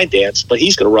how to line dance, but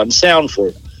he's going to run sound for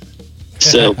you.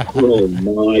 So, oh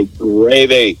my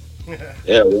gravy.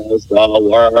 It was the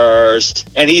worst.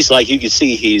 And he's like, you can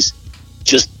see he's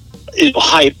just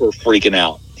hyper freaking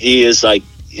out. He is like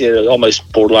almost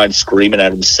borderline screaming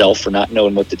at himself for not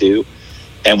knowing what to do.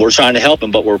 And we're trying to help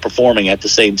him, but we're performing at the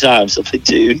same time. So,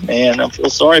 dude, man, I feel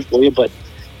sorry for you, but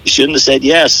you shouldn't have said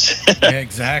yes. Yeah,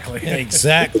 exactly.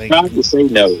 Exactly. Trying to say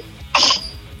no.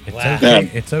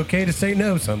 It's okay to say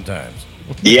no sometimes.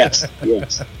 Yes.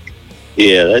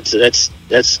 Yeah,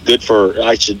 that's good for.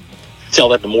 I should tell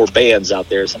that to more bands out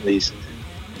there. Some of these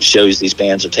shows these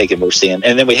bands are taking, we're seeing,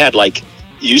 and then we had like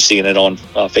you seeing it on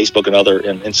Facebook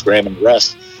and Instagram and the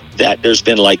rest. That there's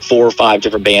been like 4 or 5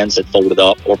 different bands that folded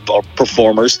up, or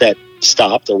performers that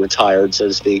stopped or retired, so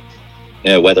to speak.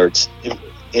 Whether it's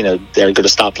they're going to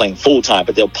stop playing full time,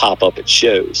 but they'll pop up at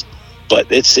shows. But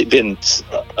it's been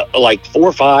like 4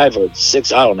 or 5 or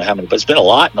 6, I don't know how many, but it's been a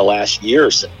lot in the last year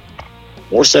or so.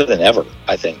 More so than ever,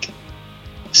 I think.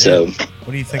 So,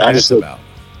 what do you think that's about?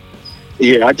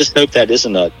 Yeah, I just hope that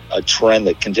isn't a trend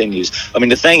that continues. I mean,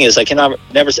 the thing is,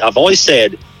 I've always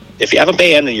said, if you have a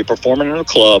band and you're performing in a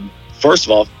club, first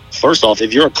off,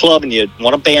 if you're a club and you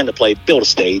want a band to play, build a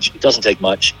stage. It doesn't take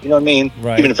much. You know what I mean?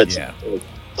 Right. Even if it's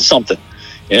something.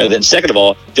 Then second of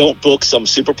all, don't book some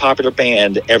super popular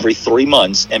band every 3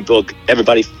 months and book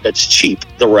everybody that's cheap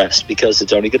the rest, because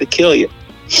it's only going to kill you.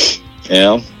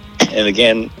 And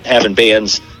again, having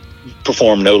bands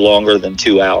perform no longer than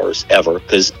 2 hours ever,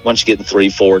 because once you get in 3,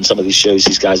 4, and some of these shows,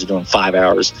 these guys are doing 5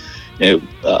 hours,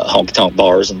 honky-tonk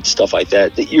bars and stuff like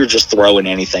that, that you're just throwing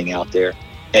anything out there.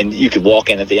 And you could walk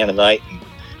in at the end of the night and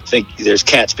think there's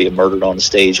cats being murdered on the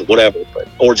stage or whatever,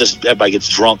 or just everybody gets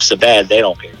drunk so bad they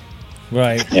don't care.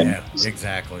 Right. Yeah,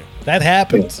 exactly. That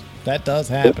happens. That does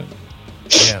happen.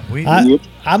 Yeah,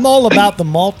 I'm all about the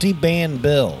multi-band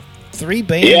bill. 3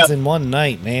 bands in one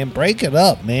night, man. Break it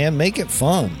up, man. Make it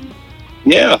fun.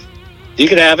 Yeah. You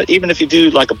could have it, even if you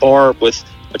do like a bar with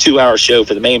a 2-hour show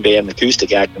for the main band and the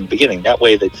acoustic act in the beginning. That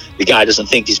way the guy doesn't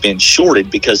think he's being shorted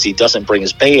because he doesn't bring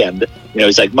his band.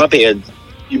 He's like, my band,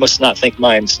 you must not think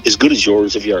mine's as good as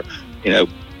yours if you're,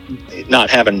 not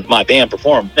having my band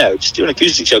perform. No, just do an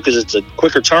acoustic show because it's a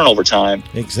quicker turnover time.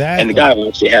 Exactly. And the guy will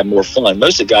actually have more fun.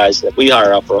 Most of the guys that we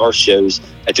hire out for our shows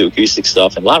that do acoustic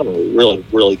stuff, and a lot of them are really,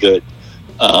 really good.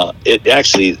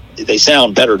 They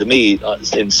sound better to me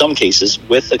in some cases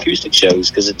with acoustic shows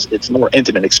because it's a more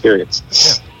intimate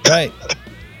experience. Yeah. Right.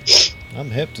 I'm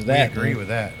hip to that. I agree with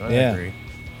that. I agree.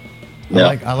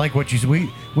 Yeah. I like what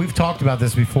we've talked about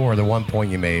this before. The one point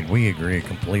you made, we agree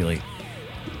completely.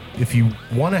 If you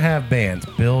want to have bands,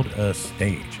 build a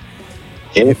stage.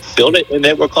 Build it and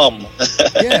then we'll come.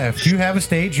 Yeah, if you have a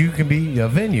stage, you can be a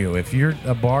venue. If you're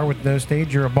a bar with no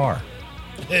stage, you're a bar.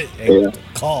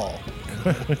 Call.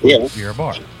 Yeah. You're a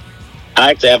bar.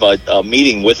 I actually have a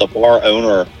meeting with a bar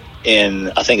owner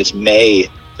in, I think it's May,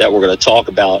 that we're going to talk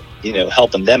about,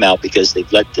 helping them out because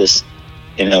they've let this,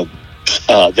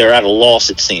 they're at a loss,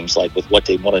 it seems like, with what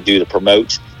they want to do to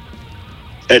promote.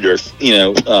 And they're,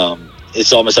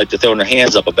 it's almost like they're throwing their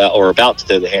hands up about to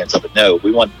throw their hands up. But no,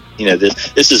 we want,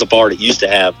 this is a bar that used to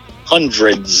have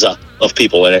hundreds of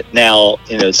people in it. Now,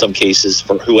 in some cases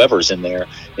for whoever's in there,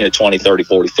 20, 30,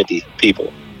 40, 50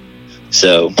 people.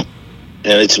 So,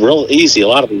 it's real easy, a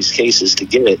lot of these cases, to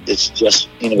get it. It's just,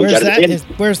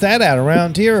 where's that at?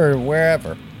 Around here or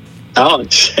wherever? I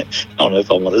don't know if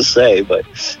I want to say, but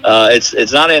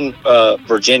it's not in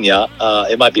Virginia.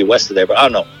 It might be west of there, but I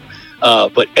don't know.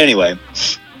 But anyway,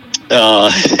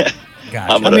 gotcha.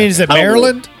 Is it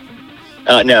Maryland?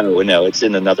 No, it's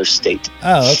in another state.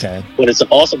 Oh, okay. But it's an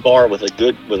awesome bar with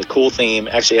a cool theme.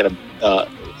 Actually, had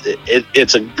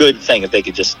it's a good thing if they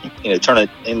could just turn it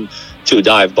into a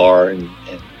dive bar and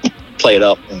play it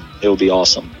up, and it would be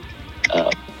awesome.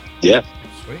 Yeah.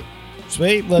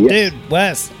 Sweet. Well, dude,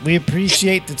 Wes, we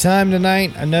appreciate the time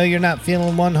tonight. I know you're not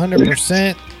feeling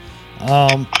 100%.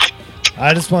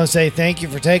 I just want to say thank you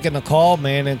for taking the call,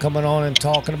 man, and coming on and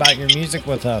talking about your music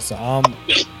with us. I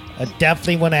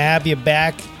definitely want to have you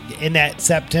back in that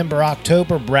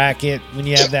September-October bracket when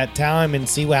you have that time and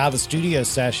see how the studio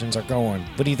sessions are going.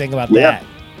 What do you think about that?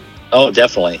 Oh,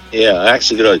 definitely. Yeah, I'm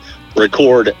actually going to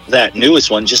record that newest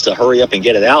one just to hurry up and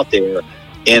get it out there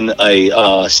in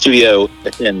a studio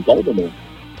in Baltimore.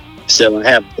 So I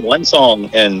have one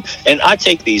song, and I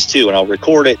take these too, and I'll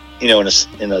record it, in a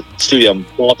studio in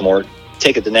Baltimore,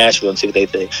 take it to Nashville and see what they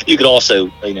think. You could also,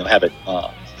 have it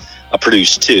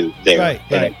produced too there. Right.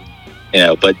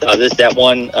 But that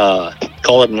one,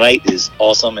 Call It a Night, is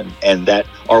awesome, and that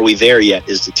Are We There Yet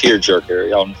is the tearjerker. I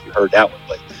don't know if you heard that one,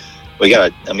 but we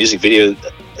got a music video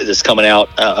that's coming out,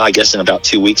 I guess in about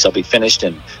 2 weeks I'll be finished,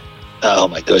 and oh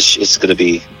my gosh, it's going to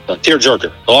be a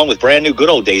tearjerker, along with Brand New Good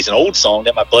Old Days, an old song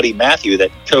that my buddy Matthew that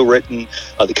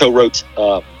co-wrote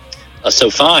So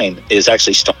Fine is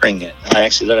actually starring in. I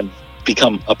actually let him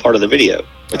become a part of the video,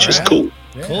 which was cool.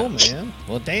 Yeah. Cool, man.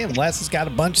 Well, damn, Wes has got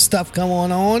a bunch of stuff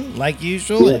going on like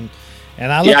usual, and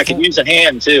I could use a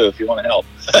hand too if you want to help.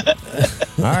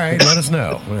 All right, let us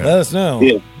know. Yeah. Let us know.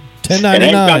 Yeah. $10.99. And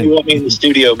anytime you want me in the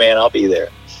studio, man, I'll be there.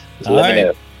 So let me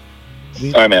know.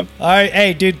 All right, man. All right,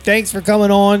 hey, dude, thanks for coming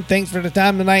on. Thanks for the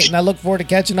time tonight, and I look forward to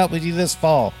catching up with you this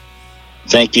fall.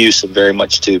 Thank you so very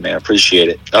much too, man. I appreciate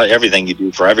it. Everything you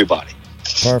do for everybody.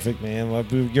 Perfect, man. Well,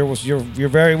 you're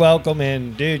very welcome,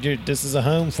 and dude, this is a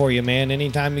home for you, man.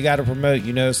 Anytime you got to promote,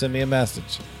 send me a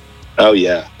message. Oh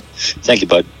yeah, thank you,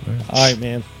 bud. All right,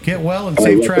 man. Get well and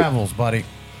safe travels, buddy.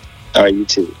 All right, you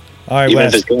too. All right, even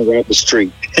Wes. if it's going right up the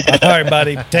street. All right,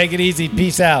 buddy. Take it easy.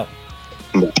 Peace out.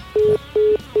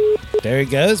 There he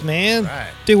goes, man.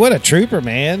 Right. Dude, what a trooper,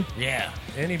 man. Yeah.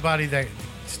 Anybody that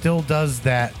still does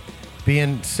that,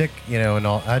 being sick, and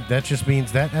all that just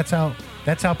means that's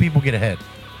how people get ahead.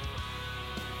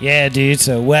 Yeah, dude.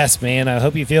 So, Wes, man, I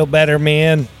hope you feel better,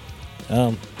 man.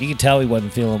 You can tell he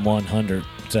wasn't feeling 100.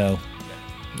 So,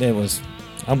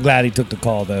 I'm glad he took the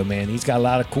call, though, man. He's got a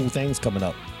lot of cool things coming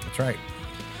up. That's right.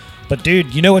 But,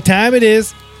 dude, you know what time it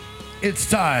is? It's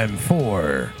time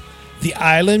for the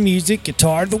Island Music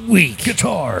Guitar of the Week.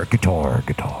 Guitar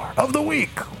of the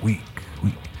Week.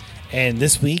 And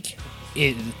this week,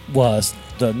 it was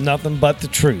the Nothing But the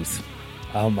Truth.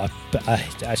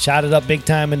 I shot it up big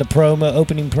time in the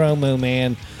opening promo,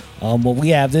 man. What we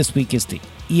have this week is the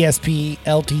ESP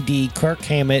LTD Kirk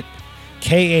Hammett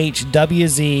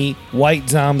KHWZ White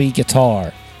Zombie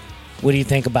guitar. What do you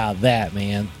think about that,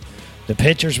 man? The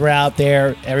pictures were out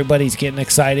there. Everybody's getting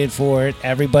excited for it.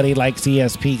 Everybody likes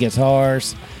ESP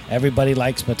guitars. Everybody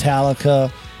likes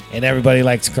Metallica. And everybody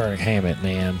likes Kirk Hammett,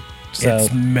 man. So,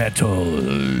 it's metal.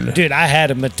 Dude, I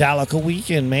had a Metallica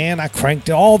weekend, man. I cranked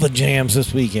all the jams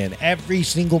this weekend. Every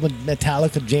single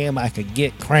Metallica jam I could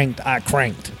get cranked, I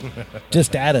cranked.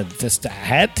 I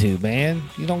had to, man.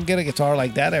 You don't get a guitar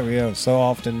like that every so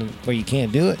often where you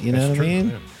can't do it. You know what I mean?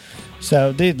 Yeah.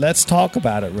 So, dude, let's talk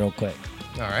about it real quick.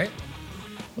 All right.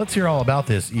 Let's hear all about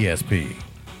this ESP.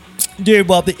 Dude,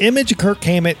 well, the image of Kirk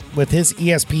Hammett with his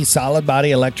ESP solid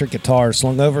body electric guitar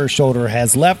slung over his shoulder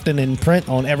has left an imprint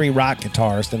on every rock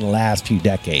guitarist in the last few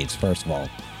decades, first of all.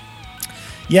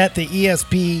 Yet the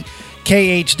ESP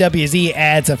KHWZ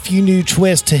adds a few new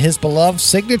twists to his beloved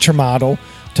signature model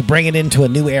to bring it into a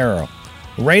new era.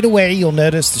 Right away, you'll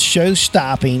notice the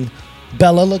show-stopping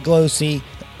Bela Lugosi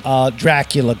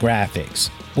Dracula graphics,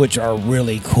 which are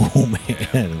really cool,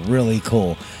 man. Really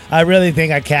cool. I really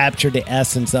think I captured the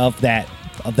essence of that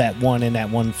one in that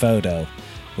one photo,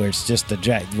 where it's just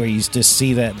where you just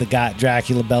see the guy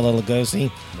Dracula Bela Lugosi.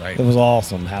 Right. It was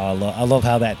awesome. I love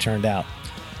how that turned out.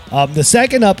 The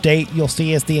second update you'll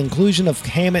see is the inclusion of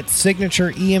Hammett's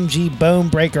signature EMG bone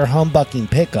breaker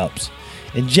humbucking pickups,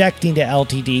 injecting the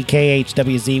LTD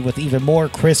KHWZ with even more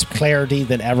crisp clarity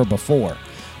than ever before.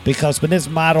 Because when this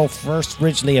model first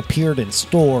originally appeared in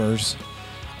stores,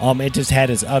 it just had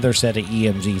his other set of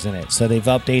EMGs in it. So they've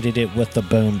updated it with the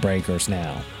bone breakers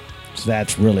now. So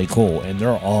that's really cool. And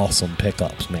they're awesome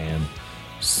pickups, man.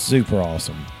 Super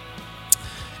awesome.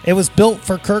 It was built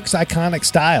for Kirk's iconic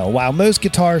style. While most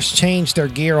guitarists change their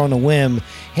gear on a whim,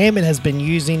 Hammett has been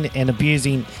using and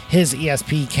abusing his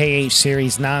ESP KH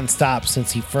series nonstop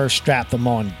since he first strapped them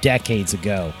on decades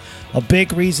ago. A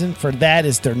big reason for that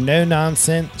is their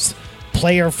no-nonsense,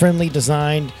 player-friendly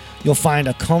design. You'll find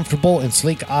a comfortable and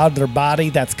sleek outer body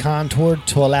that's contoured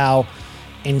to allow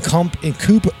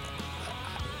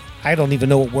I don't even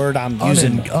know what word I'm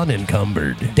using.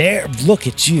 Unencumbered. There, look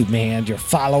at you, man. You're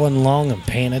following along and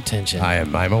paying attention.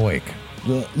 I'm awake.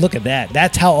 Look at that.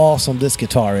 That's how awesome this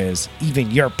guitar is.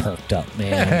 Even you're perked up,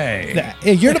 man.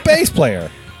 Hey. You're the bass player.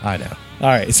 I know. All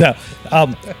right, so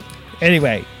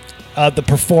Anyway, the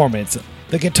performance.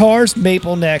 The guitar's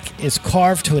maple neck is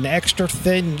carved to an extra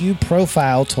thin U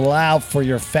profile to allow for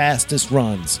your fastest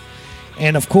runs.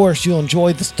 And of course, you'll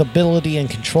enjoy the stability and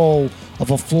control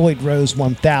of a Floyd Rose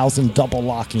 1000 double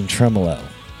locking tremolo.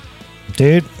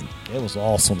 Dude, it was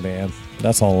awesome, man.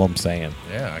 That's all I'm saying.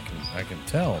 Yeah, I can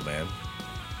tell, man.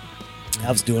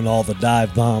 I was doing all the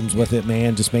dive bombs with it,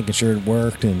 man, just making sure it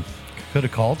worked. And could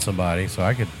have called somebody so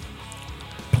I could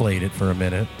played it for a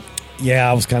minute. yeah,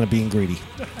 I was kind of being greedy.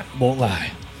 Won't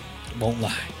lie.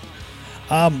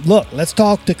 Look, let's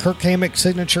talk to Kirk Hammett's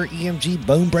signature EMG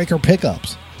Bonebreaker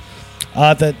pickups.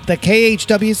 The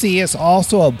KHWC is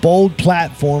also a bold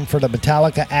platform for the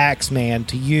Metallica Axeman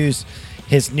to use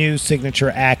his new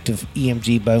signature active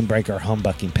EMG Bonebreaker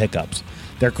humbucking pickups.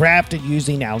 They're crafted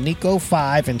using Alnico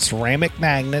 5 and ceramic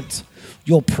magnets.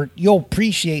 You'll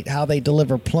appreciate how they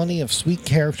deliver plenty of sweet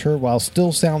character while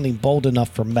still sounding bold enough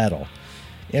for metal.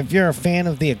 If you're a fan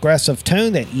of the aggressive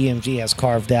tone that EMG has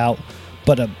carved out,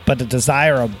 but a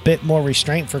desire a bit more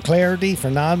restraint for clarity for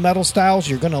non-metal styles,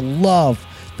 you're going to love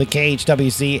the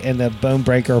KHWC and the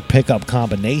Bonebreaker pickup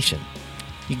combination.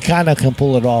 You kind of can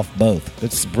pull it off both.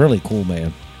 It's really cool,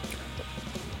 man.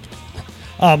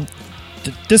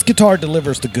 This guitar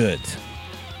delivers the goods.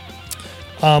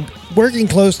 Working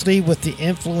closely with the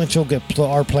influential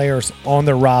guitar players on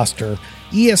their roster,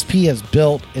 ESP has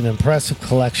built an impressive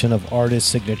collection of artist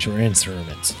signature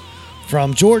instruments.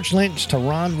 From George Lynch to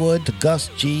Ron Wood to Gus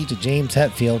G to James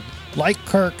Hetfield, like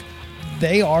Kirk,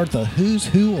 they are the who's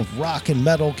who of rock and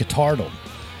metal guitardom.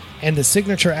 And the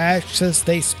signature access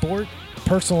they sport,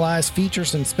 personalized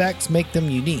features and specs make them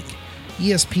unique.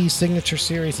 ESP's signature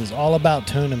series is all about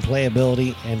tone and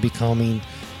playability and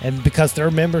because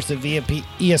they're members of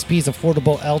ESP's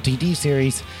affordable LTD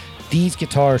series, these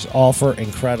guitars offer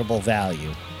incredible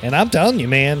value. And I'm telling you,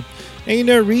 man, ain't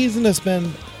no reason to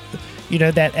spend,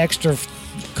 that extra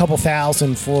couple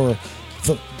thousand for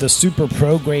the super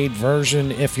pro grade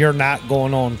version if you're not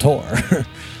going on tour.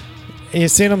 You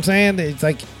see what I'm saying? It's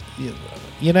like,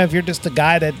 if you're just a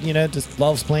guy that, just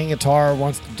loves playing guitar,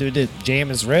 wants to jam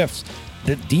his riffs,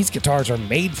 these guitars are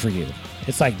made for you.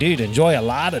 It's like, dude, enjoy a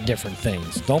lot of different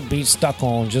things. Don't be stuck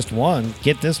on just one.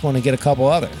 Get this one and get a couple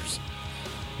others.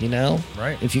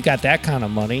 Right. If you got that kind of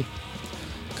money,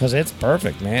 because it's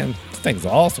perfect, man. This thing's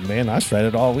awesome, man. I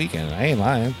shredded all weekend. I ain't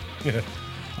lying.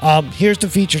 Here's the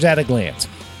features at a glance.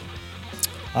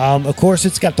 Of course,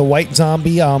 it's got the White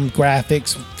Zombie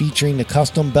graphics featuring the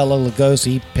custom Bela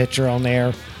Lugosi picture on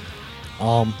there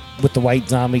with the White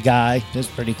Zombie guy. That's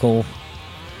pretty cool.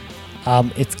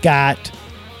 It's got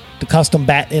the custom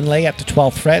bat inlay at the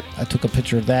 12th fret. I took a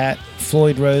picture of that.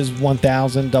 Floyd Rose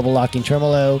 1000 double locking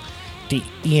tremolo. The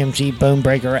EMG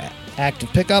Bonebreaker active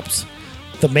pickups.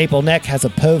 The maple neck has a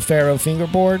Poe Faro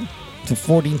fingerboard. It's a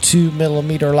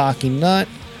 42mm locking nut.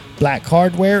 Black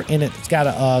hardware, and it's got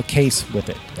a case with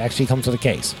it. It actually comes with a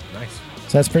case. Nice.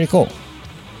 So that's pretty cool.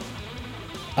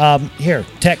 Here,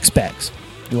 tech specs.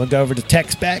 You want to go over to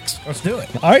tech specs? Let's do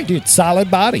it. All right, dude. Solid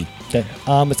body. Okay.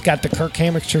 It's got the Kirk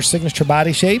Hammett signature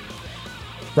body shape.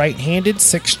 Right-handed,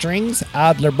 6 strings,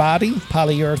 Adler body,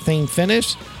 polyurethane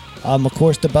finish. Of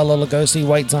course, the Bela Lugosi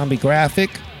White Zombie graphic.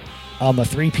 A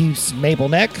 3-piece maple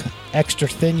neck, extra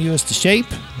thin U.S. to shape.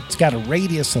 It's got a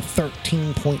radius of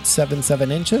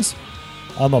 13.77 inches.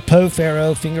 A Poe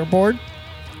Faro fingerboard.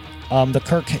 The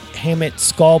Kirk Hammett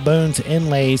skull bones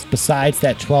inlays besides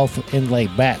that 12th inlay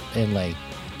bat inlay.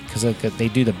 Because they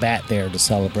do the bat there to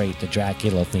celebrate the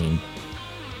Dracula theme.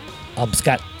 It's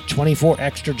got 24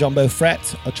 extra jumbo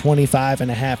frets, a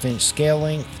 25.5-inch scale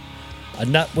length, a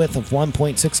nut width of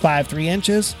 1.653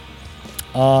 inches.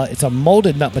 It's a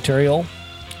molded nut material.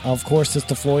 Of course, it's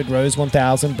the Floyd Rose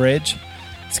 1000 bridge.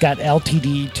 It's got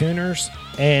LTD tuners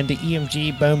and the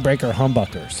EMG Bonebreaker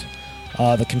humbuckers.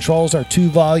 The controls are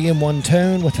 2-volume,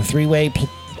 1-tone with a 3-way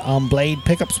blade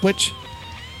pickup switch.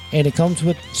 And it comes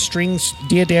with strings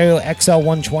D'Addario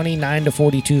XL120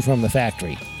 9-42 from the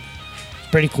factory.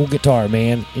 Pretty cool guitar,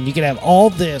 man. And you can have all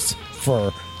this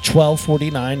for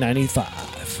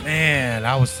 $1249.95. Man,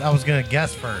 I was gonna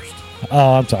guess first.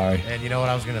 Oh, I'm sorry. And you know what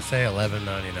I was gonna say?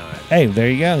 $11.99. Hey, there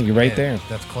you go. You're right Man, there.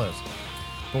 That's close.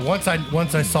 But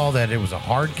once I saw that it was a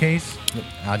hard case,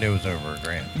 I knew it was over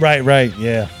 $1,000. Right,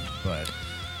 yeah. But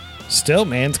Still,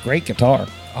 man, it's a great guitar.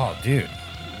 oh, dude,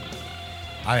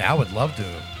 I would love to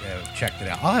have checked it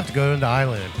out. I'll have to go into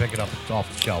Island and pick it up off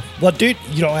the shelf. Well, dude,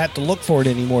 you don't have to look for it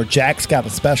anymore. Jack's got a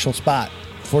special spot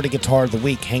for the Guitar of the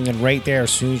Week hanging right there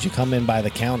as soon as you come in by the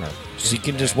counter. So you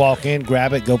can just walk in,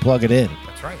 grab it, go plug it in.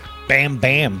 That's right. Bam,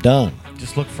 bam, done.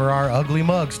 Just look for our ugly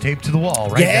mugs taped to the wall,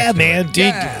 right? Yeah, man, dude,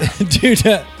 Yeah. dude,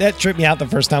 that tripped me out the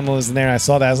first time I was in there. I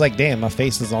saw that. I was like, damn, my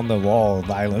face is on the wall of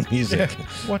Island Music.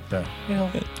 What the hell?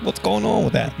 What's going on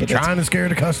with that? You trying to scare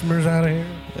the customers out of here?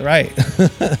 Right.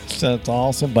 So it's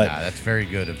awesome. But that's very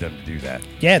good of them to do that.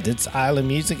 yeah, it's Island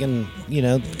Music, and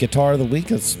Guitar of the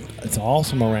Week is it's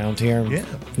awesome around here. Yeah.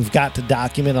 We've got to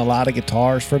document a lot of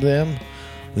guitars for them.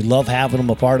 We love having them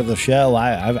a part of the show.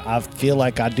 I feel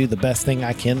like I do the best thing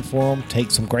I can for them.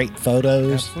 Take some great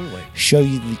photos. Absolutely.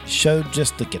 Show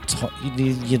just the guitar, the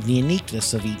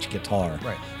uniqueness of each guitar.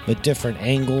 Right. With different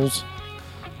angles.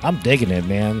 I'm digging it,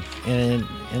 man. And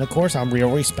of course, I'm real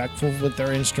respectful with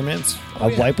their instruments.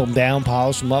 I wipe them down,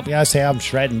 polish them up. Yeah, I say I'm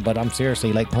shredding, but I'm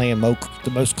seriously like playing the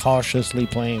most cautiously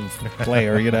playing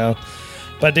player,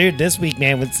 But dude, this week,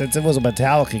 man, since it was a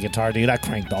Metallica guitar, dude, I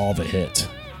cranked all the hits.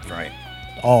 Right.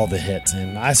 All the hits.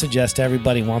 And I suggest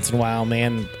everybody once in a while,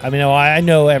 man. I mean, I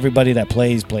know everybody that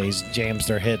plays jams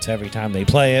their hits every time they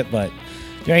play it, but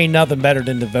there ain't nothing better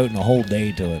than devoting a whole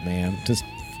day to it, man. Just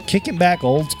kicking back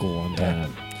old school one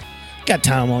time. Got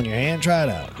time on your hand, try it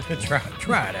out.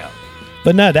 Try it out.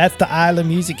 But no, that's the Island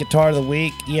Music Guitar of the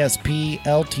Week, ESP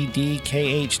LTD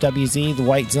KHWZ, the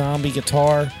White Zombie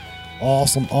guitar.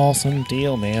 Awesome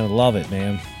deal, man. I love it,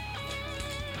 man.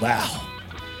 Wow.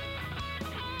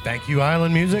 Thank you,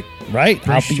 Island Music. Right.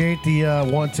 Appreciate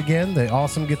once again, the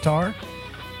awesome guitar.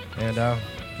 And,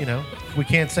 we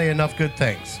can't say enough good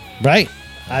things. Right.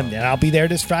 I'll be there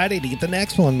this Friday to get the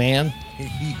next one, man.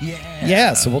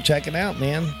 Yeah, so we'll check it out,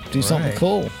 man. Do something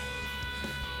cool.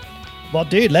 Well,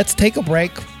 dude, let's take a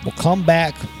break. We'll come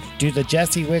back, do the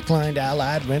Jesse Wickline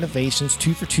Allied Renovations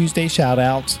 2 for Tuesday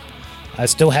shout-outs. I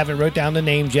still haven't wrote down the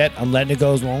names yet. I'm letting it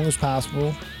go as long as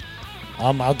possible.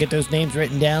 I'll get those names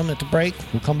written down at the break.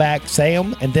 We'll come back, say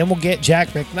them, and then we'll get Jack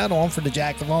McNutt on for the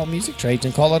Jack of All Music Trades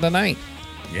and call it a night.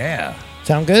 Yeah.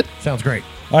 Sound good? Sounds great.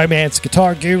 All right, man. It's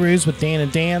Guitar Gurus with Dan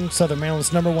and Dan, Southern Maryland's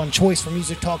 #1 choice for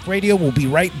Music Talk Radio. We'll be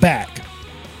right back.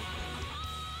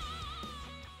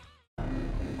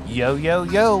 Yo,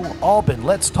 Albin,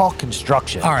 let's talk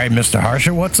construction. All right, Mr.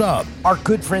 Harsher, what's up? Our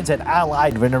good friends at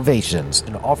Allied Renovations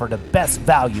can offer the best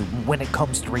value when it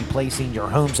comes to replacing your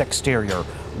home's exterior,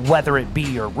 whether it be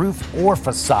your roof or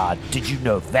facade. Did you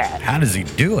know that? How does he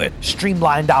do it?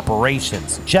 Streamlined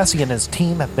operations. Jesse and his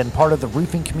team have been part of the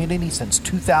roofing community since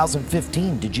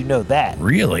 2015. Did you know that?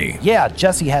 Really? Yeah,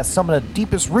 Jesse has some of the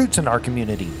deepest roots in our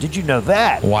community. Did you know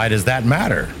that? Why does that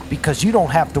matter? Because you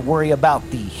don't have to worry about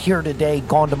the here today,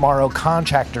 gone tomorrow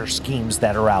contractor schemes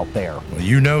that are out there. Well,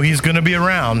 you know he's going to be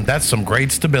around. That's some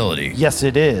great stability. Yes,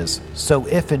 it is. So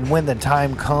if and when the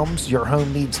time comes, your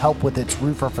home needs help with its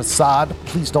roof or facade,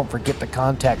 please don't forget to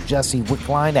contact Jesse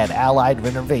Wickline at Allied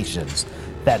Renovations.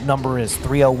 That number is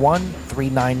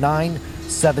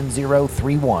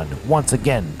 301-399-7031. Once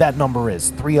again, that number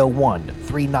is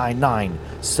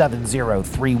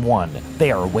 301-399-7031.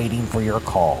 They are waiting for your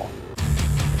call.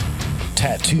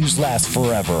 Tattoos last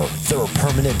forever. They're a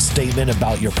permanent statement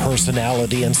about your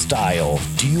personality and style.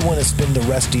 Do you want to spend the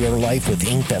rest of your life with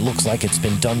ink that looks like it's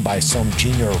been done by some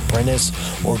junior apprentice?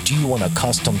 Or do you want a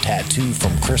custom tattoo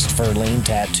from Christopher Lane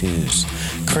Tattoos?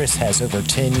 Chris has over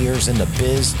 10 years in the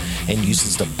biz and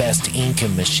uses the best ink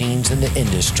and machines in the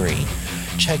industry.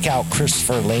 Check out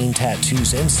Christopher Lane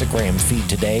Tattoo's Instagram feed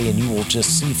today and you will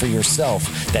just see for yourself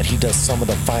that he does some of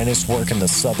the finest work in the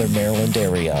Southern Maryland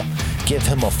area. Give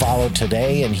him a follow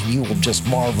today and you will just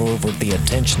marvel over the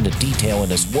attention to detail in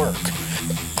his work.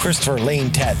 Christopher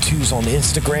Lane Tattoos on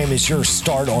Instagram is your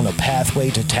start on a pathway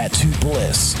to tattoo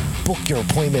bliss. Book your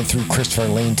appointment through Christopher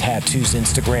Lane Tattoo's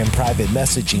Instagram private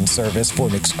messaging service for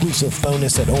an exclusive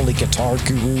bonus that only Guitar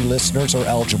Guru listeners are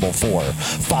eligible for.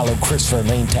 Follow Christopher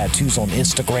Lane Tattoos on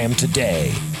Instagram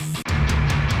today.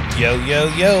 Yo,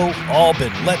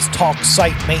 Albin, let's talk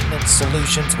site maintenance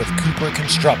solutions with Cooper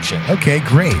Construction. Okay,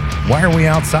 great. Why are we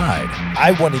outside?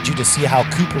 I wanted you to see how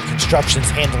Cooper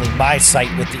Construction's handling my site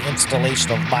with the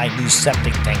installation of my new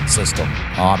septic tank system.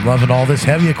 Oh, I'm loving all this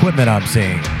heavy equipment I'm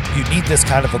seeing. You need this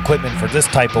kind of equipment for this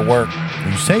type of work.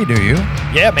 You say, do you?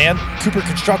 Yeah, man. Cooper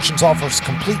Constructions offers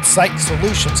complete site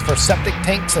solutions for septic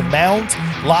tanks and mounds,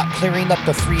 lot clearing up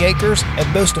to 3 acres,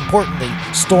 and most importantly,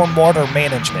 stormwater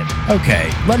management.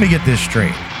 Okay, let me get this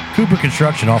straight. Cooper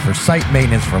Construction offers site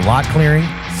maintenance for lot clearing,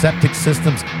 septic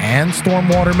systems, and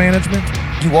stormwater management?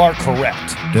 You are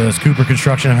correct. Does Cooper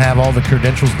Construction have all the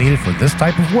credentials needed for this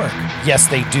type of work? Yes,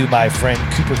 they do, my friend.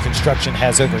 Cooper Construction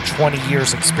has over 20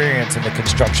 years experience in the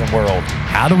construction world.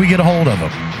 How do we get a hold of them?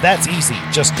 That's easy.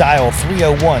 Just dial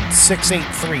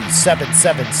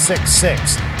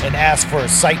 301-683-7766 and ask for a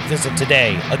site visit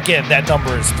today. Again, that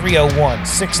number is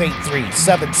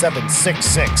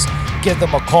 301-683-7766. give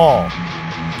them a call.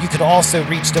 You can also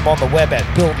reach them on the web at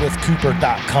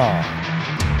buildwithcooper.com.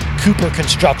 Cooper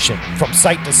Construction. From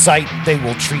site to site, they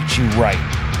will treat you right.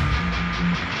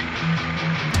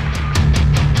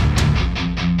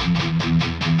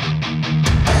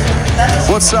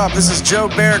 What's up? This is Joe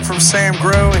Barrett from Sam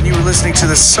Grow, and you are listening to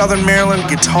the Southern Maryland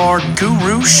Guitar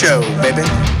Guru Show, baby.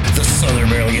 The Southern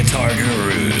Maryland Guitar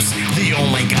Gurus, the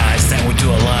only guys that would do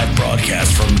a live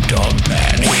broadcast from Dog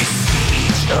Patch. We see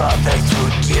each other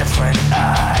through different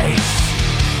eyes.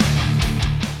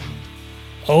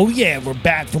 Oh yeah, we're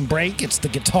back from break. It's the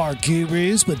Guitar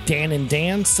Gurus with Dan and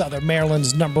Dan, Southern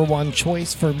Maryland's #1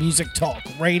 choice for music talk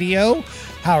radio.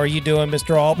 How are you doing,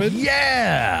 Mr. Albin?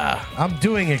 Yeah, I'm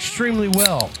doing extremely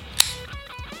well.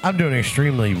 I'm doing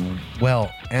extremely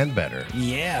well and better.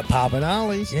 Yeah, popping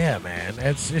ollies. Yeah, man.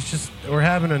 It's just, we're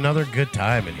having another good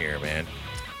time in here, man.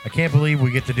 I can't believe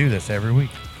we get to do this every week.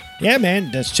 Yeah,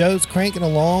 man, the show's cranking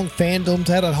along.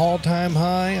 Fandom's at an all-time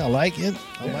high. I like it.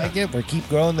 I like it. We keep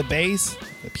growing the base.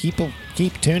 The people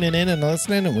keep tuning in and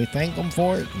listening, and we thank them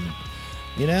for it. And,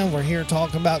 you know, we're here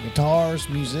talking about guitars,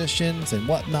 musicians, and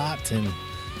whatnot, and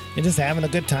just having a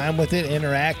good time with it,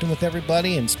 interacting with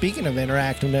everybody. And speaking of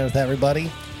interacting with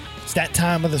everybody, it's that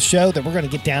time of the show that we're going to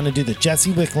get down and do the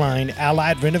Jesse Wickline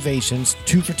Allied Renovations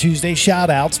 2 for Tuesday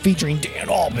shout-outs featuring Dan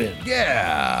Albin.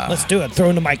 Yeah. Let's do it.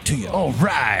 Throwing the mic to you. All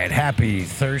right. Happy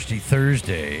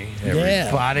Thursday,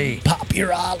 everybody. Yeah. Pop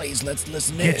your ollies. Let's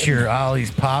listen in. Get your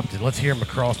ollies popped, and let's hear them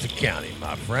across the county,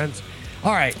 my friends.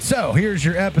 All right, so here's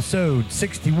your episode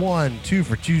 61, 2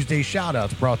 for Tuesday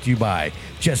shout-outs brought to you by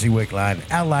Jesse Wickline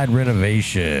Allied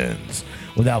Renovations.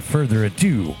 Without further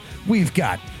ado, we've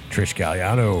got Trish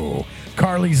Galliano,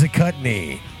 Carly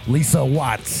Zakutney, Lisa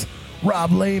Watts,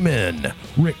 Rob Lehman,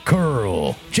 Rick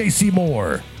Curl, J.C.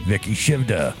 Moore, Vicky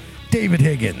Shivda, David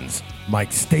Higgins,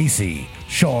 Mike Stacy,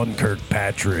 Sean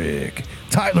Kirkpatrick,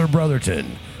 Tyler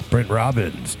Brotherton, Brent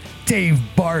Robbins, Dave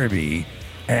Barbie,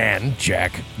 and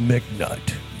Jack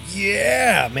McNutt.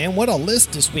 Yeah, man, what a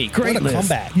list this week. Great what a list.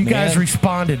 comeback. You man. guys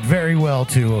responded very well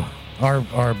to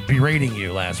our berating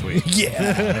you last week.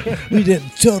 Yeah. We did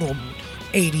total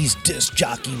 80s disc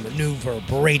jockey maneuver,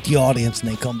 berate the audience, and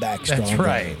they come back strong. That's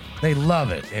right. They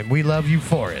love it, and we love you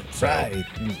for it. So, right.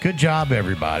 Good job,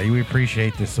 everybody. We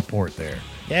appreciate the support there.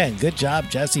 Yeah, and good job,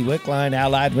 Jesse Wickline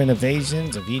Allied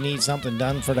Renovations. If you need something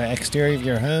done for the exterior of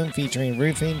your home featuring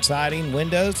roofing, siding,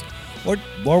 windows, or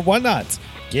whatnot,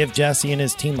 give Jesse and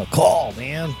his team a call,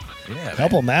 man. Yeah,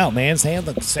 help them out, man. Say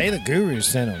the Gurus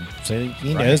sent him, so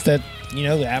he knows that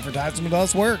the advertisement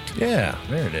does work. Yeah,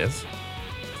 there it is.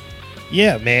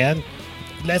 Yeah, man.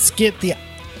 Let's get the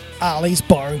Ollie's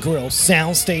Bar and Grill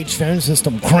soundstage phone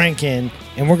system cranking,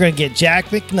 and we're gonna get Jack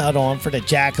McNutt on for the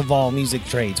Jack of All Music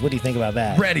Trades. What do you think about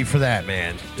that? Ready for that,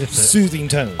 man. It's a soothing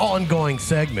tone, ongoing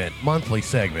segment, monthly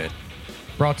segment,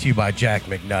 brought to you by Jack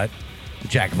McNutt, the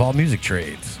Jack of All Music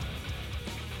Trades.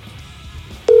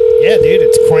 Yeah, dude,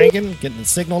 it's cranking, getting the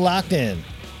signal locked in.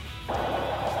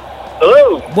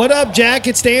 Hello. What up, Jack?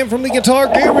 It's Dan from the Guitar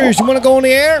Gurus. You want to go on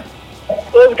the air?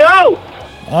 Let's go.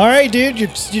 All right, dude.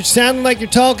 You're sounding like you're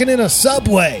talking in a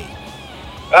subway.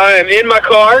 I'm in my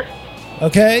car.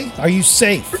 Okay. Are you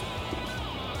safe?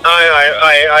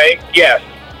 Yes.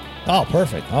 Oh,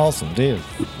 perfect. Awesome, dude.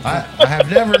 I have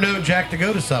never known Jack to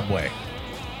go to Subway.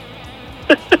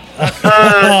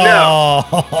 No.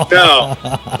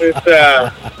 It's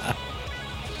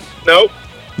nope.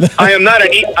 I'm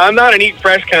not an eat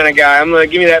fresh kind of guy. I'm gonna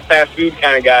give me that fast food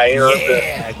kind of guy. You know.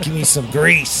 Yeah, give me some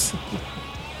grease.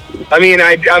 I mean,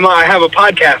 I have a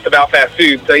podcast about fast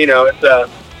food, so it's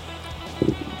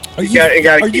Are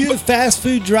you fast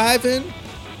food driving?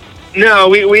 No,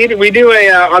 we do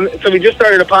so we just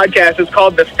started a podcast. It's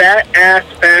called the Fat Ass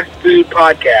Fast Food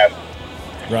Podcast.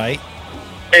 Right.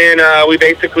 And we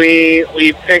pick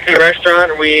a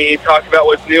restaurant and we talk about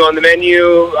what's new on the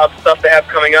menu, of stuff they have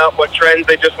coming up, what trends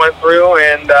they just went through,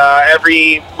 and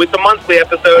with the monthly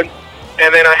episode,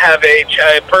 and then I have a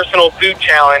personal food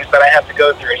challenge that I have to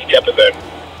go through in each episode.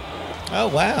 Oh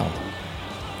wow!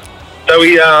 So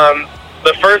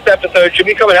the first episode should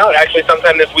be coming out actually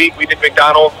sometime this week. We did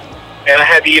McDonald's, and I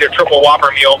had to eat a triple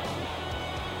Whopper meal.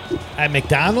 At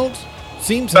McDonald's?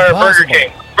 Seems Burger impossible.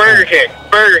 Burger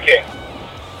King.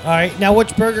 All right, now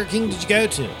which Burger King did you go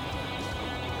to?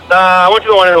 I went to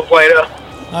the one in La Plata.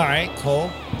 All right, cool.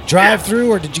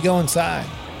 Drive-through, or did you go inside?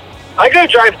 I go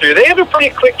drive-through. They have a pretty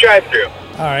quick drive-through.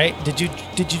 All right. Did you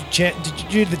do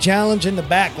the challenge in the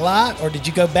back lot, or did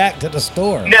you go back to the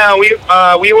store? No, we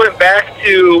went back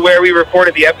to where we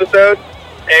recorded the episode,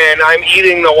 and I'm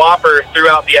eating the Whopper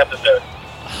throughout the episode.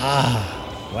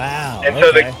 Ah, wow. And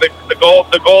so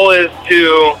the goal is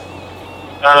to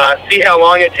see how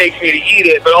long it takes me to eat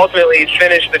it, but ultimately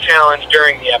finish the challenge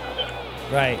during the episode.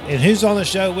 Right. And who's on the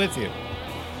show with you?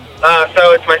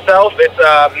 So it's myself, it's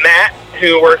Matt,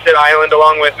 who works at Island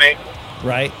along with me.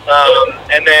 Right.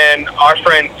 And then our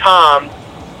friend Tom,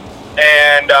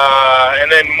 and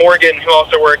then Morgan, who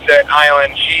also works at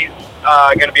Island. She's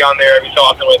going to be on there every so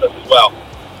often with us as well.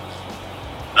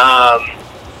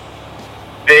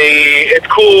 It's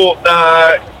cool.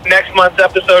 Next month's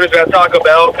episode is about Taco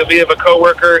Bell because we have a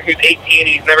coworker who's 18.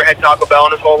 He's never had Taco Bell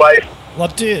in his whole life. Well,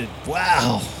 dude,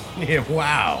 wow. Yeah,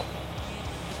 wow.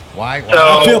 Why? So,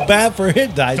 I feel bad for his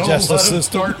digestive don't let him system.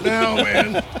 start now,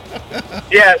 man.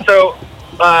 Yeah, so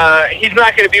he's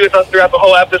not going to be with us throughout the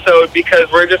whole episode because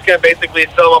we're just going to basically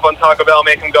fill him up on Taco Bell,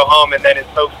 make him go home, and then his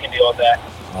folks can deal with that.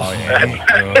 Oh,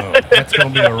 yeah. That's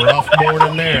going to be a rough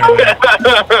morning there. I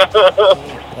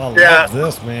love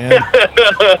this, man.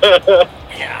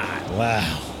 God.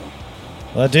 Wow.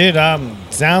 Well, dude,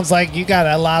 sounds like you got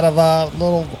a lot of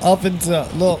little ovens,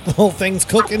 little things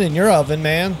cooking in your oven,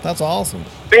 man. That's awesome.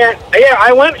 Man, yeah,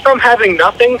 I went from having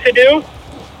nothing to do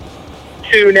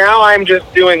to now I'm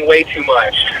just doing way too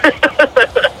much.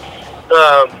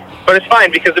 But it's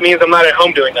fine because it means I'm not at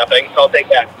home doing nothing, so I'll take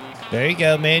that. There you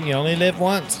go, man. You only live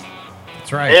once.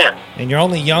 That's right. Yeah. And you're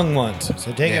only young once,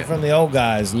 so take it from the old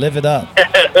guys. Live it up.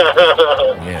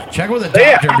 Yeah. Check with a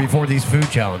doctor before these food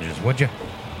challenges, would you?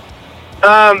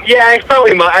 Yeah,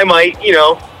 I might, you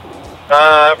know,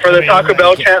 for the Taco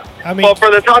Bell challenge. Well,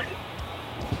 for the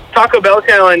Taco Bell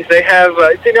challenge, they have,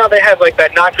 they have like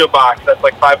that nacho box that's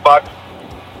like $5,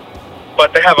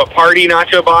 but they have a party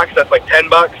nacho box that's like $10,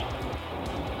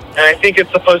 and I think it's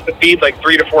supposed to feed like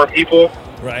 3 to 4 people.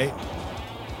 Right.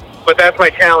 But that's my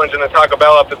challenge in the Taco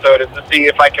Bell episode is to see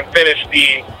if I can finish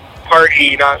the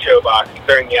party nacho box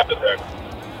during the episode.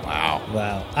 Wow.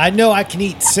 Wow. I know I can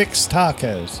eat 6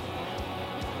 tacos.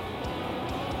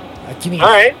 I can eat. All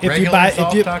right. If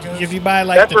you buy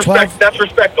like that's the 12, that's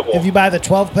respectable. If you buy the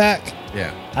 12 pack,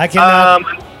 yeah, I can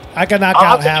knock I'll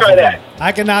out have to half try of that. them.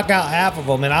 I can knock out half of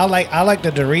them, and I like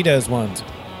the Doritos ones.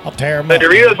 I'll tear them The up.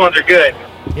 Doritos ones are good.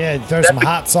 Yeah, throw some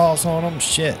hot sauce on them.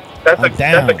 Shit. That's I'm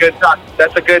down. a good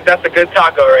that's a good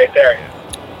taco right there.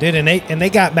 Dude, and they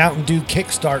got Mountain Dew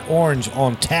Kickstart Orange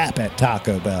on tap at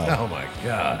Taco Bell. Oh my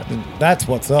God. That's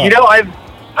what's up. You know,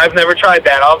 I've never tried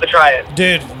that. I'll have to try it.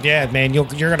 Dude, yeah, man, you're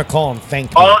gonna call and thank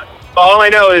me. All I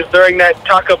know is during that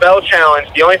Taco Bell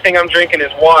challenge, the only thing I'm drinking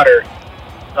is water.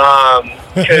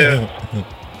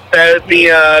 Because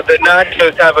the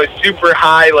nachos have a super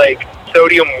high like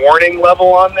sodium warning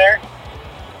level on there,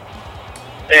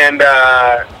 and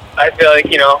I feel like,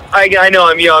 you know, I know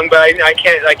I'm young, but I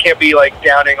can't be like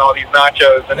downing all these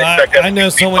nachos and expect. I know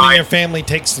someone in your family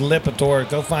takes Lipitor.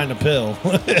 Go find a pill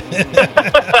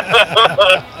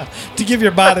to give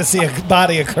your body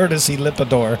a courtesy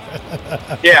Lipitor.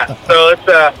 Yeah, so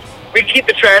let's we keep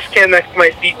the trash can next to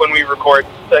my seat when we record,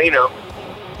 so you know,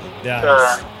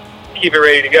 keep it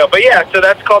ready to go. But yeah, so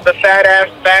that's called the Fat Ass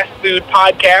Fast Food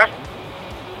Podcast.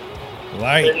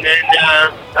 Right. And then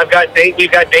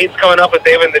we've got dates coming up with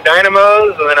David and the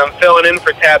Dynamos, and then I'm filling in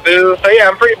for Taboo. So yeah,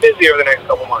 I'm pretty busy over the next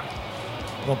couple months.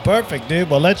 Well, perfect, dude.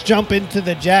 Well, let's jump into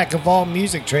the jack of all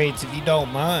music trades, if you don't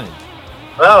mind.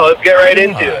 Well, let's get right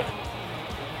into it.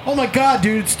 Oh my God,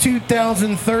 dude! It's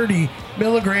 2,030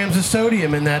 milligrams of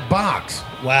sodium in that box.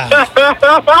 Wow.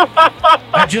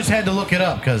 I just had to look it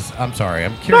up because I'm sorry,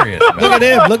 I'm curious. Look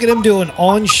at him doing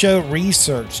on-show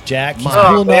research, Jack. He's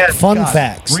pulling up fun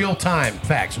facts. Real-time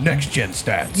facts, next-gen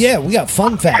stats. Yeah, we got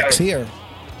fun facts here.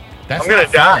 That's I'm gonna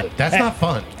not die. fun. That's not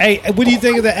fun. Hey, what do you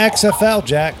think of the XFL,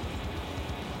 Jack?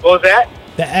 What was that?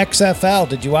 The XFL,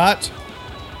 did you watch?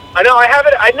 I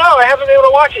haven't been able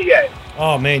to watch it yet.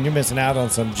 Oh man, you're missing out on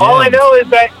some gems. All I know is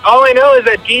that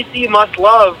DC must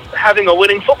love having a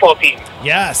winning football team.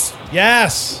 Yes. I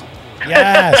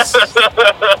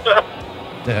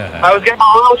was getting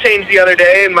my oil change the other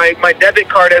day, and my debit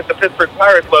card has the Pittsburgh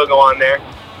Pirates logo on there.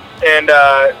 And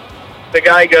the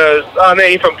guy goes, "Oh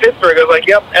man, you from Pittsburgh?" I was like,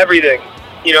 "Yep, everything.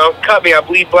 You know, cut me. I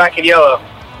bleed black and yellow."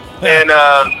 And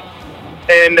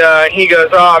he goes,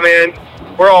 "Oh man,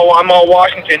 I'm all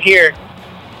Washington here."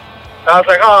 I was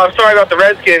like, "Oh, I'm sorry about the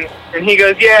Redskins." And he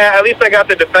goes, "Yeah, at least I got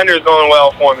the Defenders going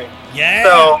well for me." Yeah.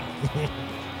 So,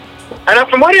 and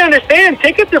from what I understand,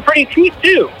 tickets are pretty cheap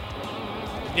too.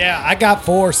 Yeah, I got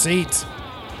 4 seats.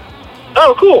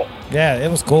 Oh, cool. Yeah,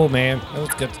 it was cool, man. It was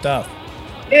good stuff.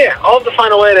 Yeah, I'll have to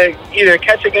find a way to either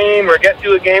catch a game or get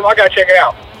to a game. I gotta check it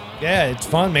out. Yeah, it's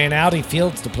fun, man. Audi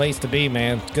Field's the place to be,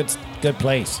 man. Good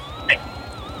place.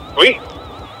 Sweet.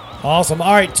 Awesome.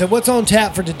 All right, so what's on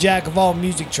tap for the Jack of all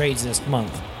music trades this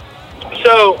month?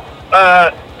 So,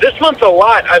 This month a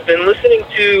lot. I've been listening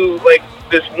to like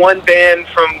this one band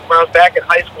from when I was back in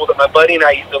high school that my buddy and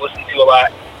I used to listen to a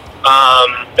lot.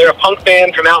 They're a punk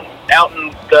band from out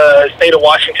in the state of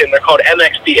Washington. They're called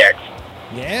MXPX.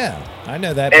 Yeah, I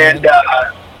know that And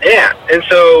band. yeah, and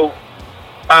so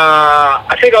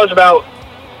I think I was about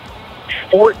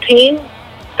 13,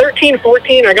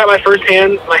 14. I got my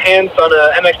hands on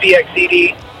a MXPX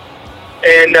CD,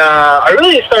 and I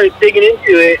really started digging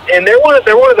into it. And they're one of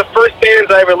the first bands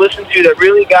I ever listened to that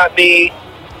really got me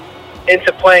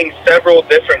into playing several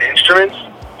different instruments,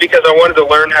 because I wanted to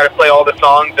learn how to play all the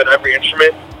songs and every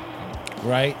instrument.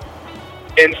 Right.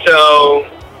 And so,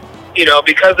 you know,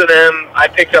 because of them, I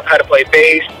picked up how to play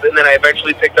bass, and then I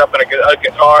eventually picked up a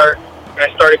guitar, and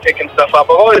I started picking stuff up.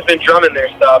 I've always been drumming their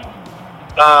stuff.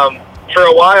 For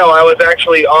a while, I was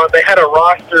actually on. They had a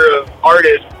roster of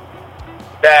artists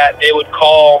that they would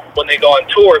call when they go on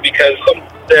tour, because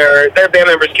their band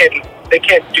members can't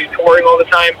do touring all the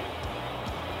time.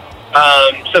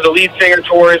 So the lead singer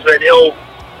tours, and he'll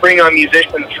bring on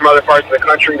musicians from other parts of the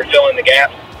country to fill in the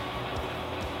gaps.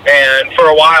 And for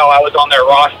a while, I was on their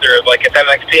roster of, like, if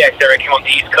MXPX ever came on the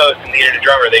East Coast and needed a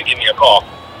drummer, they'd give me a call.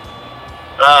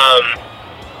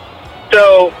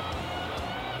 So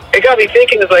it got me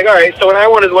thinking, it's like, all right, so when I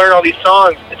wanted to learn all these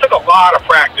songs, it took a lot of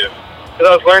practice, because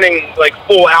I was learning, like,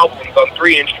 full albums on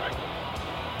 3 instruments.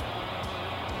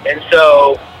 And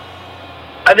so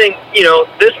I think, you know,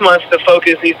 this month the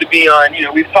focus needs to be on, you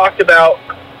know, we've talked about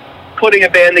putting a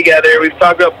band together. We've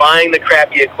talked about buying the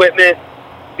crappy equipment.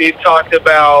 We've talked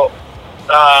about,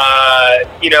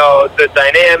 you know, the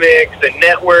dynamics and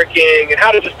networking and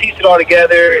how to just piece it all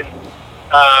together, and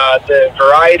the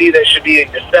variety that should be in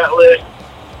your set list.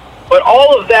 But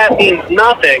all of that means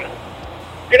nothing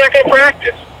if you're not going to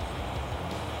practice.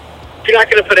 If you're not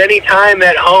going to put any time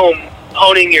at home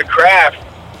honing your craft,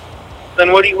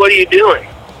 then what are you doing?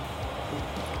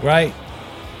 Right.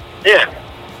 Yeah.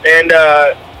 And,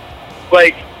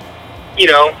 like, you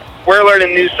know, we're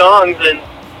learning new songs, and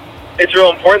it's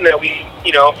real important that we,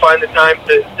 you know, find the time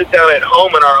to sit down at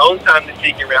home in our own time to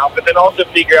figure out, but then also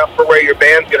figure out for where your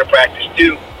band's going to practice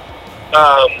too.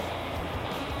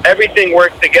 Everything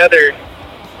works together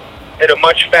at a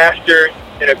much faster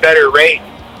and a better rate.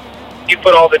 You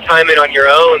put all the time in on your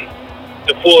own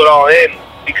to pull it all in,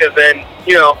 because then,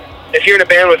 you know, if you're in a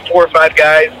band with 4 or 5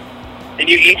 guys and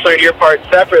you each learn your part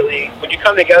separately, when you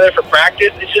come together for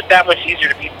practice, it's just that much easier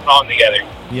to piece the song together.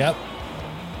 Yep.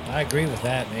 I agree with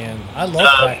that, man. I love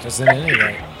practicing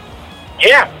anyway.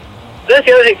 Yeah. That's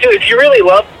the other thing, too. If you really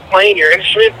love playing your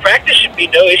instrument, practice should be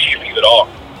no issue for you at all.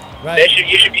 Right.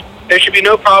 There should be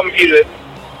no problem for you to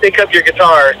pick up your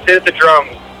guitar, sit at the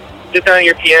drums, sit down at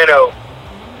your piano,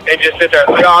 and just sit there.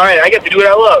 Like, all right, I get to do what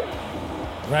I love.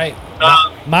 Right.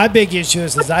 My big issue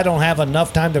is I don't have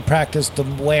enough time to practice the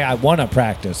way I want to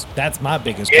practice. That's my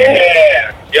biggest problem.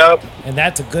 Yeah. Yep. And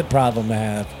that's a good problem to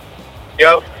have.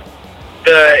 Yep.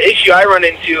 The issue I run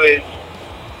into is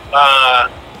I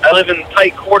live in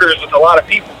tight quarters with a lot of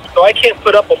people, so I can't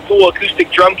put up a full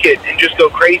acoustic drum kit and just go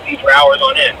crazy for hours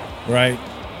on end. Right.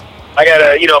 I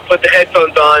gotta, you know, put the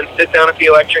headphones on, sit down at the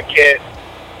electric kit,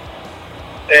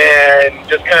 and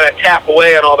just kind of tap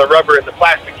away on all the rubber and the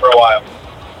plastic for a while.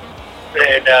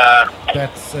 And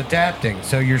that's adapting,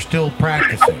 so you're still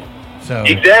practicing. So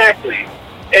exactly.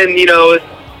 And you know,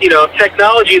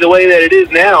 technology the way that it is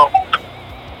now,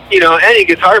 you know, any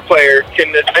guitar player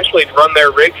can essentially run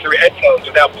their rig through headphones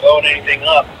without blowing anything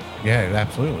up. Yeah,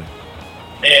 absolutely.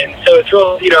 And so it's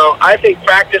real, you know, I think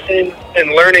practicing and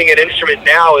learning an instrument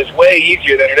now is way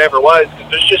easier than it ever was,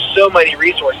 because there's just so many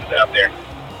resources out there.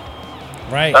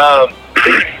 Right.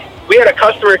 We had a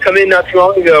customer come in not too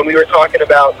long ago, and we were talking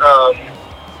about,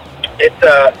 it's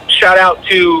a shout out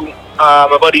to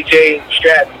my buddy Jay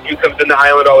Stratton, who comes in the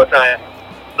island all the time.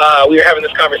 We were having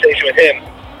this conversation with him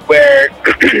where,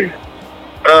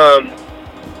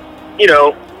 you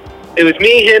know, it was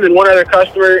me, him, and one other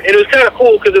customer, and it was kind of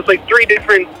cool because it's like 3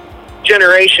 different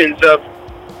generations of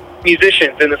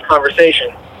musicians in this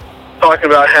conversation, talking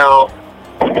about how,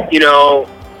 you know,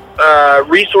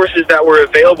 resources that were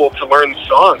available to learn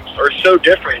songs are so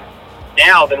different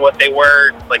now than what they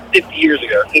were like 50 years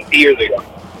ago, 60 years ago.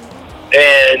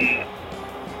 And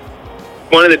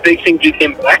one of the big things we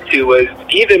came back to was,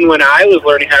 even when I was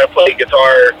learning how to play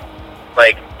guitar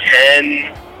like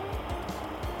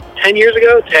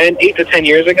 8 to 10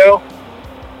 years ago,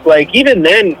 like even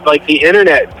then, like the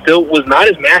internet still was not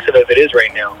as massive as it is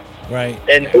right now. Right.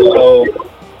 And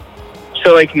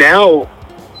so like now,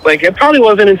 like it probably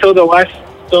wasn't until the last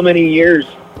so many years,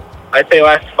 I'd say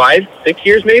last 5-6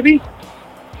 years maybe,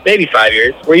 maybe 5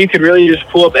 years, where you could really just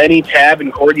pull up any tab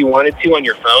and chord you wanted to on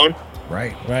your phone.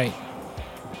 Right.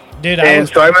 Dude, I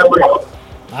remember.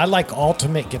 I like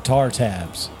Ultimate Guitar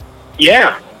tabs.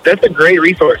 Yeah, that's a great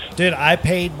resource. Dude, I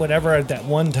paid whatever that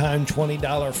one-time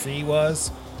 $20 fee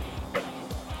was.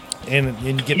 And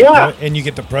you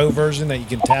get the pro version that you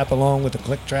can tap along with the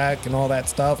click track and all that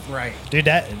stuff. Right, dude.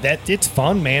 That it's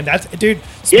fun, man.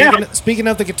 Speaking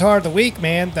of the guitar of the week,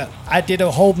 man, I did a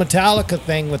whole Metallica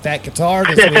thing with that guitar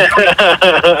this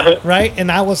week, right?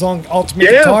 And I was on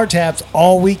Ultimate Guitar tabs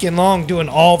all weekend long, doing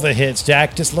all the hits.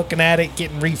 Jack, just looking at it,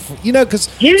 getting because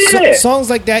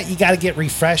songs like that you got to get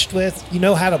refreshed with. You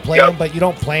know how to play them, but you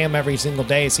don't play them every single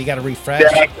day, so you got to refresh.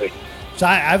 Exactly. So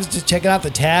I was just checking out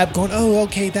the tab, going, oh,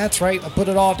 okay, that's right. I put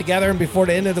it all together, and before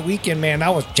the end of the weekend, man,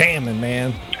 I was jamming,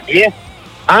 man. Yeah.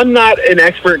 I'm not an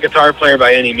expert guitar player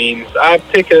by any means. I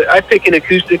pick an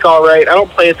acoustic all right. I don't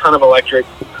play a ton of electric.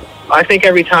 I think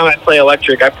every time I play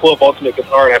electric, I pull up Ultimate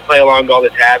Guitar and I play along all the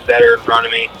tabs that are in front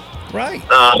of me. Right.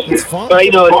 It's fun. But,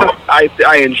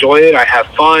 I enjoy it. I have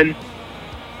fun.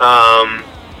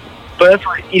 But that's,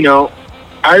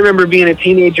 I remember being a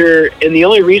teenager, and the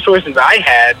only resources I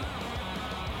had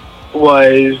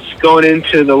was going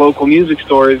into the local music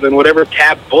stores and whatever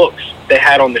tab books they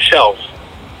had on the shelves.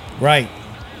 Right.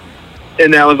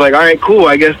 And that was like, all right, cool.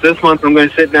 I guess this month I'm going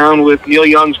to sit down with Neil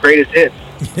Young's greatest hits.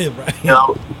 Right.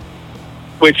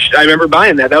 Which I remember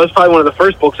buying that. That was probably one of the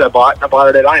first books I bought. I bought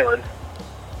it at Island.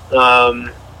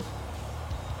 I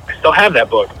still have that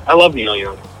book. I love Neil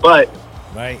Young. But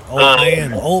right,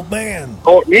 old man.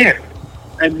 Oh man.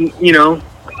 And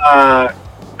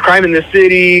Crime in the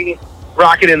City,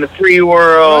 Rocket in the Free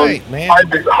World, right, man.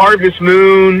 Harvest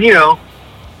Moon,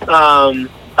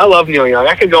 I love Neil Young.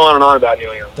 I could go on and on about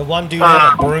Neil Young. The one dude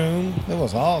had a broom. It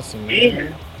was awesome.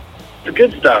 Yeah. It's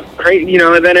good stuff.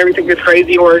 And then everything gets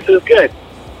Crazy Horse. It was good.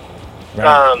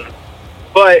 Right.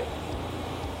 But,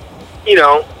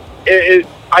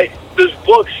 those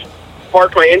books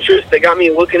sparked my interest. They got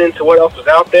me looking into what else was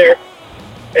out there.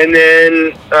 And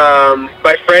then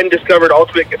my friend discovered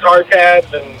Ultimate Guitar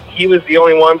tabs, and he was the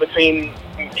only one between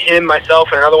him, myself,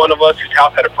 and another one of us whose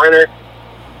house had a printer.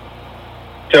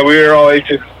 So we were always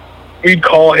we'd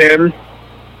call him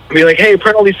and be like, hey,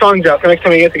 print all these songs out. So next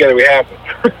time we get together, we have them.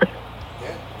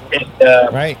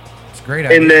 And, right. It's a great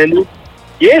idea.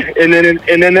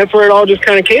 And then that's where it all just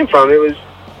kind of came from.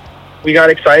 We got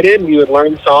excited, we would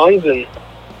learn songs, and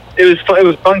it was fun. It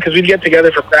was fun because we'd get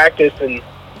together for practice, and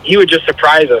he would just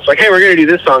surprise us, like, hey, we're going to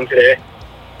do this song today.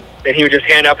 And he would just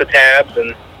hand out the tabs.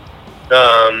 And,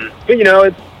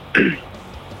 it's,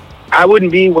 I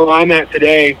wouldn't be where I'm at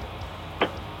today,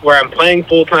 where I'm playing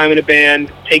full-time in a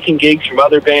band, taking gigs from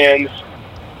other bands.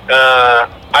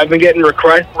 I've been getting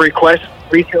requests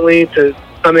recently to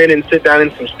come in and sit down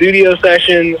in some studio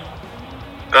sessions.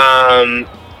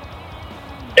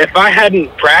 If I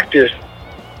hadn't practiced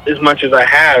as much as I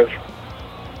have,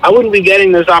 I wouldn't be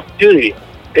getting this opportunity.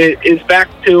 It's back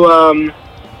to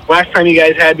last time you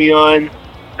guys had me on,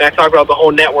 and I talked about the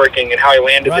whole networking and how I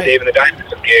landed the Dave and the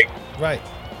Diamonds gig. Right.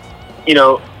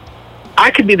 I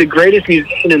could be the greatest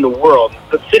musician in the world,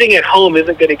 but sitting at home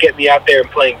isn't going to get me out there and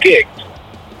playing gigs.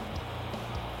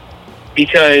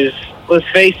 Because, let's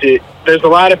face it, there's a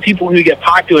lot of people who get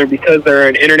popular because they're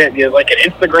an internet, like an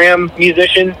Instagram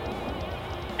musician.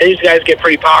 These guys get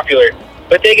pretty popular.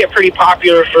 But they get pretty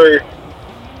popular for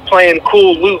playing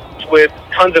cool loops with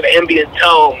tons of ambient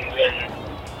tones, and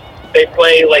they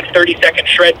play like 30-second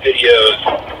shred videos.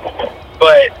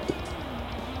 But,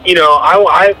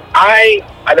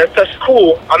 that's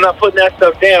cool. I'm not putting that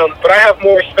stuff down, but I have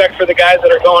more respect for the guys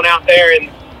that are going out there and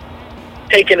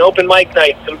taking open mic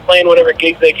nights and playing whatever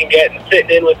gigs they can get and sitting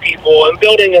in with people and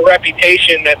building a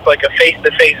reputation that's like a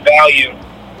face-to-face value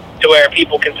to where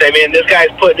people can say, man, this guy's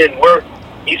putting in work.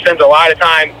 He spends a lot of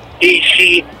time, they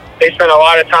spend a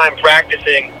lot of time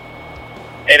practicing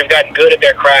and have gotten good at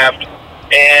their craft.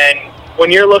 And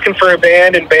when you're looking for a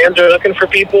band and bands are looking for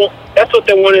people, that's what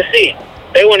they want to see.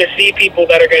 They want to see people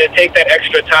that are going to take that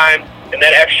extra time and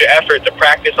that extra effort to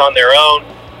practice on their own.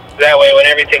 That way, when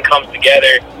everything comes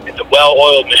together, it's a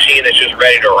well-oiled machine that's just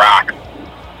ready to rock.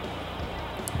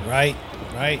 Right,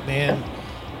 man.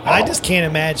 I just can't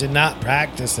imagine not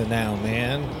practicing now,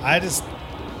 man. I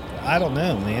don't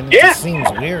know, man. It just seems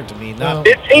weird to me not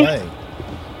to play.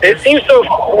 It seems so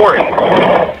foreign.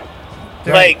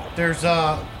 There's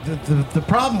the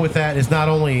problem with that is not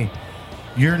only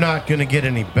you're not going to get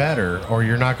any better, or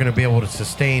you're not going to be able to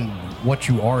sustain what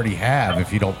you already have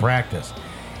if you don't practice.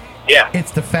 Yeah.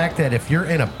 It's the fact that if you're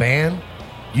in a band,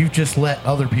 you just let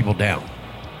other people down.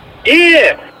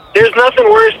 Yeah. There's nothing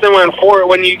worse than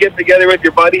when you get together with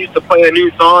your buddies to play a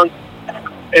new song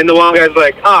and the one guy's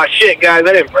like, "Oh shit, guys,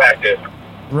 I didn't practice."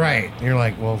 Right. You're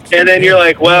like, well. And then you're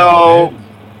like, well,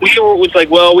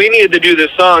 we needed to do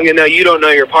this song, and now you don't know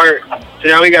your part, so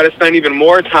now we got to spend even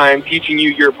more time teaching you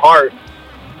your part.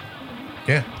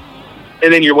 Yeah.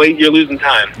 And then you're losing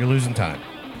time. You're losing time.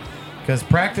 Because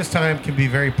practice time can be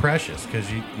very precious.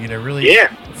 Because you know really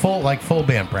full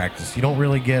band practice. You don't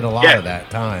really get a lot of that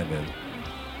time. And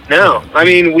no, I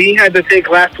mean we had to take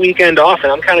last weekend off,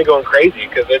 and I'm kind of going crazy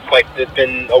because it's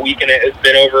been a week and it's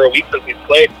been over a week since we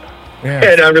played.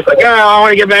 Yeah. And I'm just like, I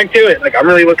want to get back to it. Like I'm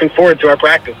really looking forward to our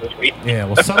practice this week. Yeah,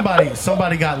 well,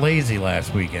 somebody got lazy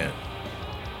last weekend.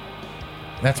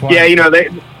 That's why. Yeah, you know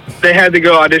they had to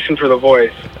go audition for The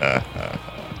Voice.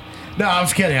 No, I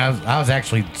was kidding. I was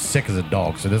actually sick as a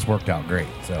dog, so this worked out great.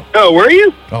 So. Oh, were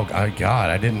you? Oh God,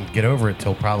 I didn't get over it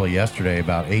till probably yesterday,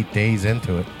 about 8 days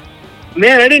into it.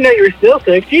 Man, I didn't know you were still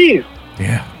sick. Jeez.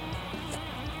 Yeah.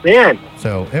 Man.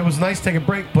 So it was nice to take a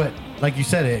break, but like you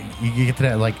said, you get to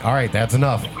that like, all right, that's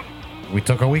enough. We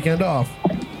took our weekend off.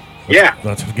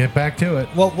 Let's get back to it.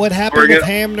 Well, what happened with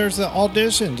Hamner's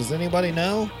audition? Does anybody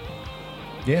know?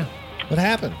 Yeah. What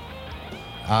happened?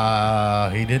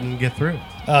 He didn't get through.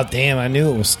 Oh, damn. I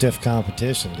knew it was stiff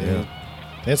competition, dude. Yeah.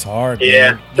 It's hard.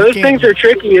 Yeah. Those things are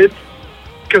tricky. It's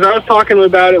because I was talking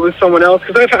about it with someone else,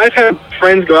 because I've had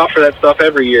friends go out for that stuff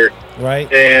every year.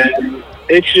 Right. And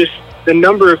it's just the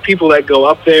number of people that go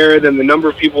up there, then the number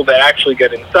of people that actually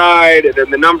get inside, and then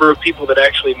the number of people that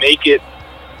actually make it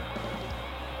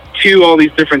to all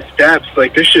these different steps.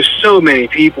 Like, there's just so many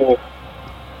people.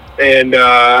 And,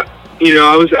 you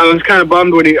know, I was kind of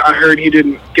bummed when I heard he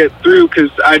didn't get through,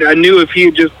 because I knew if he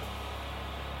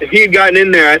had gotten in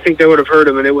there, I think they would have heard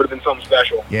him, and it would have been something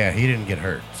special. Yeah, he didn't get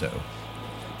hurt, so.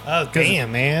 Oh,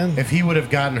 damn, man. If he would have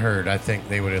gotten hurt, I think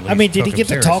they would at least. I mean, did he get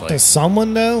to talk to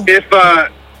someone, though?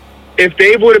 If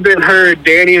Dave would have been heard,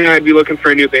 Danny and I'd be looking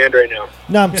for a new band right now.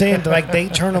 No, I'm saying, like, they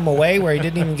turn him away where he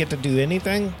didn't even get to do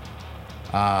anything?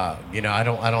 You know, I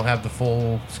don't have the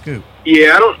full scoop.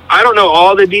 Yeah, I don't know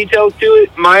all the details to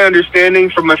it. My understanding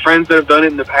from my friends that have done it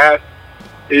in the past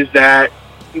is that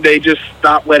they just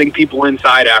stop letting people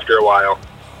inside after a while.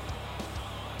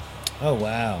 Oh,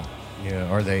 wow.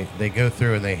 Yeah, or they go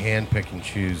through and they handpick and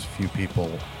choose a few people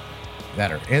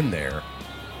that are in there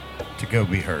to go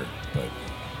be heard. But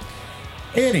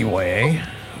anyway,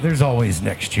 there's always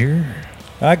next year.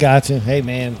 I got you. Hey,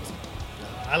 man,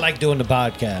 I like doing the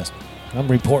podcast. I'm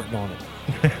reporting on it.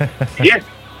 Yeah.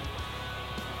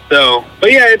 So, but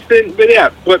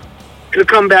to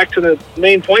come back to the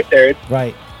main point there.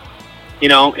 Right. You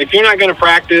know, if you're not going to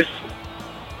practice,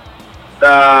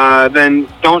 then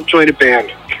don't join a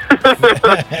band.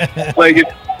 Like,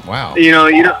 wow. You know,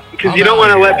 because you don't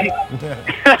want to let people.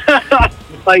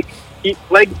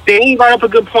 like Danny brought up a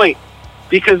good point,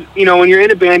 because you know when you're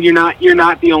in a band, you're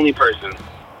not the only person.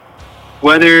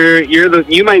 Whether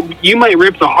you might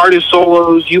rip the hardest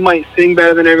solos, you might sing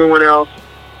better than everyone else.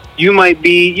 You might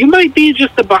be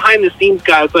just the behind the scenes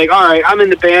guy. It's like, all right, I'm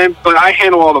in the band, but I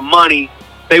handle all the money.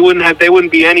 They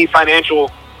wouldn't be any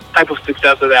financial type of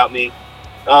success without me.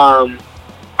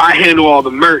 I handle all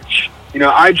the merch. You know,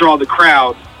 I draw the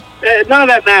crowd. None of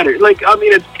that matters. Like, I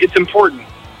mean, it's important,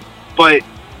 but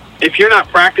if you're not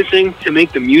practicing to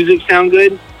make the music sound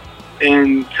good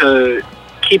and to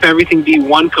keep everything be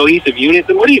one cohesive unit,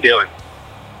 then what are you doing?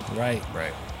 Right.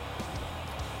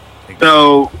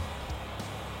 So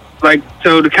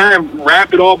to kind of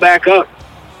wrap it all back up,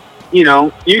 you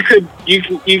know, you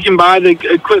can buy the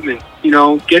equipment, you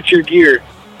know, get your gear.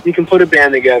 You can put a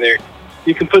band together.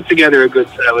 You can put together a good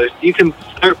set list. You can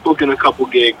start booking a couple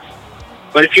gigs.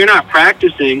 But if you're not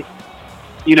practicing,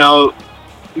 you know,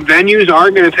 venues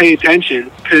are going to pay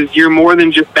attention, because you're more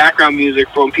than just background music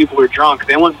for when people are drunk.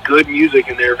 They want good music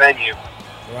in their venue.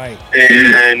 Right.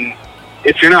 And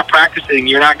if you're not practicing,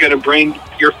 you're not going to bring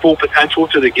your full potential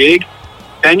to the gig.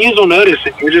 Venues will notice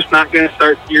it. You're just not going to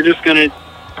start. You're just going to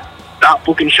stop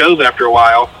booking shows after a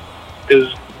while,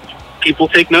 because people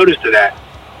take notice to that.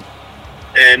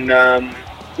 And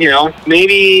you know,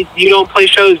 maybe you don't play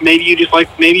shows. Maybe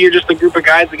you're just a group of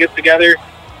guys that gets together.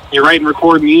 You write and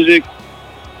record music.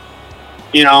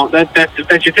 You know,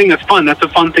 that's your thing. That's fun. That's a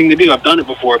fun thing to do. I've done it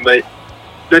before, but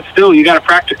that's still, you got to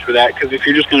practice for that, because if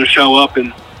you're just going to show up and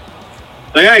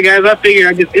like, all right, guys, I figured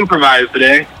I'd just improvise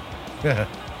today.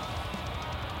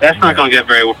 That's not going to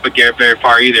get very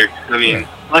far either. I mean,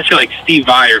 unless you're like Steve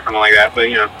Vai or something like that, but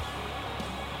you know.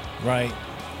 Right.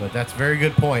 But that's a very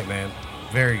good point, man.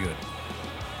 Very good.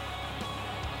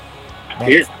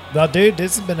 Well, dude,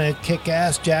 this has been a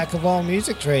kick-ass jack of all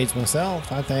music trades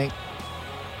myself, I think.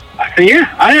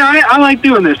 Yeah, I like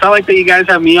doing this. I like that you guys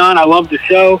have me on. I love the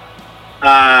show.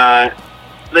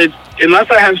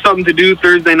 unless I have something to do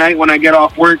Thursday night when I get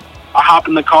off work, I hop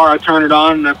in the car, I turn it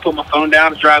on, and I put my phone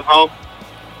down and drive home.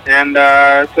 And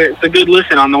it's a good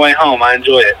listen on the way home. I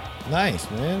enjoy it. Nice,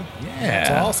 man. Yeah.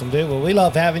 That's awesome, dude. Well, we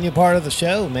love having you part of the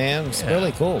show, man. It's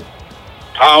really cool.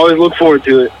 I always look forward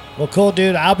to it. Well, cool,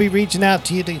 dude. I'll be reaching out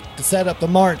to you to set up the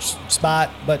March spot.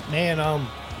 But, man, I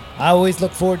always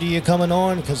look forward to you coming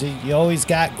on because you always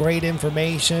got great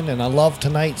information, and I love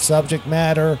tonight's subject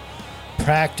matter.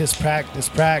 Practice.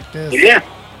 Yeah.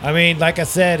 I mean, like I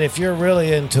said, if you're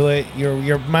really into it,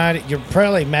 you're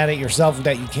probably mad at yourself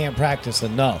that you can't practice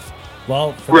enough.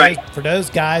 Well, for those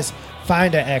guys,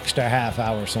 find an extra half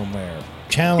hour somewhere.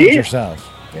 Challenge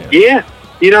yourself. Yeah.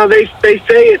 You know, they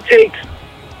say it takes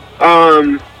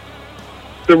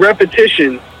the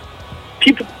repetition.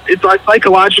 People, it's a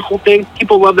psychological thing.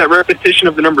 People love that repetition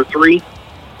of the number 3.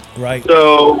 Right.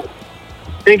 So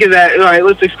think of that. All right,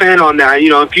 let's expand on that. You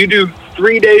know, if you do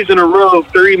 3 days in a row,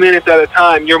 30 minutes at a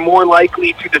time, you're more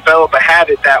likely to develop a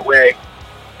habit that way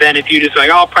than if you just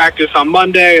I'll practice on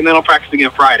Monday and then I'll practice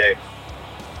again Friday.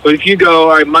 But if you go,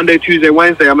 all right, Monday, Tuesday,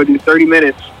 Wednesday, I'm going to do 30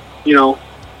 minutes, you know,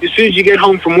 as soon as you get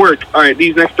home from work, all right,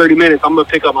 these next 30 minutes, I'm going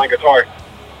to pick up my guitar.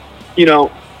 You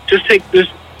know, just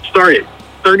start it.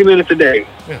 30 minutes a day.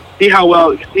 Yeah.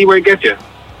 See where it gets you.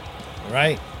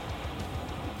 Right.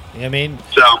 I mean,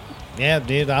 yeah,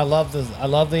 dude, I love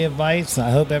the advice. I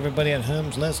hope everybody at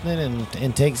home's listening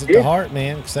and takes it to heart,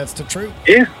 man, because that's the truth.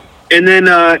 Yeah. And then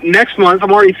next month,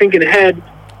 I'm already thinking ahead.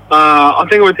 I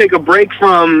think I'm going to take a break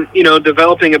from, you know,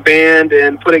 developing a band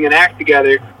and putting an act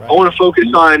together. Right. I want to focus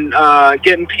on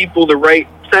getting people the right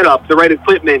setup, the right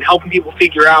equipment, helping people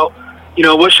figure out, you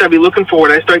know, what should I be looking for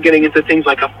when I start getting into things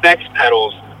like effects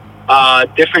pedals,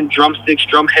 different drumsticks,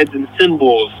 drum heads, and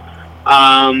cymbals. So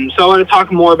I want to talk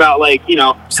more about, like, you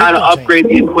know, how to upgrade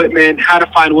the equipment, how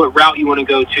to find what route you want to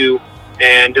go to,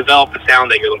 and develop the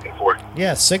sound that you're looking for.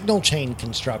 Yeah, signal chain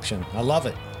construction. I love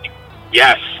it.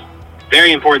 Yes.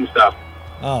 Very important stuff.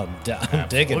 Oh, I'm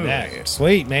digging that.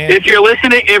 Sweet, man. If you're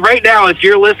listening, right now, if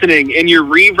you're listening and your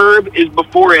reverb is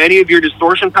before any of your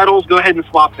distortion pedals, go ahead and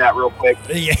swap that real quick.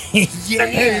 Yeah.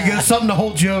 There you go. Something to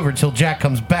hold you over until Jack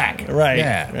comes back. Right.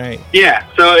 Yeah. Right. Yeah.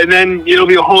 So, and then it'll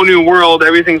be a whole new world.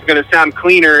 Everything's going to sound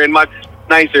cleaner and much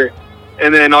nicer.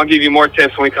 And then I'll give you more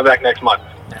tips when we come back next month.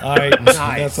 All right. Nice.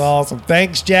 That's awesome.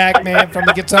 Thanks, Jack, man, from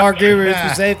the Guitar Gurus. We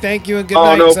say thank you and good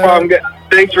night, no sir. problem.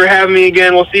 Thanks for having me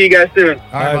again. We'll see you guys soon.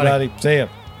 All right, buddy. See ya.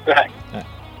 Bye.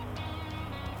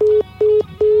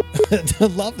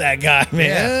 Love that guy,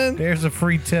 man. Yeah, there's a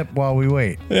free tip while we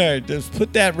wait. All right, just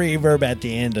put that reverb at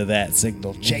the end of that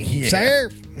signal chain,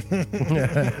 sir.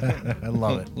 I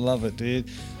love it. Love it, dude.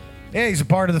 Yeah, he's a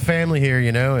part of the family here,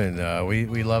 you know, and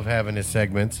we love having his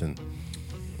segments, and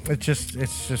it's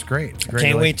just great. It's great.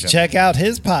 Can't wait to check out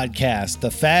his podcast,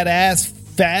 The Fat Ass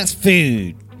Fast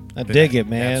Food. I dig it,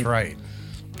 man. That's right.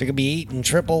 They're gonna be eating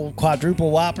triple, quadruple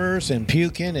Whoppers and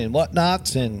puking and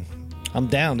whatnots, and I'm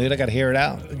down, dude. I got to hear it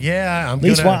out. Yeah, I'm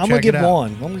gonna give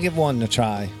one. I'm gonna give one a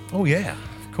try. Oh yeah,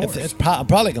 of course. I'm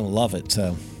probably gonna love it.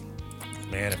 So,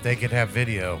 man, if they could have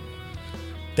video,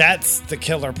 that's the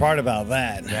killer part about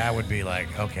that. That would be like,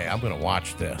 okay, I'm gonna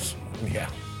watch this. Yeah,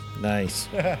 nice.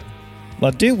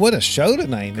 Well, dude, what a show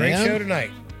tonight, man! Great show tonight.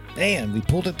 Man, we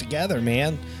pulled it together,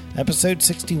 man. Episode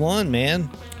 61, man.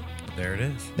 There it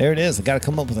is. There it is. I got to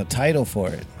come up with a title for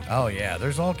it. Oh yeah,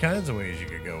 there's all kinds of ways you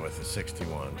could go with the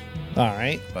 61. All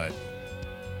right, but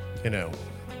you know,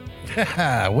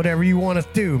 whatever you want to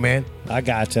do, man. I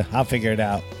gotcha. I'll figure it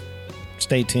out.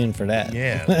 Stay tuned for that.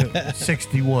 Yeah,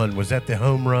 61. Was that the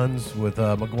home runs with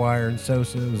McGuire and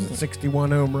Sosa? Was it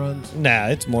 61 home runs? Nah,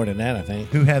 it's more than that, I think.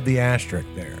 Who had the asterisk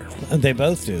there? They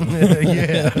both do.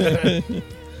 Yeah.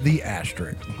 The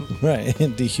asterisk. Right.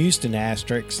 The Houston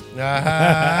Asterisks.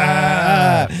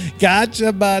 Ah.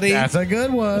 Gotcha, buddy. That's a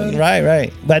good one.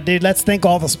 Right. But, dude, let's thank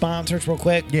all the sponsors real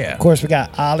quick. Yeah. Of course, we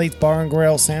got Ollie's Bar and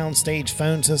Grill soundstage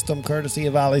phone system, courtesy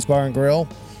of Ollie's Bar and Grill.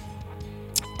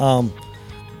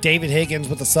 David Higgins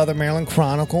with the Southern Maryland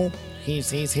Chronicle. He's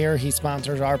here. He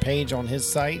sponsors our page on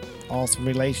his site. Awesome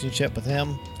relationship with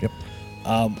him. Yep.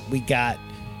 We got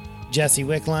Jesse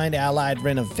Wickline, Allied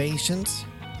Renovations.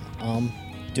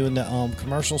 Doing the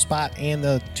commercial spot and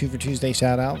the 2 for Tuesday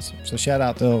shout outs. So shout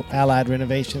out to Allied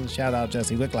Renovations, shout out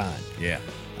Jesse Wickline. Yeah.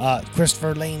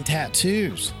 Christopher Lane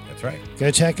Tattoos. That's right. Go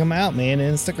check him out, man.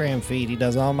 Instagram feed. He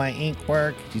does all my ink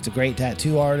work. He's a great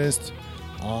tattoo artist.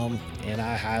 And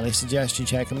I highly suggest you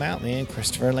check him out, man.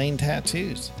 Christopher Lane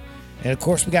Tattoos. And of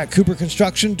course we got Cooper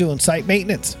Construction doing site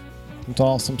maintenance. It's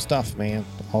awesome stuff, man.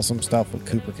 Awesome stuff with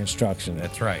Cooper Construction.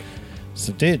 That's right.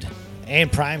 So dude. And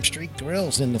Prime Street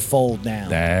Grill's in the fold now.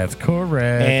 That's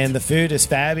correct. And the food is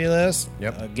fabulous.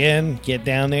 Yep. Again, get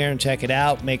down there and check it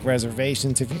out. Make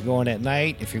reservations if you're going at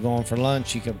night. If you're going for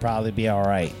lunch, you could probably be all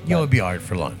right. You'll be all right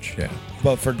for lunch, yeah.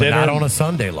 But for But dinner, not on a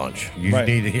Sunday lunch. You Right.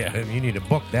 need to, you need to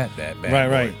book that bad.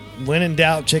 right. When in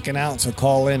doubt, chicken out. So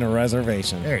call in a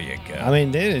reservation. There you go. I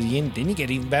mean, dude, then you get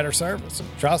even better service.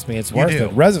 Trust me, it's You worth do.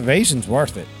 it. Reservation's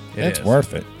worth it. It's is.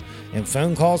 worth it. And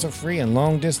phone calls are free, and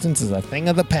long distance is a thing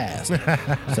of the past.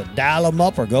 So dial them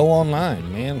up or go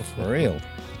online, man, for real.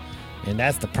 And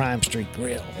that's the Prime Street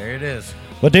Grill. There it is.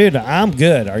 Well, dude, I'm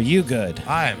good. Are you good?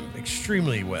 I am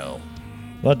extremely well.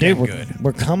 Well, dude, Damn we're, good.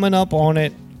 we're coming up on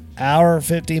it. Hour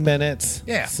 50 minutes.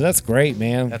 Yeah. So that's great,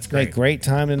 man. That's We had great. great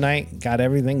time tonight. Got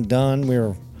everything done.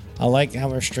 I like how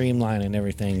we're streamlining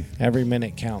everything. Every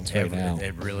minute counts right now.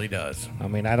 It really does. I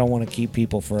mean, I don't want to keep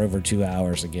people for over 2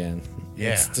 hours again.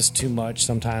 Yeah. It's just too much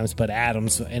sometimes, but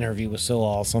Adam's interview was so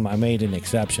awesome. I made an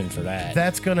exception for that.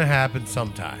 That's going to happen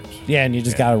sometimes. Yeah, and you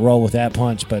just got to roll with that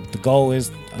punch. But the goal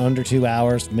is under 2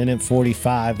 hours, minute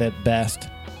 45 at best.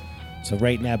 So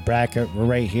right in that bracket, we're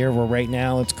right here. We're right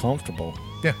now. It's comfortable.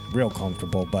 Yeah. Real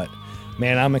comfortable. But,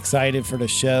 man, I'm excited for the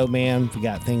show, man. We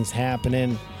got things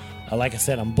happening. Like I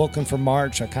said, I'm booking for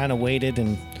March. I kind of waited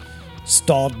and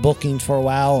stalled bookings for a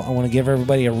while. I want to give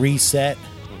everybody a reset.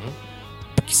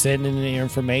 Send in your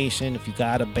information. If you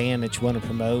got a band that you want to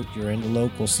promote, you're in the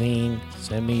local scene,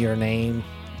 send me your name.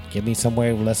 Give me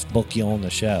somewhere. Let's book you on the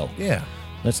show. Yeah.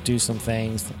 Let's do some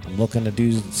things. I'm looking to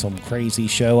do some crazy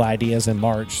show ideas in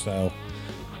March. So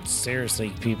seriously,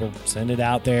 people, send it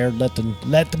out there. Let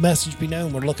the message be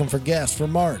known. We're looking for guests for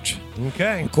March.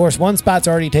 Okay. Of course, one spot's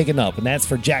already taken up, and that's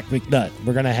for Jack McNutt.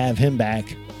 We're going to have him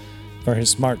back for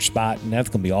his March spot, and that's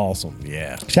going to be awesome.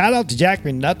 Yeah. Shout out to Jack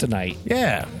McNutt tonight.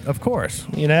 Yeah, of course.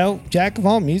 You know, jack of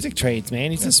all music trades, man.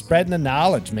 He's just spreading the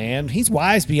knowledge, man. He's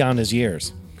wise beyond his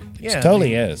years. Yeah, He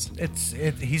totally I mean,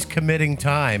 is. He's committing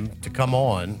time to come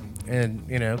on and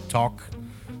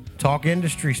talk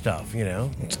industry stuff.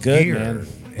 It's good, gear man.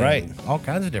 and Right. all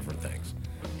kinds of different things.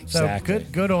 Exactly. So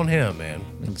good on him, man.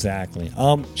 Exactly.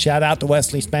 Shout out to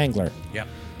Wesley Spangler. Yep.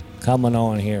 Coming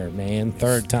on here, man.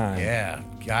 Third time. Yeah,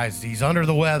 guys, he's under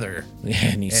the weather. Yeah,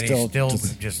 and he's still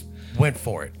just went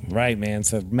for it. Right, man.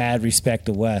 So mad respect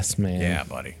to Wes, man. Yeah,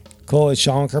 buddy. Cool. It's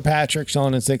Sean Kirkpatrick,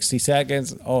 Sean in 60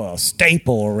 Seconds. Oh, a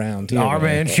staple around here. Our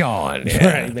man Sean.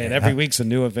 Yeah. Right, man. Every week's a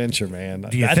new adventure, man.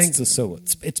 Do you think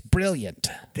it's brilliant?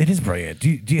 It is brilliant. Do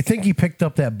you think he picked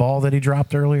up that ball that he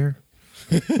dropped earlier?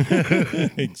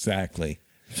 Exactly.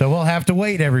 So we'll have to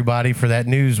wait, everybody, for that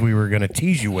news we were going to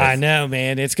tease you with. I know,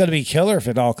 man. It's going to be killer if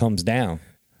it all comes down.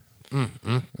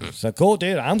 So cool,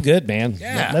 dude. I'm good, man.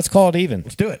 Yeah. Let's call it even.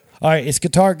 Let's do it. All right, it's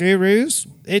Guitar Gurus.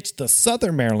 It's the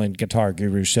Southern Maryland Guitar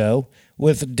Guru Show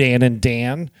with Dan and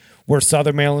Dan. We're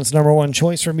Southern Maryland's #1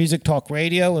 choice for music talk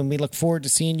radio, and we look forward to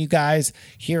seeing you guys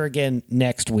here again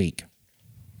next week.